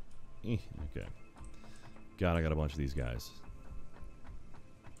 Okay. God, I got a bunch of these guys.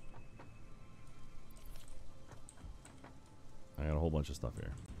 I got a whole bunch of stuff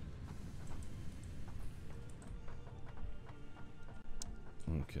here.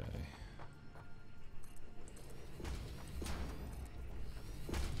 Okay.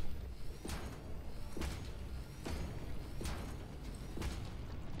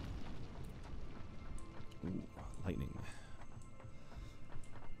 Ooh, lightning.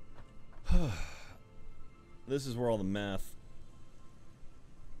 This is where all the math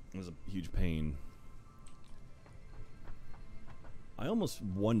is a huge pain. I almost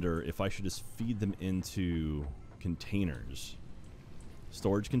wonder if I should just feed them into containers.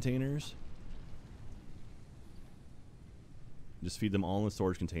 Storage containers. Just feed them all in the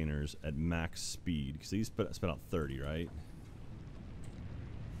storage containers at max speed. Because these spit out 30, right?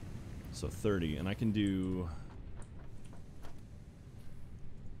 So 30. And I can do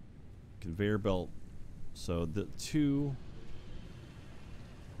conveyor belt. So the 2.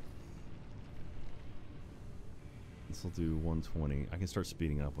 This will do 120. I can start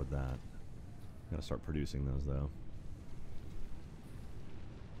speeding up with that. Gotta start producing those though.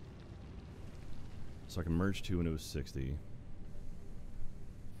 So I can merge 2 into a 60.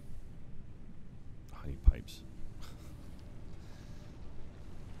 Oh, I need pipes.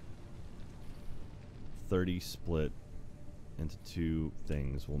 30 split into 2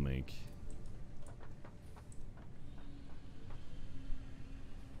 things will make.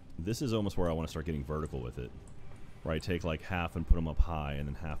 This is almost where I want to start getting vertical with it. Where I take like half and put them up high and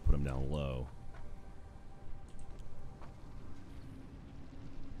then half put them down low.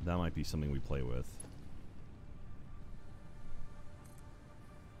 That might be something we play with.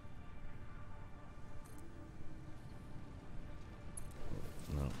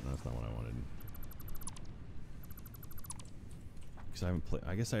 No, that's not what I wanted. Because I haven't played.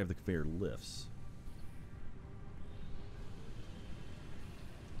 I guess I have the conveyor lifts.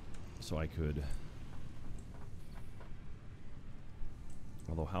 So I could.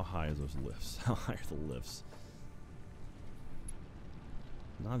 Although, how high are those lifts? How high are the lifts?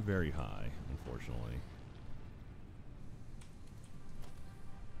 Not very high, unfortunately.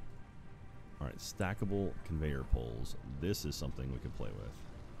 Alright, stackable conveyor poles. This is something we could play with.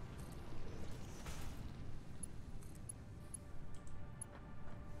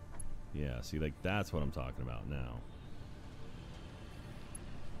 Yeah, see, like, that's what I'm talking about now.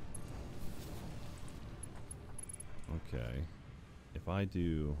 Okay. If I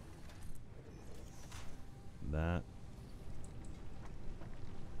do that.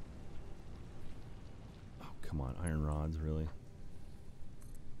 Oh, come on, iron rods, really?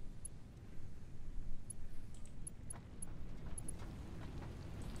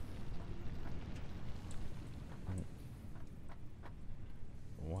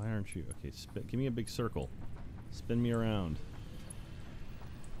 Aren't you? Okay, give me a big circle. Spin me around.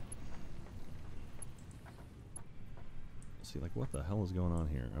 Let's see, like, what the hell is going on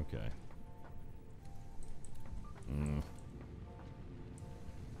here? Okay.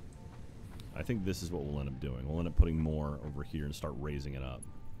 I think this is what we'll end up doing. We'll end up putting more over here and start raising it up.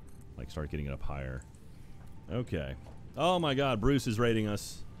 Like, start getting it up higher. Okay. Oh my god, Bruce is raiding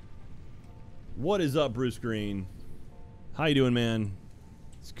us. What is up, Bruce Green? How you doing, man?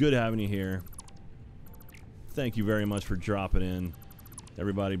 It's good having you here. Thank you very much for dropping in.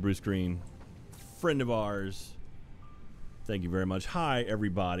 Everybody, Bruce Green, friend of ours. Thank you very much. Hi,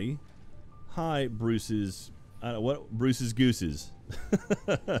 everybody. Hi, Bruce's... I don't know, what? Bruce's Gooses.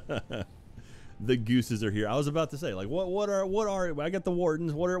 The Gooses are here. I was about to say, like, what are I got the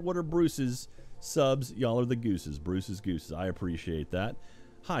Wardens. What are Bruce's subs? Y'all are the Gooses. Bruce's Gooses. I appreciate that.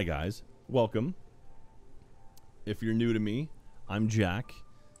 Hi, guys. Welcome. If you're new to me, I'm Jack.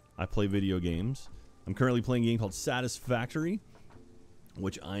 I play video games. I'm currently playing a game called Satisfactory,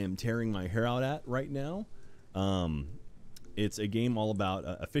 which I am tearing my hair out at right now. It's a game all about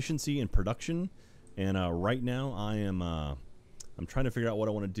efficiency and production, and right now I'm trying to figure out what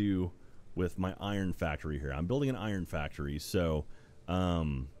I want to do with my iron factory here. I'm building an iron factory, so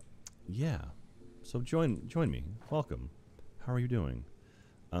yeah. So join me. Welcome. How are you doing?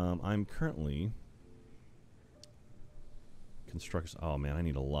 I'm currently oh man, I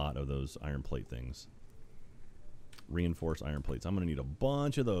need a lot of those iron plate things. Reinforced iron plates. I'm gonna need a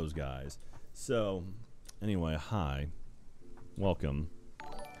bunch of those guys. So anyway, hi. Welcome.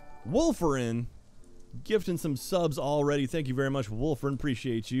 Wolferin gifting some subs already. Thank you very much, Wolferin.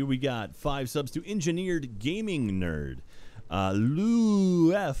 Appreciate you. We got 5 subs to Engineered Gaming Nerd.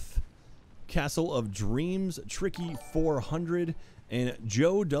 Lou F. Castle of Dreams, Tricky 400, and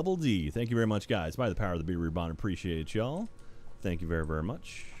Joe Double D. Thank you very much, guys. By the power of the Beer Reborn, appreciate y'all. Thank you very, very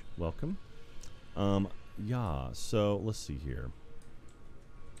much. Welcome. Yeah, so let's see here.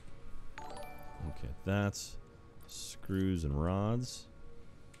 Okay, that's screws and rods.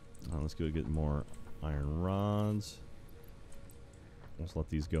 Let's go get more iron rods. Let's let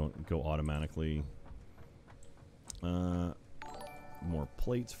these go automatically. More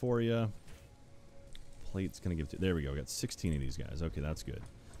plates for you. Plates gonna give to. There we go. We got 16 of these guys. Okay, that's good.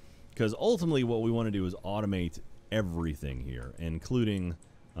 Because ultimately, what we want to do is automate everything here, including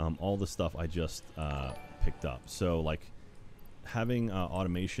all the stuff I just picked up. So, like, having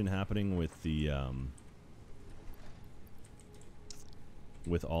automation happening with the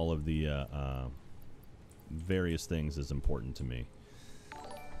with all of the various things is important to me.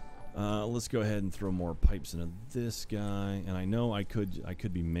 Let's go ahead and throw more pipes into this guy. And I know I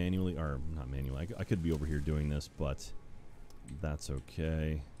could be manually, or not manually, I could be over here doing this, but that's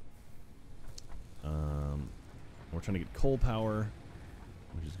okay. We're trying to get coal power,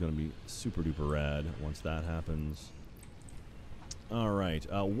 which is going to be super duper rad once that happens. All right,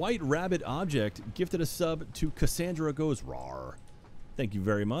 White Rabbit Object gifted a sub to Cassandra Goes Rawr. Thank you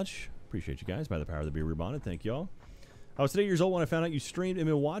very much. Appreciate you guys. By the power of the Beer Rebonded. Thank y'all. I was 8 years old when I found out you streamed and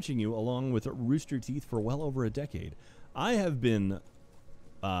been watching you along with Rooster Teeth for well over a decade. I have been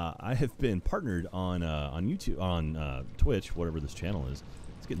partnered on YouTube, on Twitch, whatever this channel is.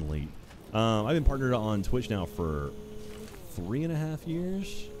 It's getting late. I've been partnered on Twitch now for 3.5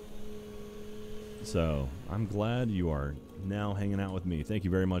 years. So I'm glad you are now hanging out with me. Thank you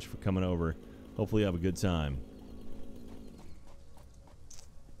very much for coming over. Hopefully you have a good time.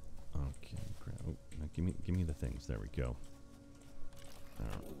 Okay, crap. Oh, now give me the things. There we go.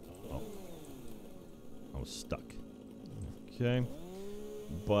 Oh, I was stuck. Okay,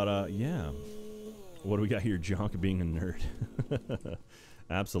 but yeah. What do we got here? Jonk being a nerd.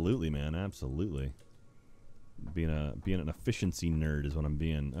 Absolutely, man. Absolutely. Being an efficiency nerd is what I'm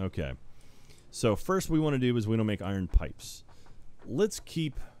being. Okay. So first we want to do is we want to make iron pipes. We'll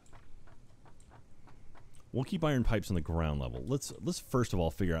keep iron pipes on the ground level. Let's first of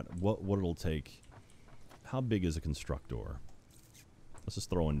all figure out what it'll take. How big is a constructor? Let's just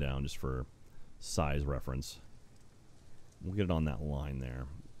throw one down just for size reference. We'll get it on that line there.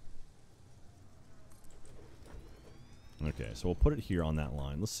 Okay, so we'll put it here on that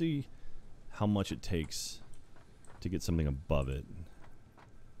line. Let's see how much it takes to get something above it.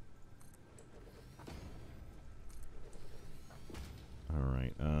 All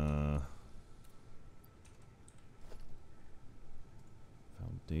right.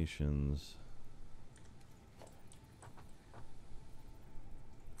 Foundations.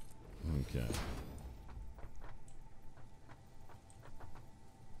 Okay.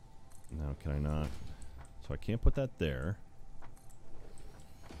 Now can I not? So I can't put that there.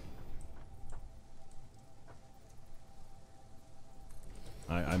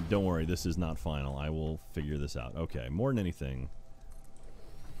 Don't worry, this is not final. I will figure this out. Okay, more than anything,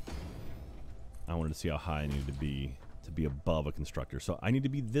 I wanted to see how high I needed to be above a constructor. So I need to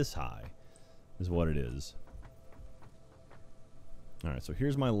be this high, is what it is. All right, so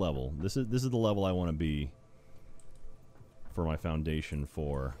here's my level. This is the level I want to be for my foundation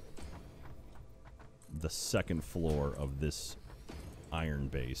for the second floor of this iron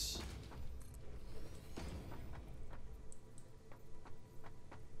base.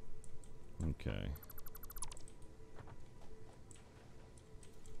 Okay.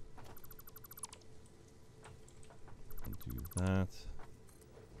 Do that.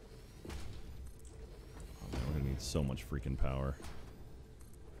 Oh man, we're gonna need so much freaking power.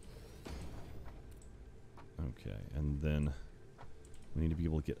 Okay, and then we need to be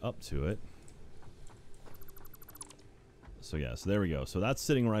able to get up to it. So yeah, so there we go. So that's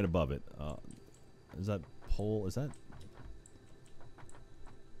sitting right above it. Is that pole? Is that?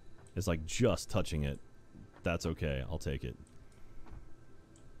 It's like just touching it. That's okay. I'll take it.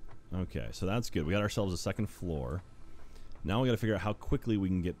 Okay, so that's good. We got ourselves a second floor. Now we got to figure out how quickly we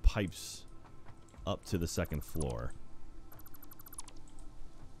can get pipes up to the second floor.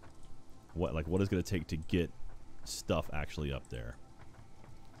 What is it going to take to get stuff actually up there?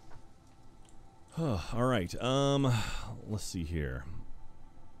 All right. Let's see here.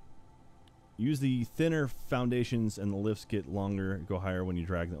 Use the thinner foundations and the lifts get longer, go higher when you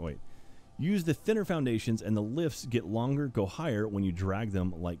drag them. Wait. Use the thinner foundations and the lifts get longer, go higher when you drag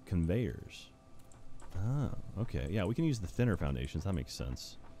them like conveyors. Oh, okay. Yeah, we can use the thinner foundations. That makes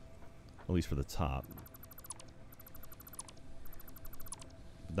sense. At least for the top.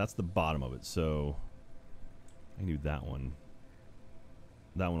 But that's the bottom of it, so I can do that one.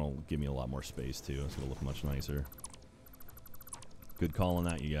 That one will give me a lot more space, too. It's going to look much nicer. Good call on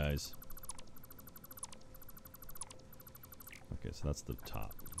that, you guys. Okay, so that's the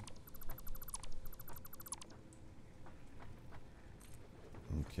top.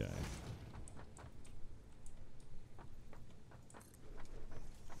 Okay.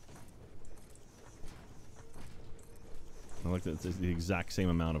 I like that it's the exact same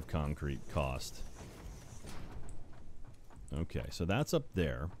amount of concrete cost. Okay, so that's up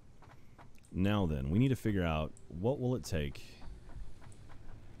there. Now then, we need to figure out what will it take.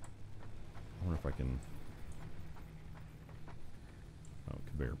 I wonder if I can... Oh,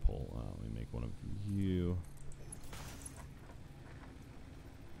 conveyor pole. Let me make one of you.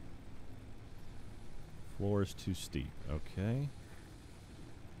 Floor is too steep. Okay.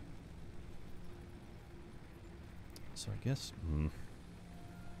 So I guess...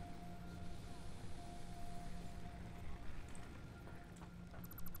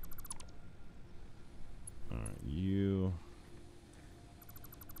 Alright, you...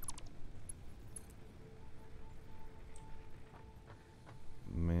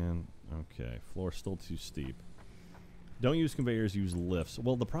 Man, okay. Floor's still too steep. Don't use conveyors, use lifts.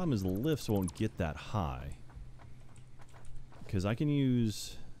 Well, the problem is the lifts won't get that high. Because I can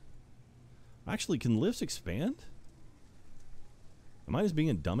use... Actually, can lifts expand? Am I just being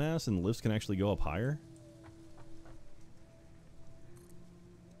a dumbass and lifts can actually go up higher?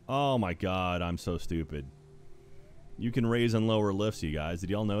 Oh my god, I'm so stupid. You can raise and lower lifts, you guys. Did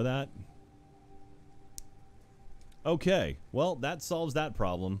y'all know that? Okay, well, that solves that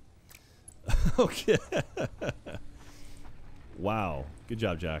problem. Okay. Wow. Good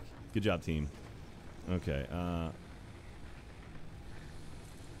job, Jack. Good job, team. Okay,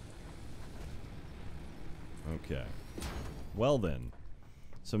 okay. Well then.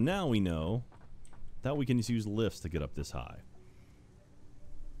 So now we know that we can just use lifts to get up this high.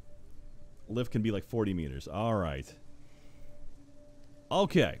 Lift can be like 40 meters. Alright.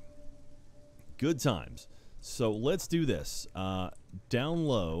 Okay. Good times. So let's do this. Down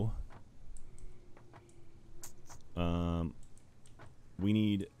low. We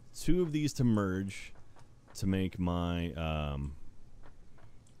need 2 of these to merge to make my...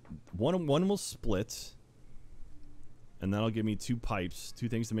 One will split. And that'll give me 2 pipes, 2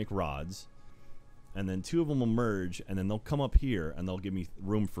 things to make rods. And then 2 of them will merge, and then they'll come up here, and they'll give me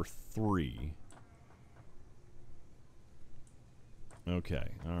room for 3.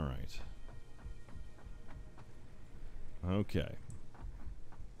 Okay, alright. Okay.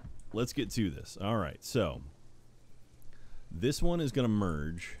 Let's get to this. Alright, so. This one is going to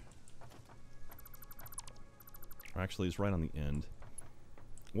merge. Actually, it's right on the end.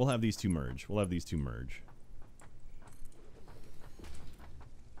 We'll have these 2 merge. We'll have these 2 merge.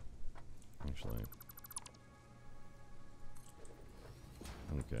 Actually.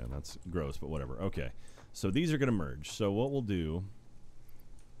 Okay, that's gross, but whatever. Okay, so these are going to merge. So what we'll do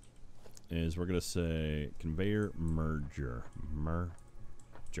is we're going to say conveyor merger.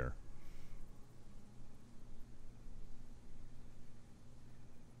 Sure.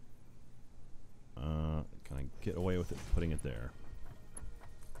 Can I get away with it putting it there?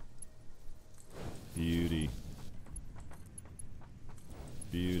 Beauty.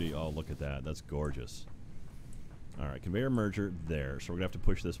 Beauty. Oh, look at that. That's gorgeous. Alright, conveyor merger there. So we're going to have to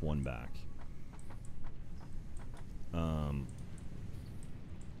push this one back.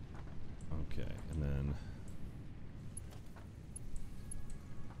 Okay, and then...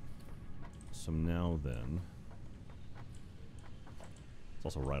 So now then... It's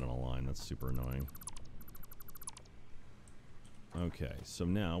also right on a line. That's super annoying. Okay, so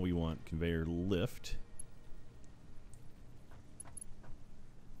now we want conveyor lift.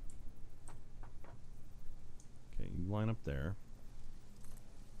 Okay, you line up there.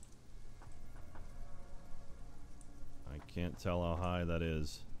 I can't tell how high that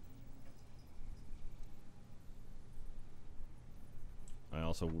is. I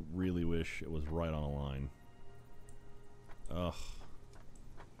also really wish it was right on a line. Ugh.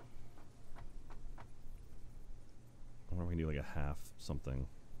 I wonder if we can do like a half something.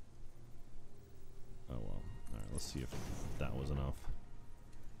 Oh well. Alright, let's see if that was enough.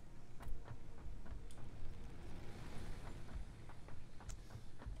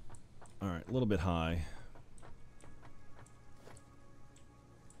 Alright, a little bit high.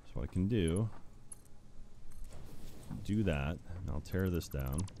 So what I can do that, and I'll tear this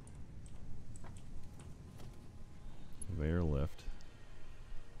down. Conveyor lift.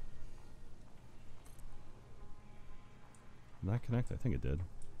 Did that connect? I think it did.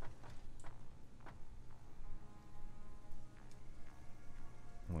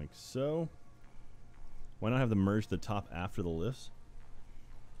 Like so. Why not have them merge the top after the lifts?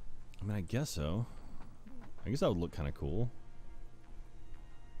 I mean, I guess so. I guess that would look kind of cool.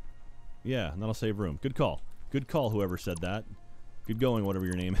 Yeah, and that'll save room. Good call. Good call, whoever said that. Good going, whatever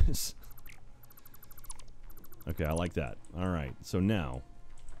your name is. Okay, I like that. Alright, so now...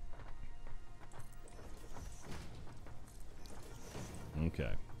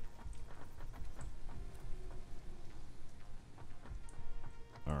 Okay.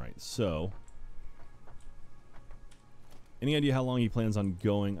 Alright, so... Any idea how long he plans on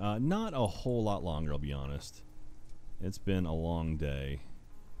going? Not a whole lot longer, I'll be honest. It's been a long day.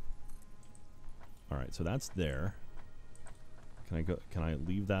 Alright, so that's there. Can I go? Can I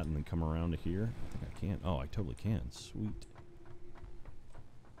leave that and then come around to here? I think I can. Oh, I totally can. Sweet.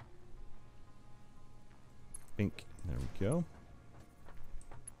 Bink. There we go.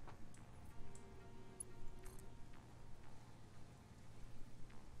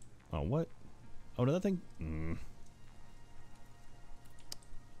 Oh, what? Oh, did that thing...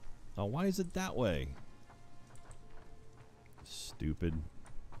 Oh, why is it that way? Stupid.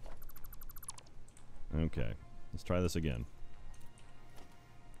 Okay, let's try this again.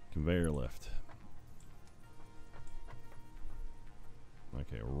 Conveyor lift.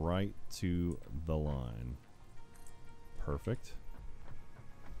 Okay, right to the line. Perfect.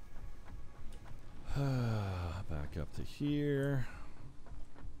 Back up to here.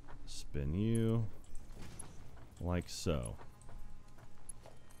 Spin you. Like so.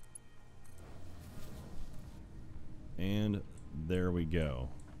 And there we go.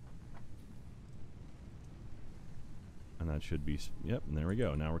 And that should be, yep, and there we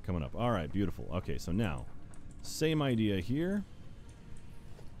go. Now we're coming up. All right, beautiful. Okay, so now, same idea here.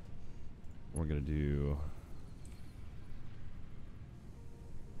 We're going to do,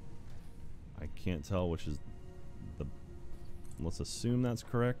 I can't tell which is the, let's assume that's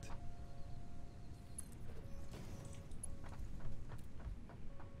correct.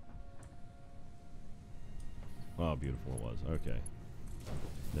 Oh, beautiful it was. Okay.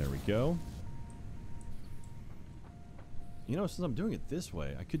 There we go. You know, since I'm doing it this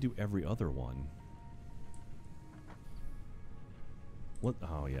way, I could do every other one. What?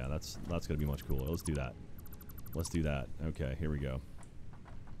 Oh, yeah, that's going to be much cooler. Let's do that. Let's do that. Okay, here we go.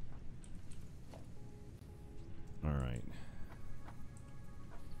 All right.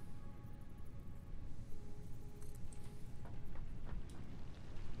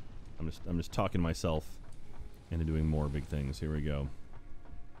 I'm just talking myself into doing more big things. Here we go.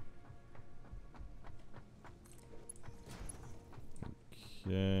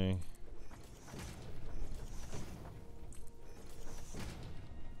 Okay.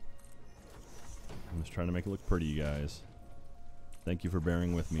 I'm just trying to make it look pretty, you guys. Thank you for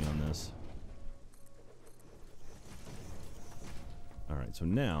bearing with me on this. Alright, so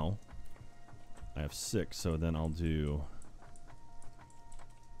now I have 6, so then I'll do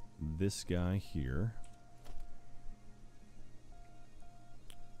this guy here.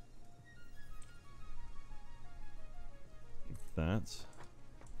 Like that.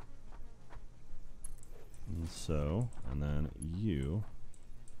 And so, and then you.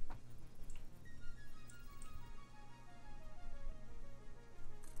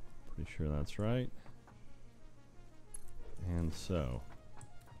 Pretty sure that's right. And so.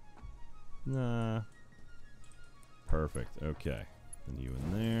 Nah. Perfect. Okay. Then you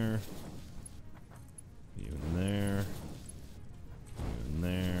in there. You in there. You in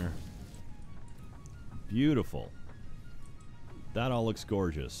there. Beautiful. That all looks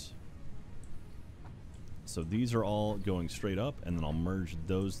gorgeous. So these are all going straight up, and then I'll merge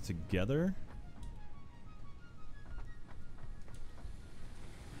those together.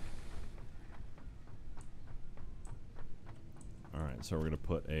 Alright, so we're going to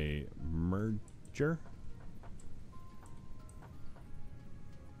put a merger.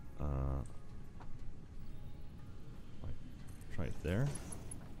 Try it there.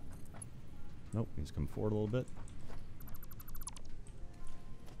 Nope, needs to come forward a little bit.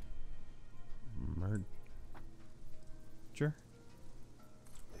 Merger.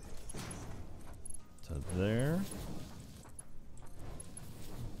 To there.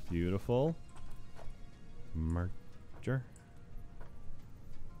 Beautiful. Merger.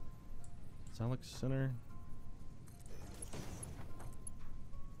 Does that look center?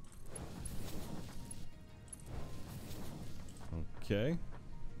 Okay.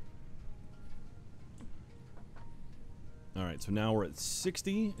 Alright, so now we're at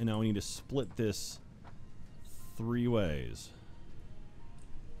 60, and now we need to split this 3 ways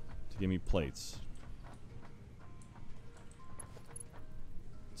to give me plates.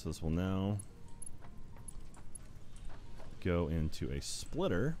 So this will now go into a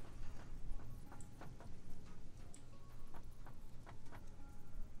splitter.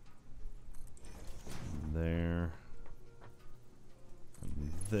 There.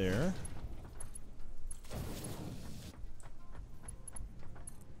 And there.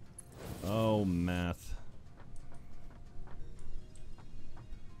 Oh, math.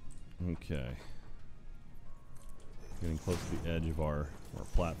 Okay. Getting close to the edge of our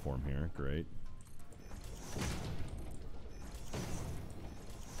platform here. Great.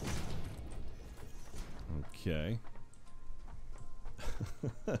 Okay.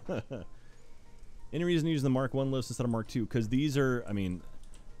 Any reason to use the Mark 1 lifts instead of Mark 2? Because these are, I mean,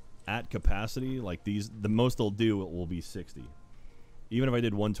 at capacity, like these, the most they'll do will be 60. Even if I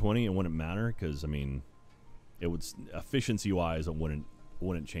did 120, it wouldn't matter because, I mean, it would, efficiency-wise, it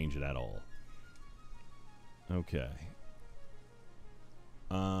wouldn't change it at all. Okay.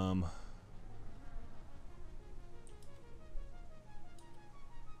 All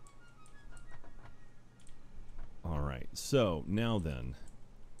right. So now then,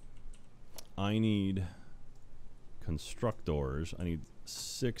 I need constructors. I need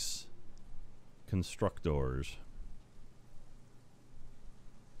 6 constructors.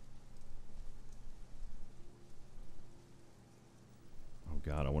 Oh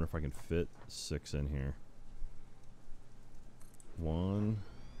God, I wonder if I can fit 6 in here. 1,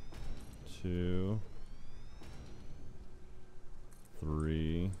 2,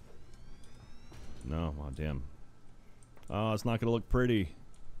 3. No, oh damn. Oh, it's not gonna look pretty.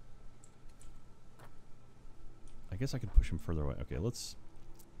 I guess I could push him further away. Okay, let's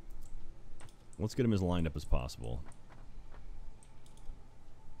get him as lined up as possible.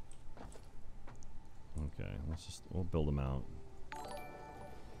 Okay, we'll build him out.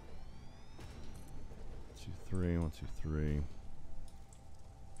 2, 3, 1, 2, 3.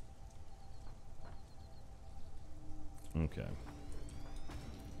 Okay.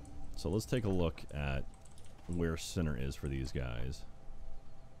 So let's take a look at where center is for these guys.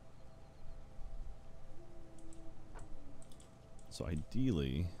 So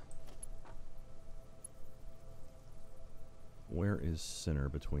ideally, where is center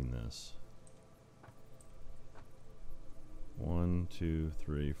between this? 1, 2,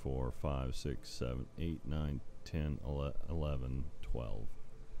 3, 4, 5, 6, 7, 8, 9, 10, 11, 12.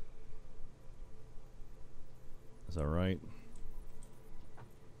 Is that right?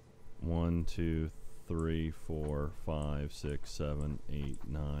 1, 2, 3, 4, 5, 6, 7, 8,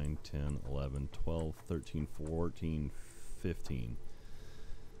 9, 10, 11, 12, 13, 14, 15.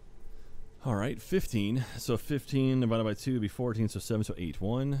 All right, 15. So 15 divided by 2 would be 14, so 7, so 8.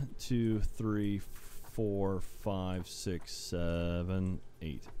 1, 2, 3, 4, 5, 6, 7,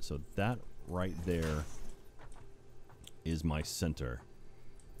 8. So that right there is my center.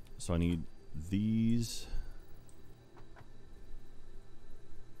 So I need these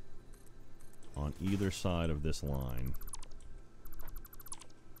on either side of this line.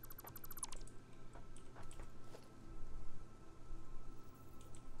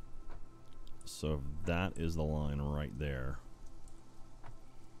 So that is the line right there.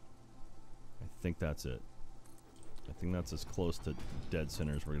 I think that's it. I think that's as close to dead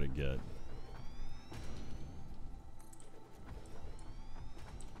center as we're gonna get.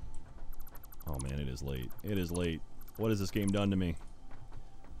 Oh man, it is late. It is late. What has this game done to me?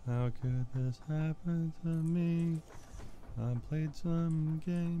 How could this happen to me? I played some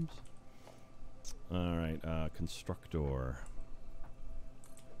games. Alright, constructor.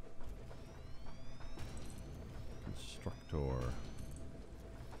 Constructor.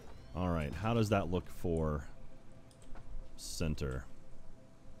 Alright, how does that look for center?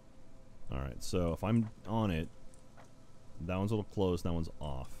 Alright, so if I'm on it, that one's a little close, that one's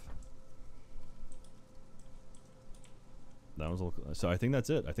off. That one's a little, so I think that's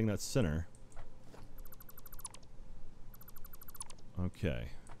it. I think that's center. Okay.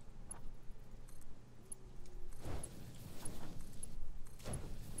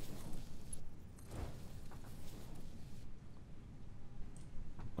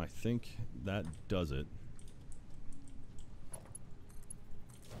 I think that does it.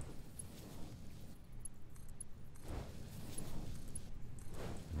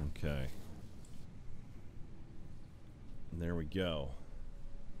 Okay. There we go.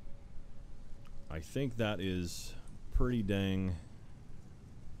 I think that is pretty dang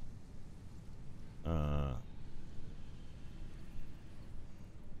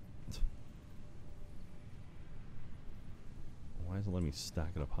why is it letting me stack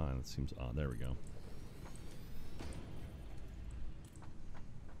it up high? That seems odd. There we go.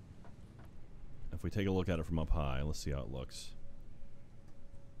 If we take a look at it from up high, let's see how it looks.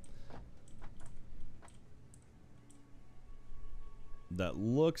 That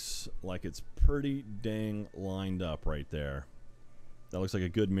looks like it's pretty dang lined up right there. That looks like a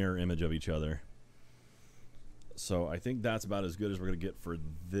good mirror image of each other. So I think that's about as good as we're going to get for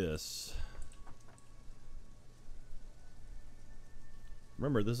this.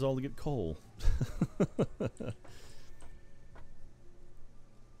 Remember, this is all to get coal.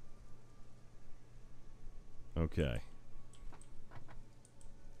 Okay.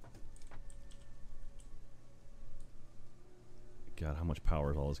 God, how much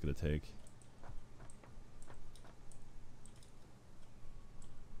power is all this going to take?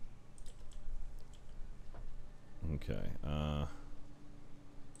 Okay.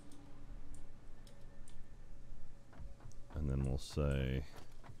 And then we'll say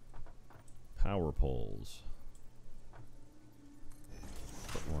power poles.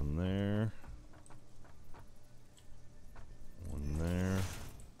 Put one there. One there.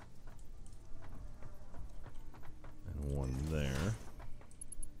 And one there.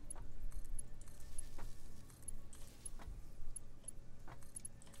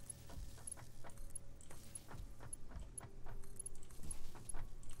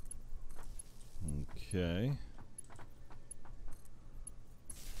 Okay.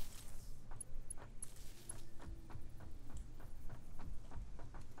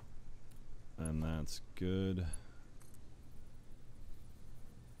 And that's good.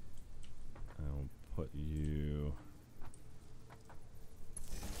 I'll put you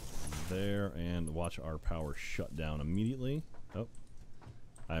there and watch our power shut down immediately. Oh,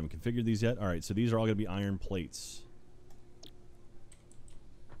 I haven't configured these yet. All right, so these are all going to be iron plates.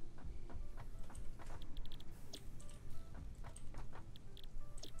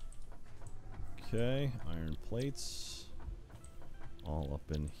 Okay, iron plates all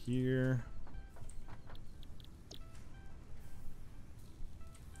up in here.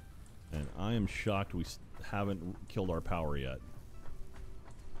 And I am shocked we haven't killed our power yet.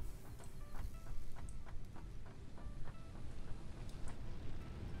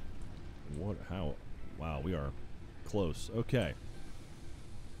 What? How? Wow, we are close. Okay.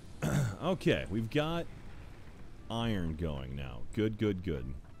 Okay, we've got iron going now. Good, good,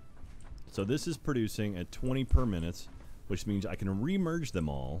 good. So this is producing at 20 per minute, which means I can remerge them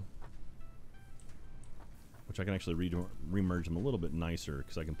all. Which I can actually remerge them a little bit nicer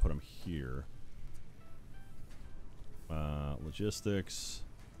because I can put them here. Logistics,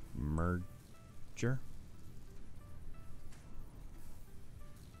 merger.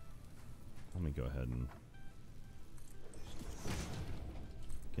 Let me go ahead and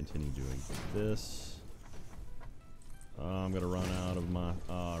continue doing this. I'm gonna run out of my.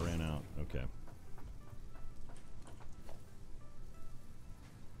 I ran out. Okay.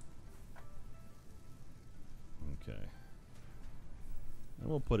 Okay. And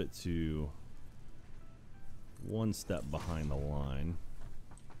we'll put it to one step behind the line.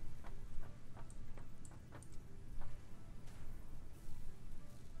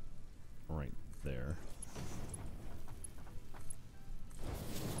 Right there.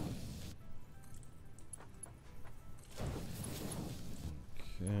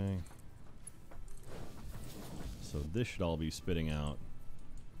 Okay. So this should all be spitting out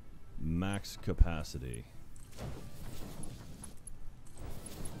max capacity.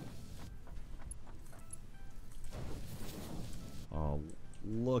 Oh,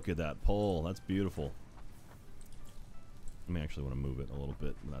 look at that pole. That's beautiful. I may actually want to move it a little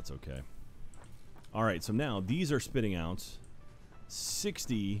bit, but that's okay. Alright, so now these are spitting out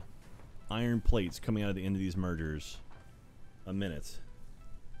 60 iron plates coming out of the end of these mergers a minute.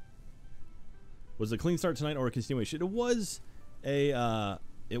 Was it a clean start tonight or a continuation? It was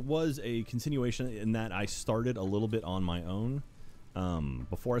a continuation in that I started a little bit on my own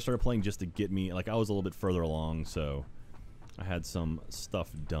before I started playing, just to get me, like, I was a little bit further along, so I had some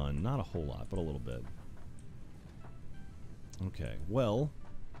stuff done. Not a whole lot, but a little bit. Okay, well,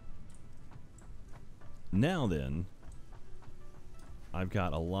 now then, I've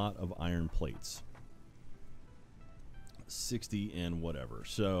got a lot of iron plates. 60 and whatever.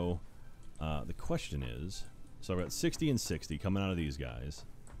 So, the question is, so I've got 60 and 60 coming out of these guys.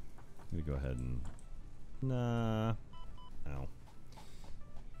 I'm going to go ahead and, nah, ow.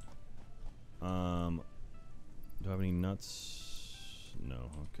 Do I have any nuts? No,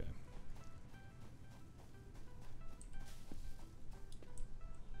 okay.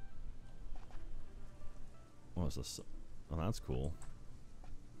 What is this? Oh, that's cool.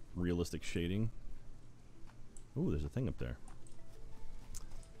 Realistic shading. Ooh, there's a thing up there.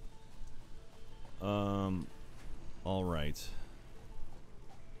 All right.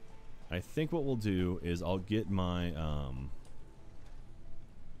 I think what we'll do is I'll get my, let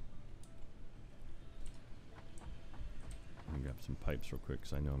me grab some pipes real quick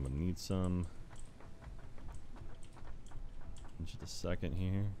because I know I'm going to need some. In just a second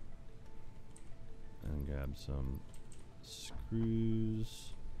here. And grab some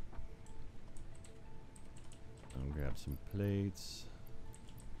screws. And grab some plates.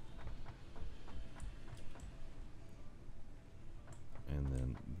 And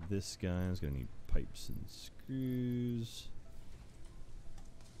then this guy is going to need pipes and screws.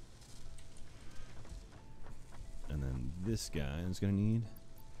 And then this guy is going to need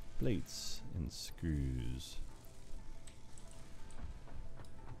plates and screws.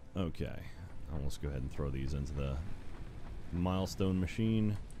 Okay. I'll just go ahead and throw these into the milestone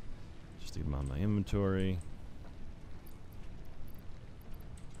machine just to get them on my inventory.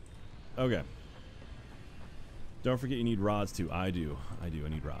 Okay. Don't forget you need rods too. I do. I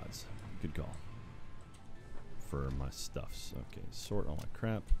need rods. Good call. For my stuffs. Okay, sort all my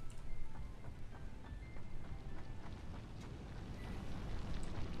crap.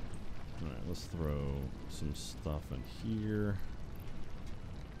 Alright, let's throw some stuff in here.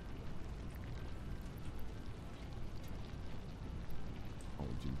 I'll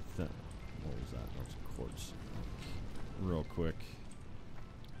do that. What was that? That was quartz. Real quick.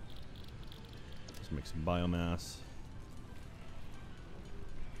 Let's make some biomass.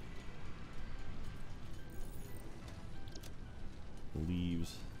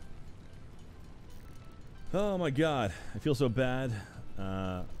 Leaves. Oh my god. I feel so bad.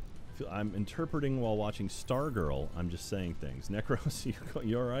 I'm interpreting while watching Stargirl. I'm just saying things. Necros,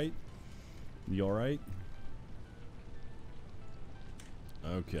 you alright? You alright?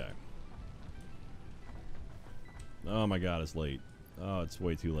 Okay. Oh my god, it's late. Oh, it's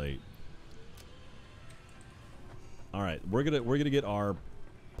way too late. All right, we're gonna get our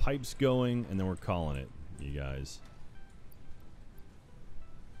pipes going, and then we're calling it, you guys.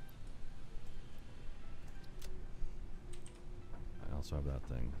 I also have that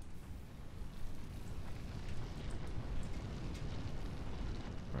thing.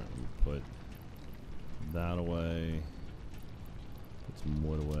 All right, let me put that away. Put some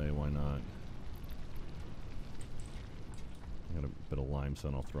wood away. Why not? I got a bit of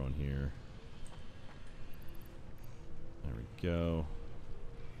limestone I'll throw in here. There we go.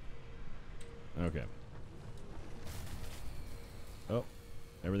 Okay. Oh,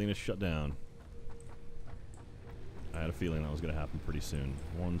 everything is shut down. I had a feeling that was going to happen pretty soon.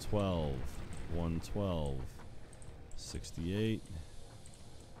 112, 112, 68,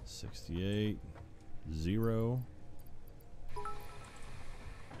 68, 0,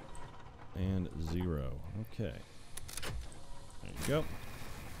 and 0. Okay. There you go.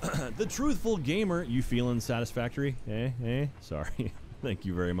 The Truthful Gamer, you feeling satisfactory? Sorry. Thank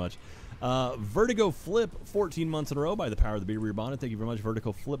you very much. Vertigo Flip, 14 months in a row by the power of the Beer Bonnet. Thank you very much,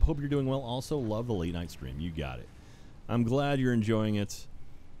 Vertigo Flip. Hope you're doing well. Also, love the late night stream. You got it. I'm glad you're enjoying it.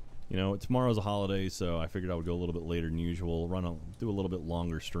 You know, tomorrow's a holiday, so I figured I would go a little bit later than usual. Do a little bit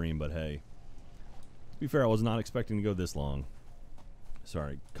longer stream, but hey. To be fair, I was not expecting to go this long.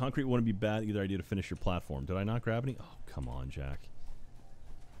 Sorry. Concrete wouldn't be bad. Either idea to finish your platform. Did I not grab any? Oh, come on, Jack.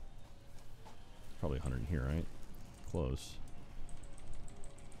 Probably 100 in here, right? close.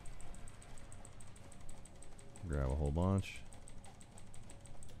 Grab a whole bunch.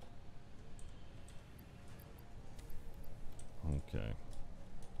 Okay.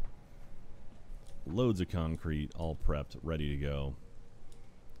 Loads of concrete, all prepped, ready to go.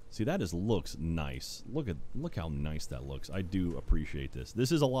 See, that looks nice. Look how nice that looks. I do appreciate this.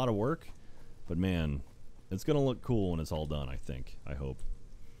 This is a lot of work, but man, it's gonna look cool when it's all done, I think. I hope.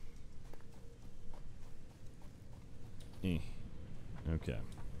 Okay.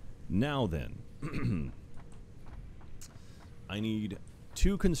 Now then. I need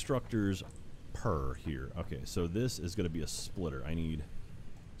 2 constructors per here. Okay, so this is going to be a splitter. I need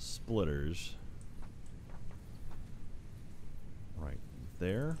splitters right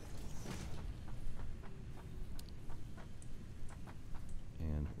there.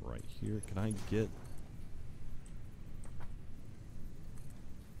 And right here. Can I get...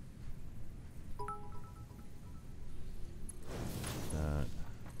 that?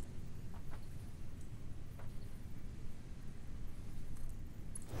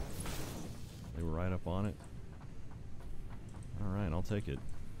 They were right up on it. Alright, I'll take it.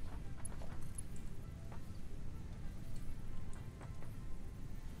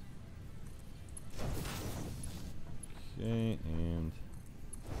 Okay, and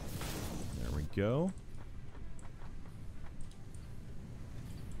there we go.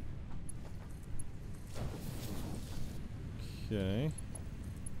 Okay.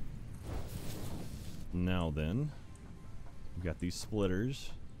 Now then, we've got these splitters.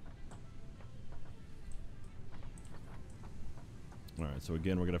 Alright, so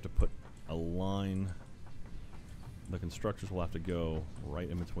again, we're going to have to put a line. The constructors will have to go right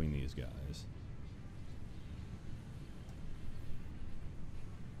in between these guys.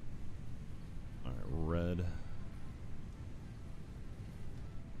 Alright, red.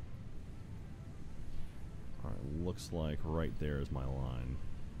 Alright, looks like right there is my line.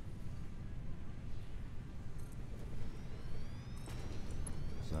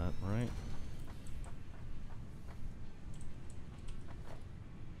 Is that right?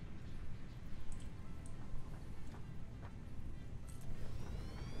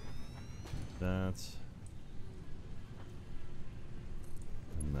 That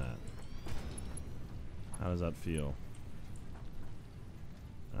and that. How does that feel?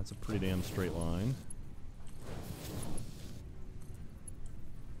 That's a pretty damn straight line.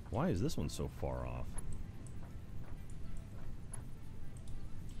 Why is this one so far off?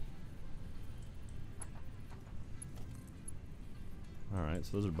 Alright,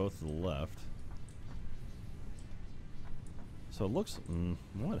 so those are both to the left. So it looks...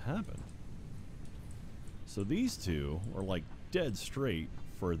 what happened? So these two are like dead straight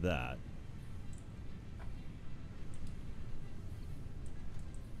for that.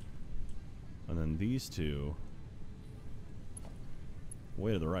 And then these two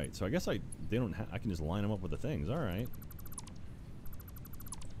way to the right. So I guess I can just line them up with the things. All right.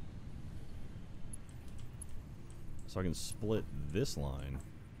 So I can split this line.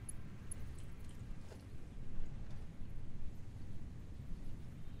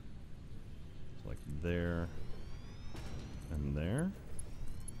 So like there and there.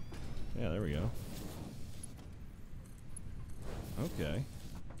 Yeah, there we go. Okay.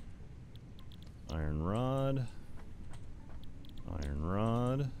 Iron rod. Iron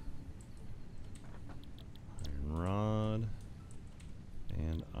rod. Iron rod.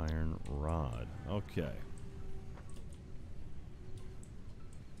 And iron rod. Okay.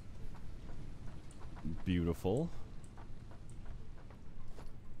 Beautiful.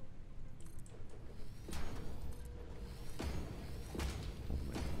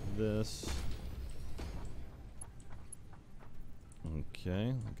 This.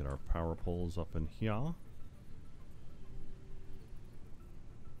 Okay, get our power poles up in here.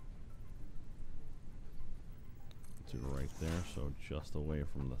 Do it right there, so just away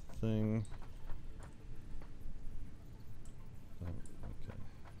from the thing. Oh, okay.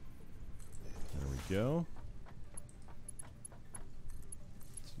 There we go.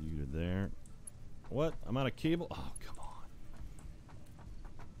 It's you to there. What? I'm out of cable? Oh, come on.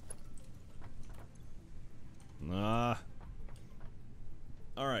 Ah.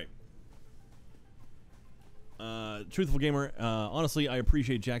 Alright. Truthful Gamer, honestly, I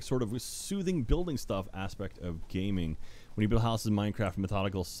appreciate Jack's sort of soothing building stuff aspect of gaming. When you build houses in Minecraft,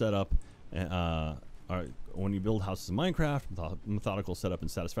 methodical setup, when you build houses in Minecraft, methodical setup and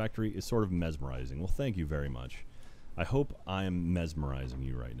Satisfactory is sort of mesmerizing. Well, thank you very much. I hope I am mesmerizing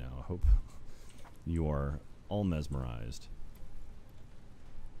you right now. I hope you are all mesmerized.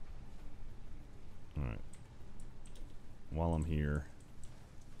 Alright. While I'm here,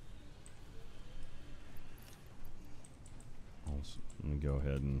 Let me go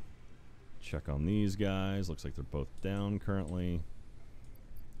ahead and check on these guys. Looks like they're both down currently.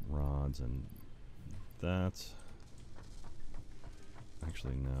 Rods and that.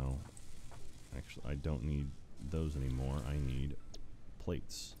 Actually, no. Actually, I don't need those anymore. I need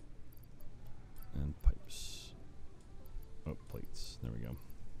plates and pipes. Oh, plates. There we go.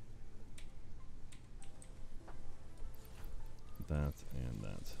 That and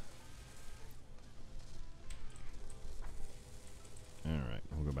that. Alright,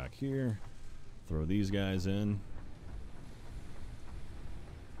 we'll go back here. Throw these guys in.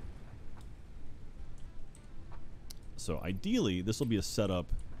 So ideally, this will be a setup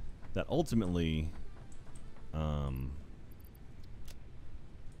that ultimately put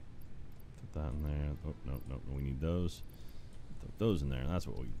that in there. Oh, no, we need those. Put those in there. That's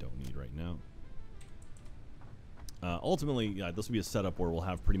what we don't need right now. Ultimately, yeah, this will be a setup where we'll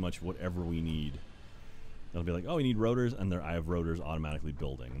have pretty much whatever we need. It'll be like, oh, we need rotors, and there I have rotors automatically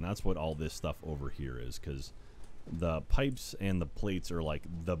building. And that's what all this stuff over here is, because the pipes and the plates are like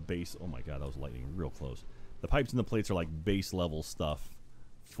the base. Oh my god, that was lightning real close. The pipes and the plates are like base level stuff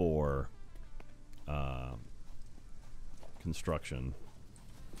for construction.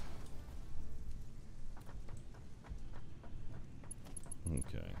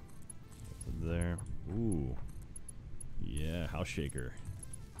 Okay. There. Ooh. Yeah, house shaker.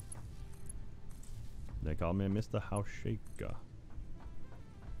 They call me Mr. House Shaker.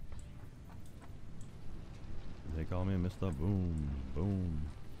 They call me Mr. Boom Boom.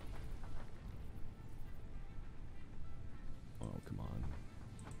 Oh, come on.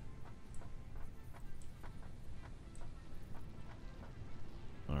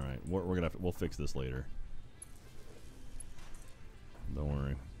 All right, we're gonna have to, we'll fix this later. Don't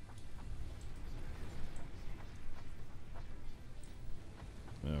worry.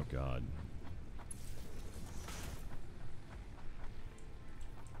 Oh God.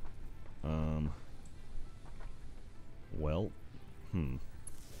 Well,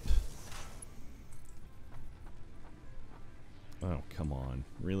 Oh, come on.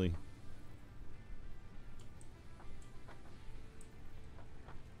 Really?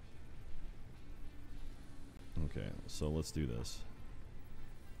 Okay, so let's do this.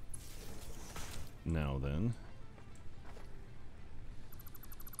 Now then.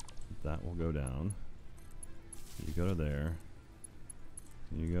 That will go down. You go to there.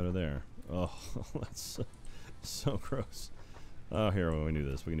 You go to there. Oh, that's so gross. Oh, here, when we do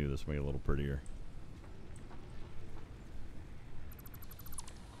this, we can do this, make it a little prettier.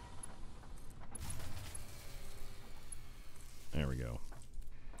 There we go.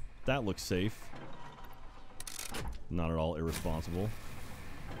 That looks safe. Not at all irresponsible.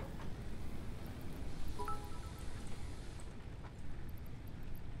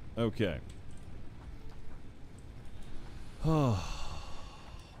 Okay. All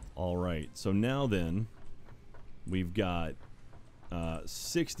right. So now then, we've got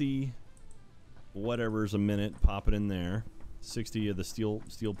 60 whatever's a minute popping in there. 60 of the steel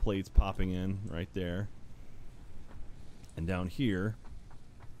plates popping in right there. And down here,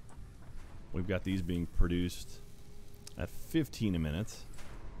 we've got these being produced at 15 a minute.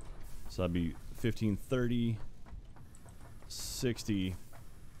 So that'd be 15, 30, 60.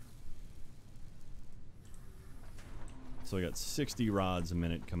 So we got 60 rods a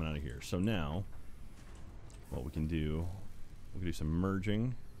minute coming out of here. So now, what we can do some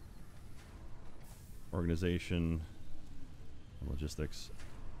merging, organization, logistics.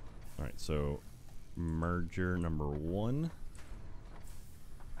 All right, so merger number 1.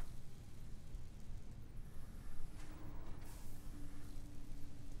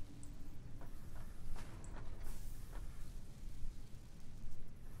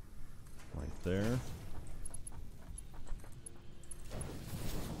 Right there.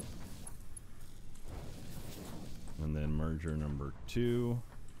 And then merger number 2.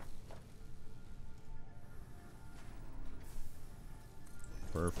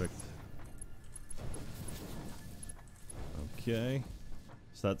 Perfect. Okay.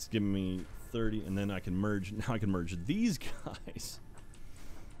 So that's giving me 30, and then I can merge. Now I can merge these guys.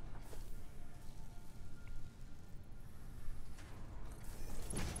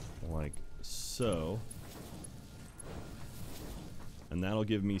 Like so. And that'll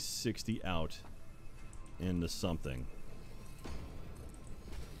give me 60 out into something.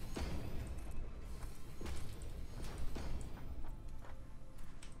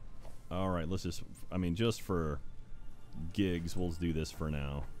 All right, let's just, I mean, just for gigs, we'll do this for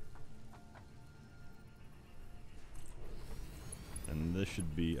now. And this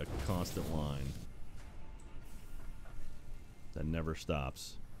should be a constant line that never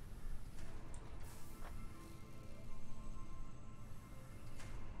stops.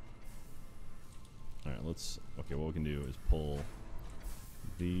 let's... Okay, what we can do is pull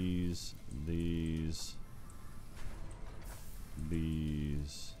these, and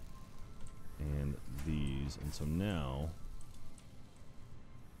these. And so now...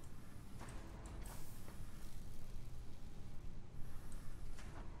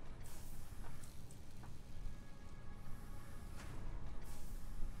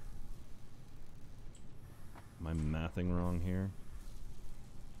 Am I mathing wrong here?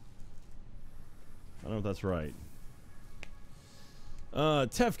 I don't know if that's right.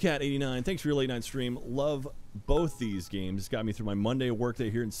 TefCat89, thanks for your late night stream. Love both these games. It's got me through my Monday workday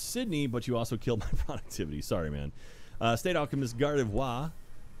here in Sydney, but you also killed my productivity. Sorry, man. State Alchemist Gardevoir.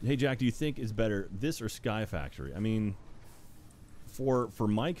 Hey, Jack, do you think is better this or Sky Factory? I mean, for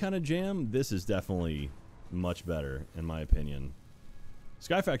my kind of jam, this is definitely much better, in my opinion.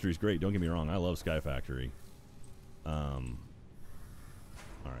 Sky Factory is great. Don't get me wrong. I love Sky Factory. Alright,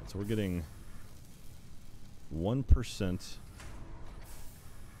 so we're getting 1%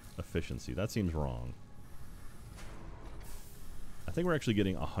 efficiency. That seems wrong. I think we're actually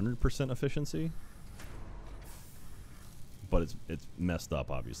getting 100% efficiency. But it's messed up,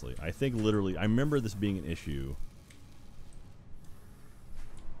 obviously. I think literally, I remember this being an issue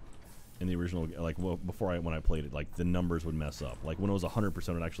in the original, like, well, when I played it, like, the numbers would mess up. Like, when it was 100%,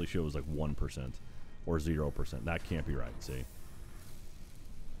 it would actually show it was like 1%. Or 0%. That can't be right, see?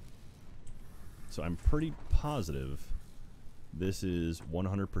 So I'm pretty positive this is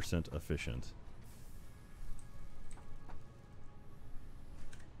 100% efficient.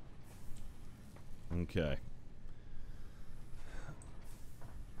 Okay.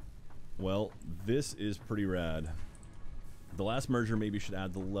 Well, this is pretty rad. The last merger maybe should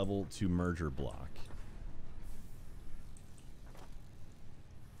add the level 2 merger block.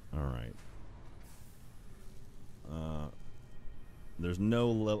 Alright. There's no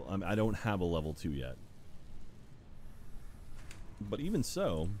level... I mean, I don't have a level 2 yet. But even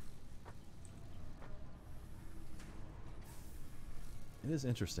so... It is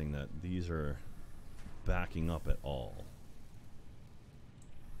interesting that these are backing up at all.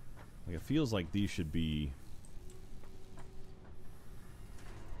 Like, it feels like these should be...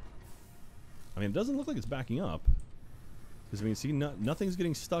 I mean, it doesn't look like it's backing up. Because, I mean, see, nothing's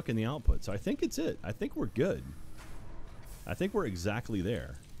getting stuck in the output. So I think it's it. I think we're good. I think we're exactly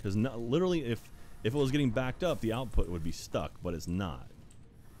there. Because literally, if it was getting backed up, the output would be stuck, but it's not.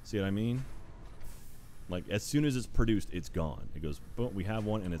 See what I mean? Like, as soon as it's produced, it's gone. It goes, boom, we have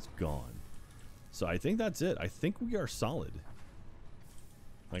one, and it's gone. So I think that's it. I think we are solid.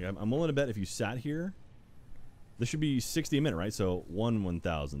 Like, I'm willing to bet if you sat here, this should be 60 a minute, right? So 1,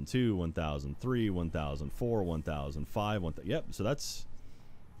 1,000, 2, 1,000, 3, 1,000, 4, 1,000, 5, 1,000. Yep, so that's,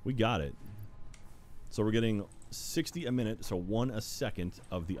 we got it. So we're getting 60 a minute, so 1 a second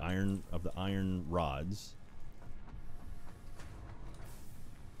of the iron rods.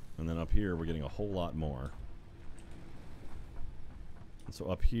 And then up here we're getting a whole lot more. And so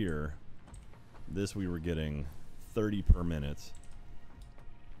up here, this we were getting 30 per minute.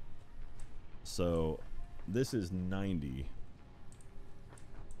 So this is 90.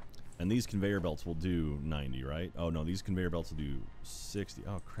 And these conveyor belts will do 90, right? Oh no, these conveyor belts will do 60.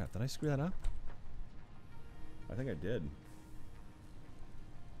 Oh crap, did I screw that up? I think I did.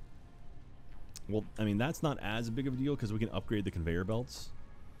 Well, I mean, that's not as big of a deal because we can upgrade the conveyor belts.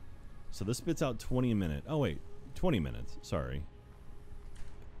 So this spits out 20 a minute. Oh wait, 20 minutes, sorry.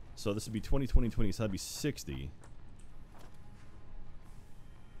 So this would be 20, 20, 20, so that'd be 60.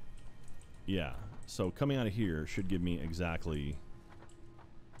 Yeah, so coming out of here should give me exactly...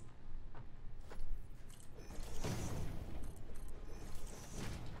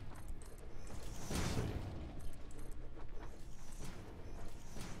 Let's see.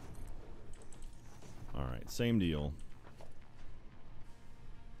 Alright, same deal.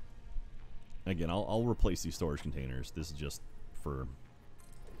 Again, I'll replace these storage containers. This is just for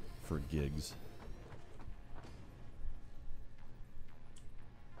gigs.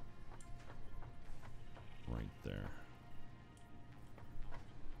 Right there.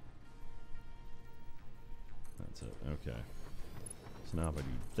 That's it. Okay. So now if I do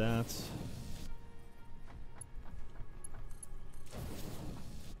that.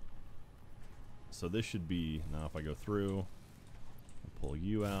 So this should be, now if I go through, I'll pull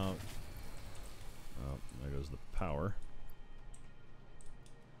you out. Oh, there goes the power.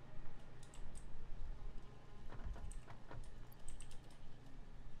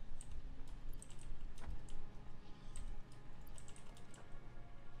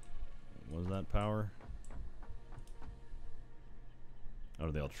 Was that power? Oh,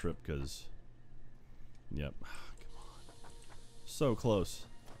 they all trip because... Yep. Come on. So close.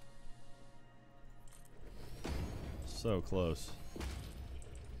 So close.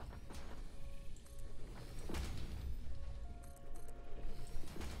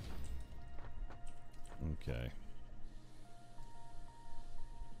 Okay.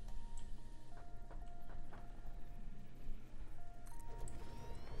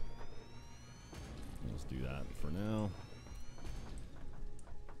 Let's do that for now.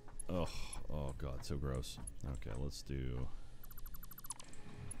 Oh, oh god, so gross. Okay, let's do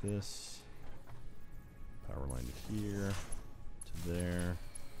this. Power line to here, to there.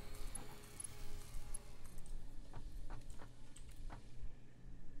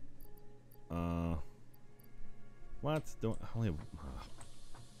 What? Don't I only have,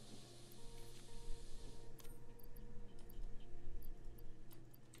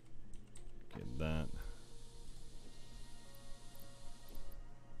 okay, that.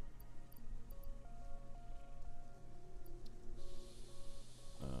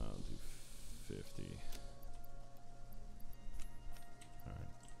 Do 50. All right.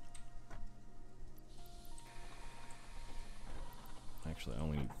 Actually, I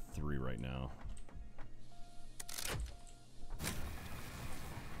only need 3 right now.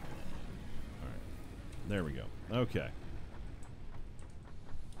 There we go. Okay.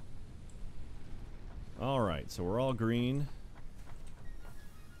 All right, so we're all green.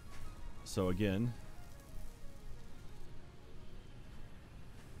 So again,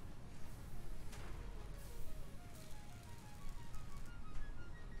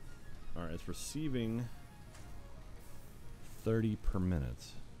 all right, it's receiving 30 per minute.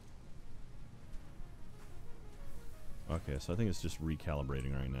 Okay, so I think it's just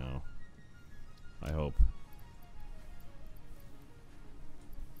recalibrating right now. I hope.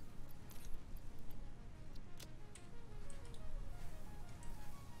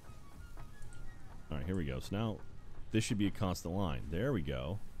 Alright, here we go. So now this should be a constant line. There we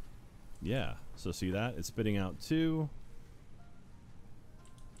go. Yeah. So see that? It's spitting out 2.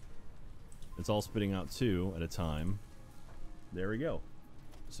 It's all spitting out 2 at a time. There we go.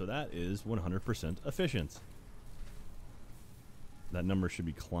 So that is 100% efficient. That number should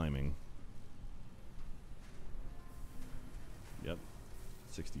be climbing. Yep.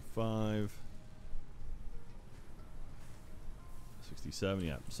 65. 67,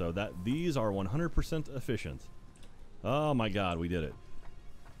 yeah. So that these are 100% efficient. Oh my god, we did it.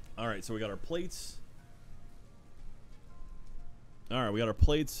 Alright, so we got our plates. Alright, we got our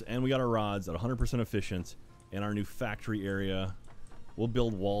plates and we got our rods at 100% efficient in our new factory area. We'll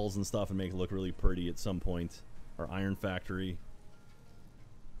build walls and stuff and make it look really pretty at some point. Our iron factory.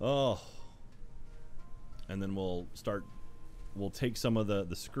 Oh. And then we'll take some of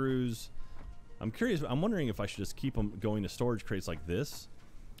the screws. I'm curious, I'm wondering if I should just keep them going to storage crates like this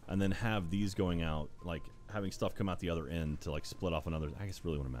and then have these going out, like having stuff come out the other end to like split off another. I guess it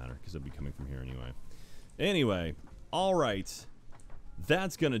really wouldn't matter because it'll be coming from here anyway. Anyway, all right.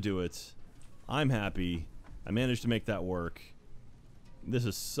 That's going to do it. I'm happy. I managed to make that work. This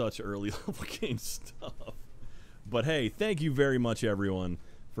is such early level game stuff. But hey, thank you very much, everyone,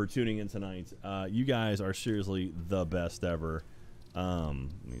 for tuning in tonight. You guys are seriously the best ever. Let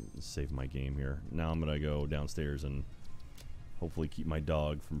me save my game here. Now I'm gonna go downstairs and hopefully keep my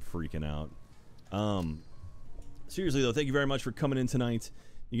dog from freaking out. Seriously though, thank you very much for coming in tonight.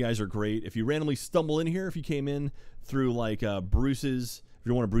 You guys are great. If you randomly stumble in here, if you came in through like Bruce's, if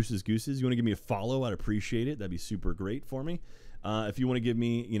you're one of Bruce's Gooses, you want to give me a follow, I'd appreciate it. That'd be super great for me. If you want to give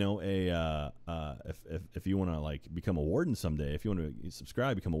me, you know, if you want to like become a warden someday, if you want to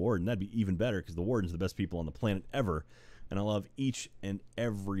subscribe, become a warden, that'd be even better because the wardens are the best people on the planet ever. And I love each and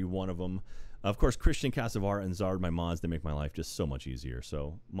every one of them. Of course, Christian, Casavar, and Zard, my mods, they make my life just so much easier.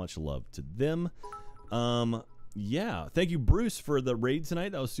 So much love to them. Yeah, thank you, Bruce, for the raid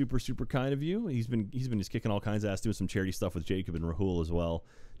tonight. That was super, super kind of you. He's been just kicking all kinds of ass, doing some charity stuff with Jacob and Rahul as well.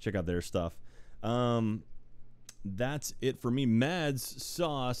 Check out their stuff. That's it for me. Mads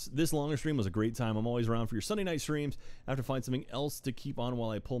Sauce. This longer stream was a great time. I'm always around for your Sunday night streams. I have to find something else to keep on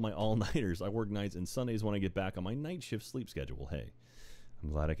while I pull my all-nighters. I work nights and Sundays when I get back on my night shift sleep schedule. Hey, I'm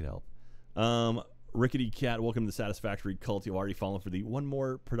glad I could help. Rickety Cat, welcome to the Satisfactory cult. You've already fallen for the one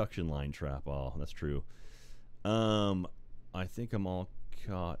more production line trap. Oh, that's true. I think I'm all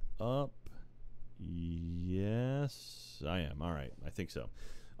caught up. Yes, I am. All right. I think so.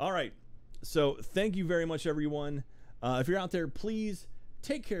 All right. So thank you very much, everyone. If you're out there, please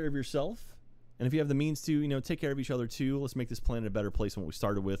take care of yourself. And if you have the means to, you know, take care of each other too. Let's make this planet a better place than what we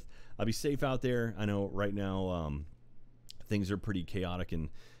started with. Be safe out there. I know right now things are pretty chaotic and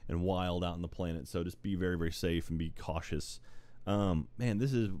wild out on the planet. So just be very, very safe and be cautious. Man,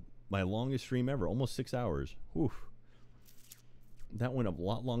 this is my longest stream ever. Almost 6 hours. Whew. That went a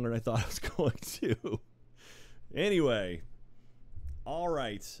lot longer than I thought it was going to. Anyway, all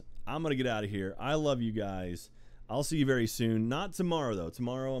right. I'm going to get out of here. I love you guys. I'll see you very soon. Not tomorrow, though.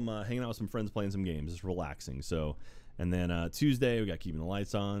 Tomorrow, I'm hanging out with some friends playing some games. It's relaxing. So, and then Tuesday, we got Keeping the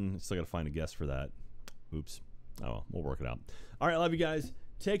Lights On. Still got to find a guest for that. Oops. Oh, well, we'll work it out. All right, I love you guys.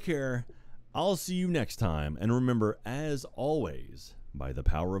 Take care. I'll see you next time. And remember, as always, by the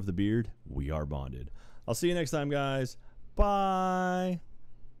power of the beard, we are bonded. I'll see you next time, guys. Bye.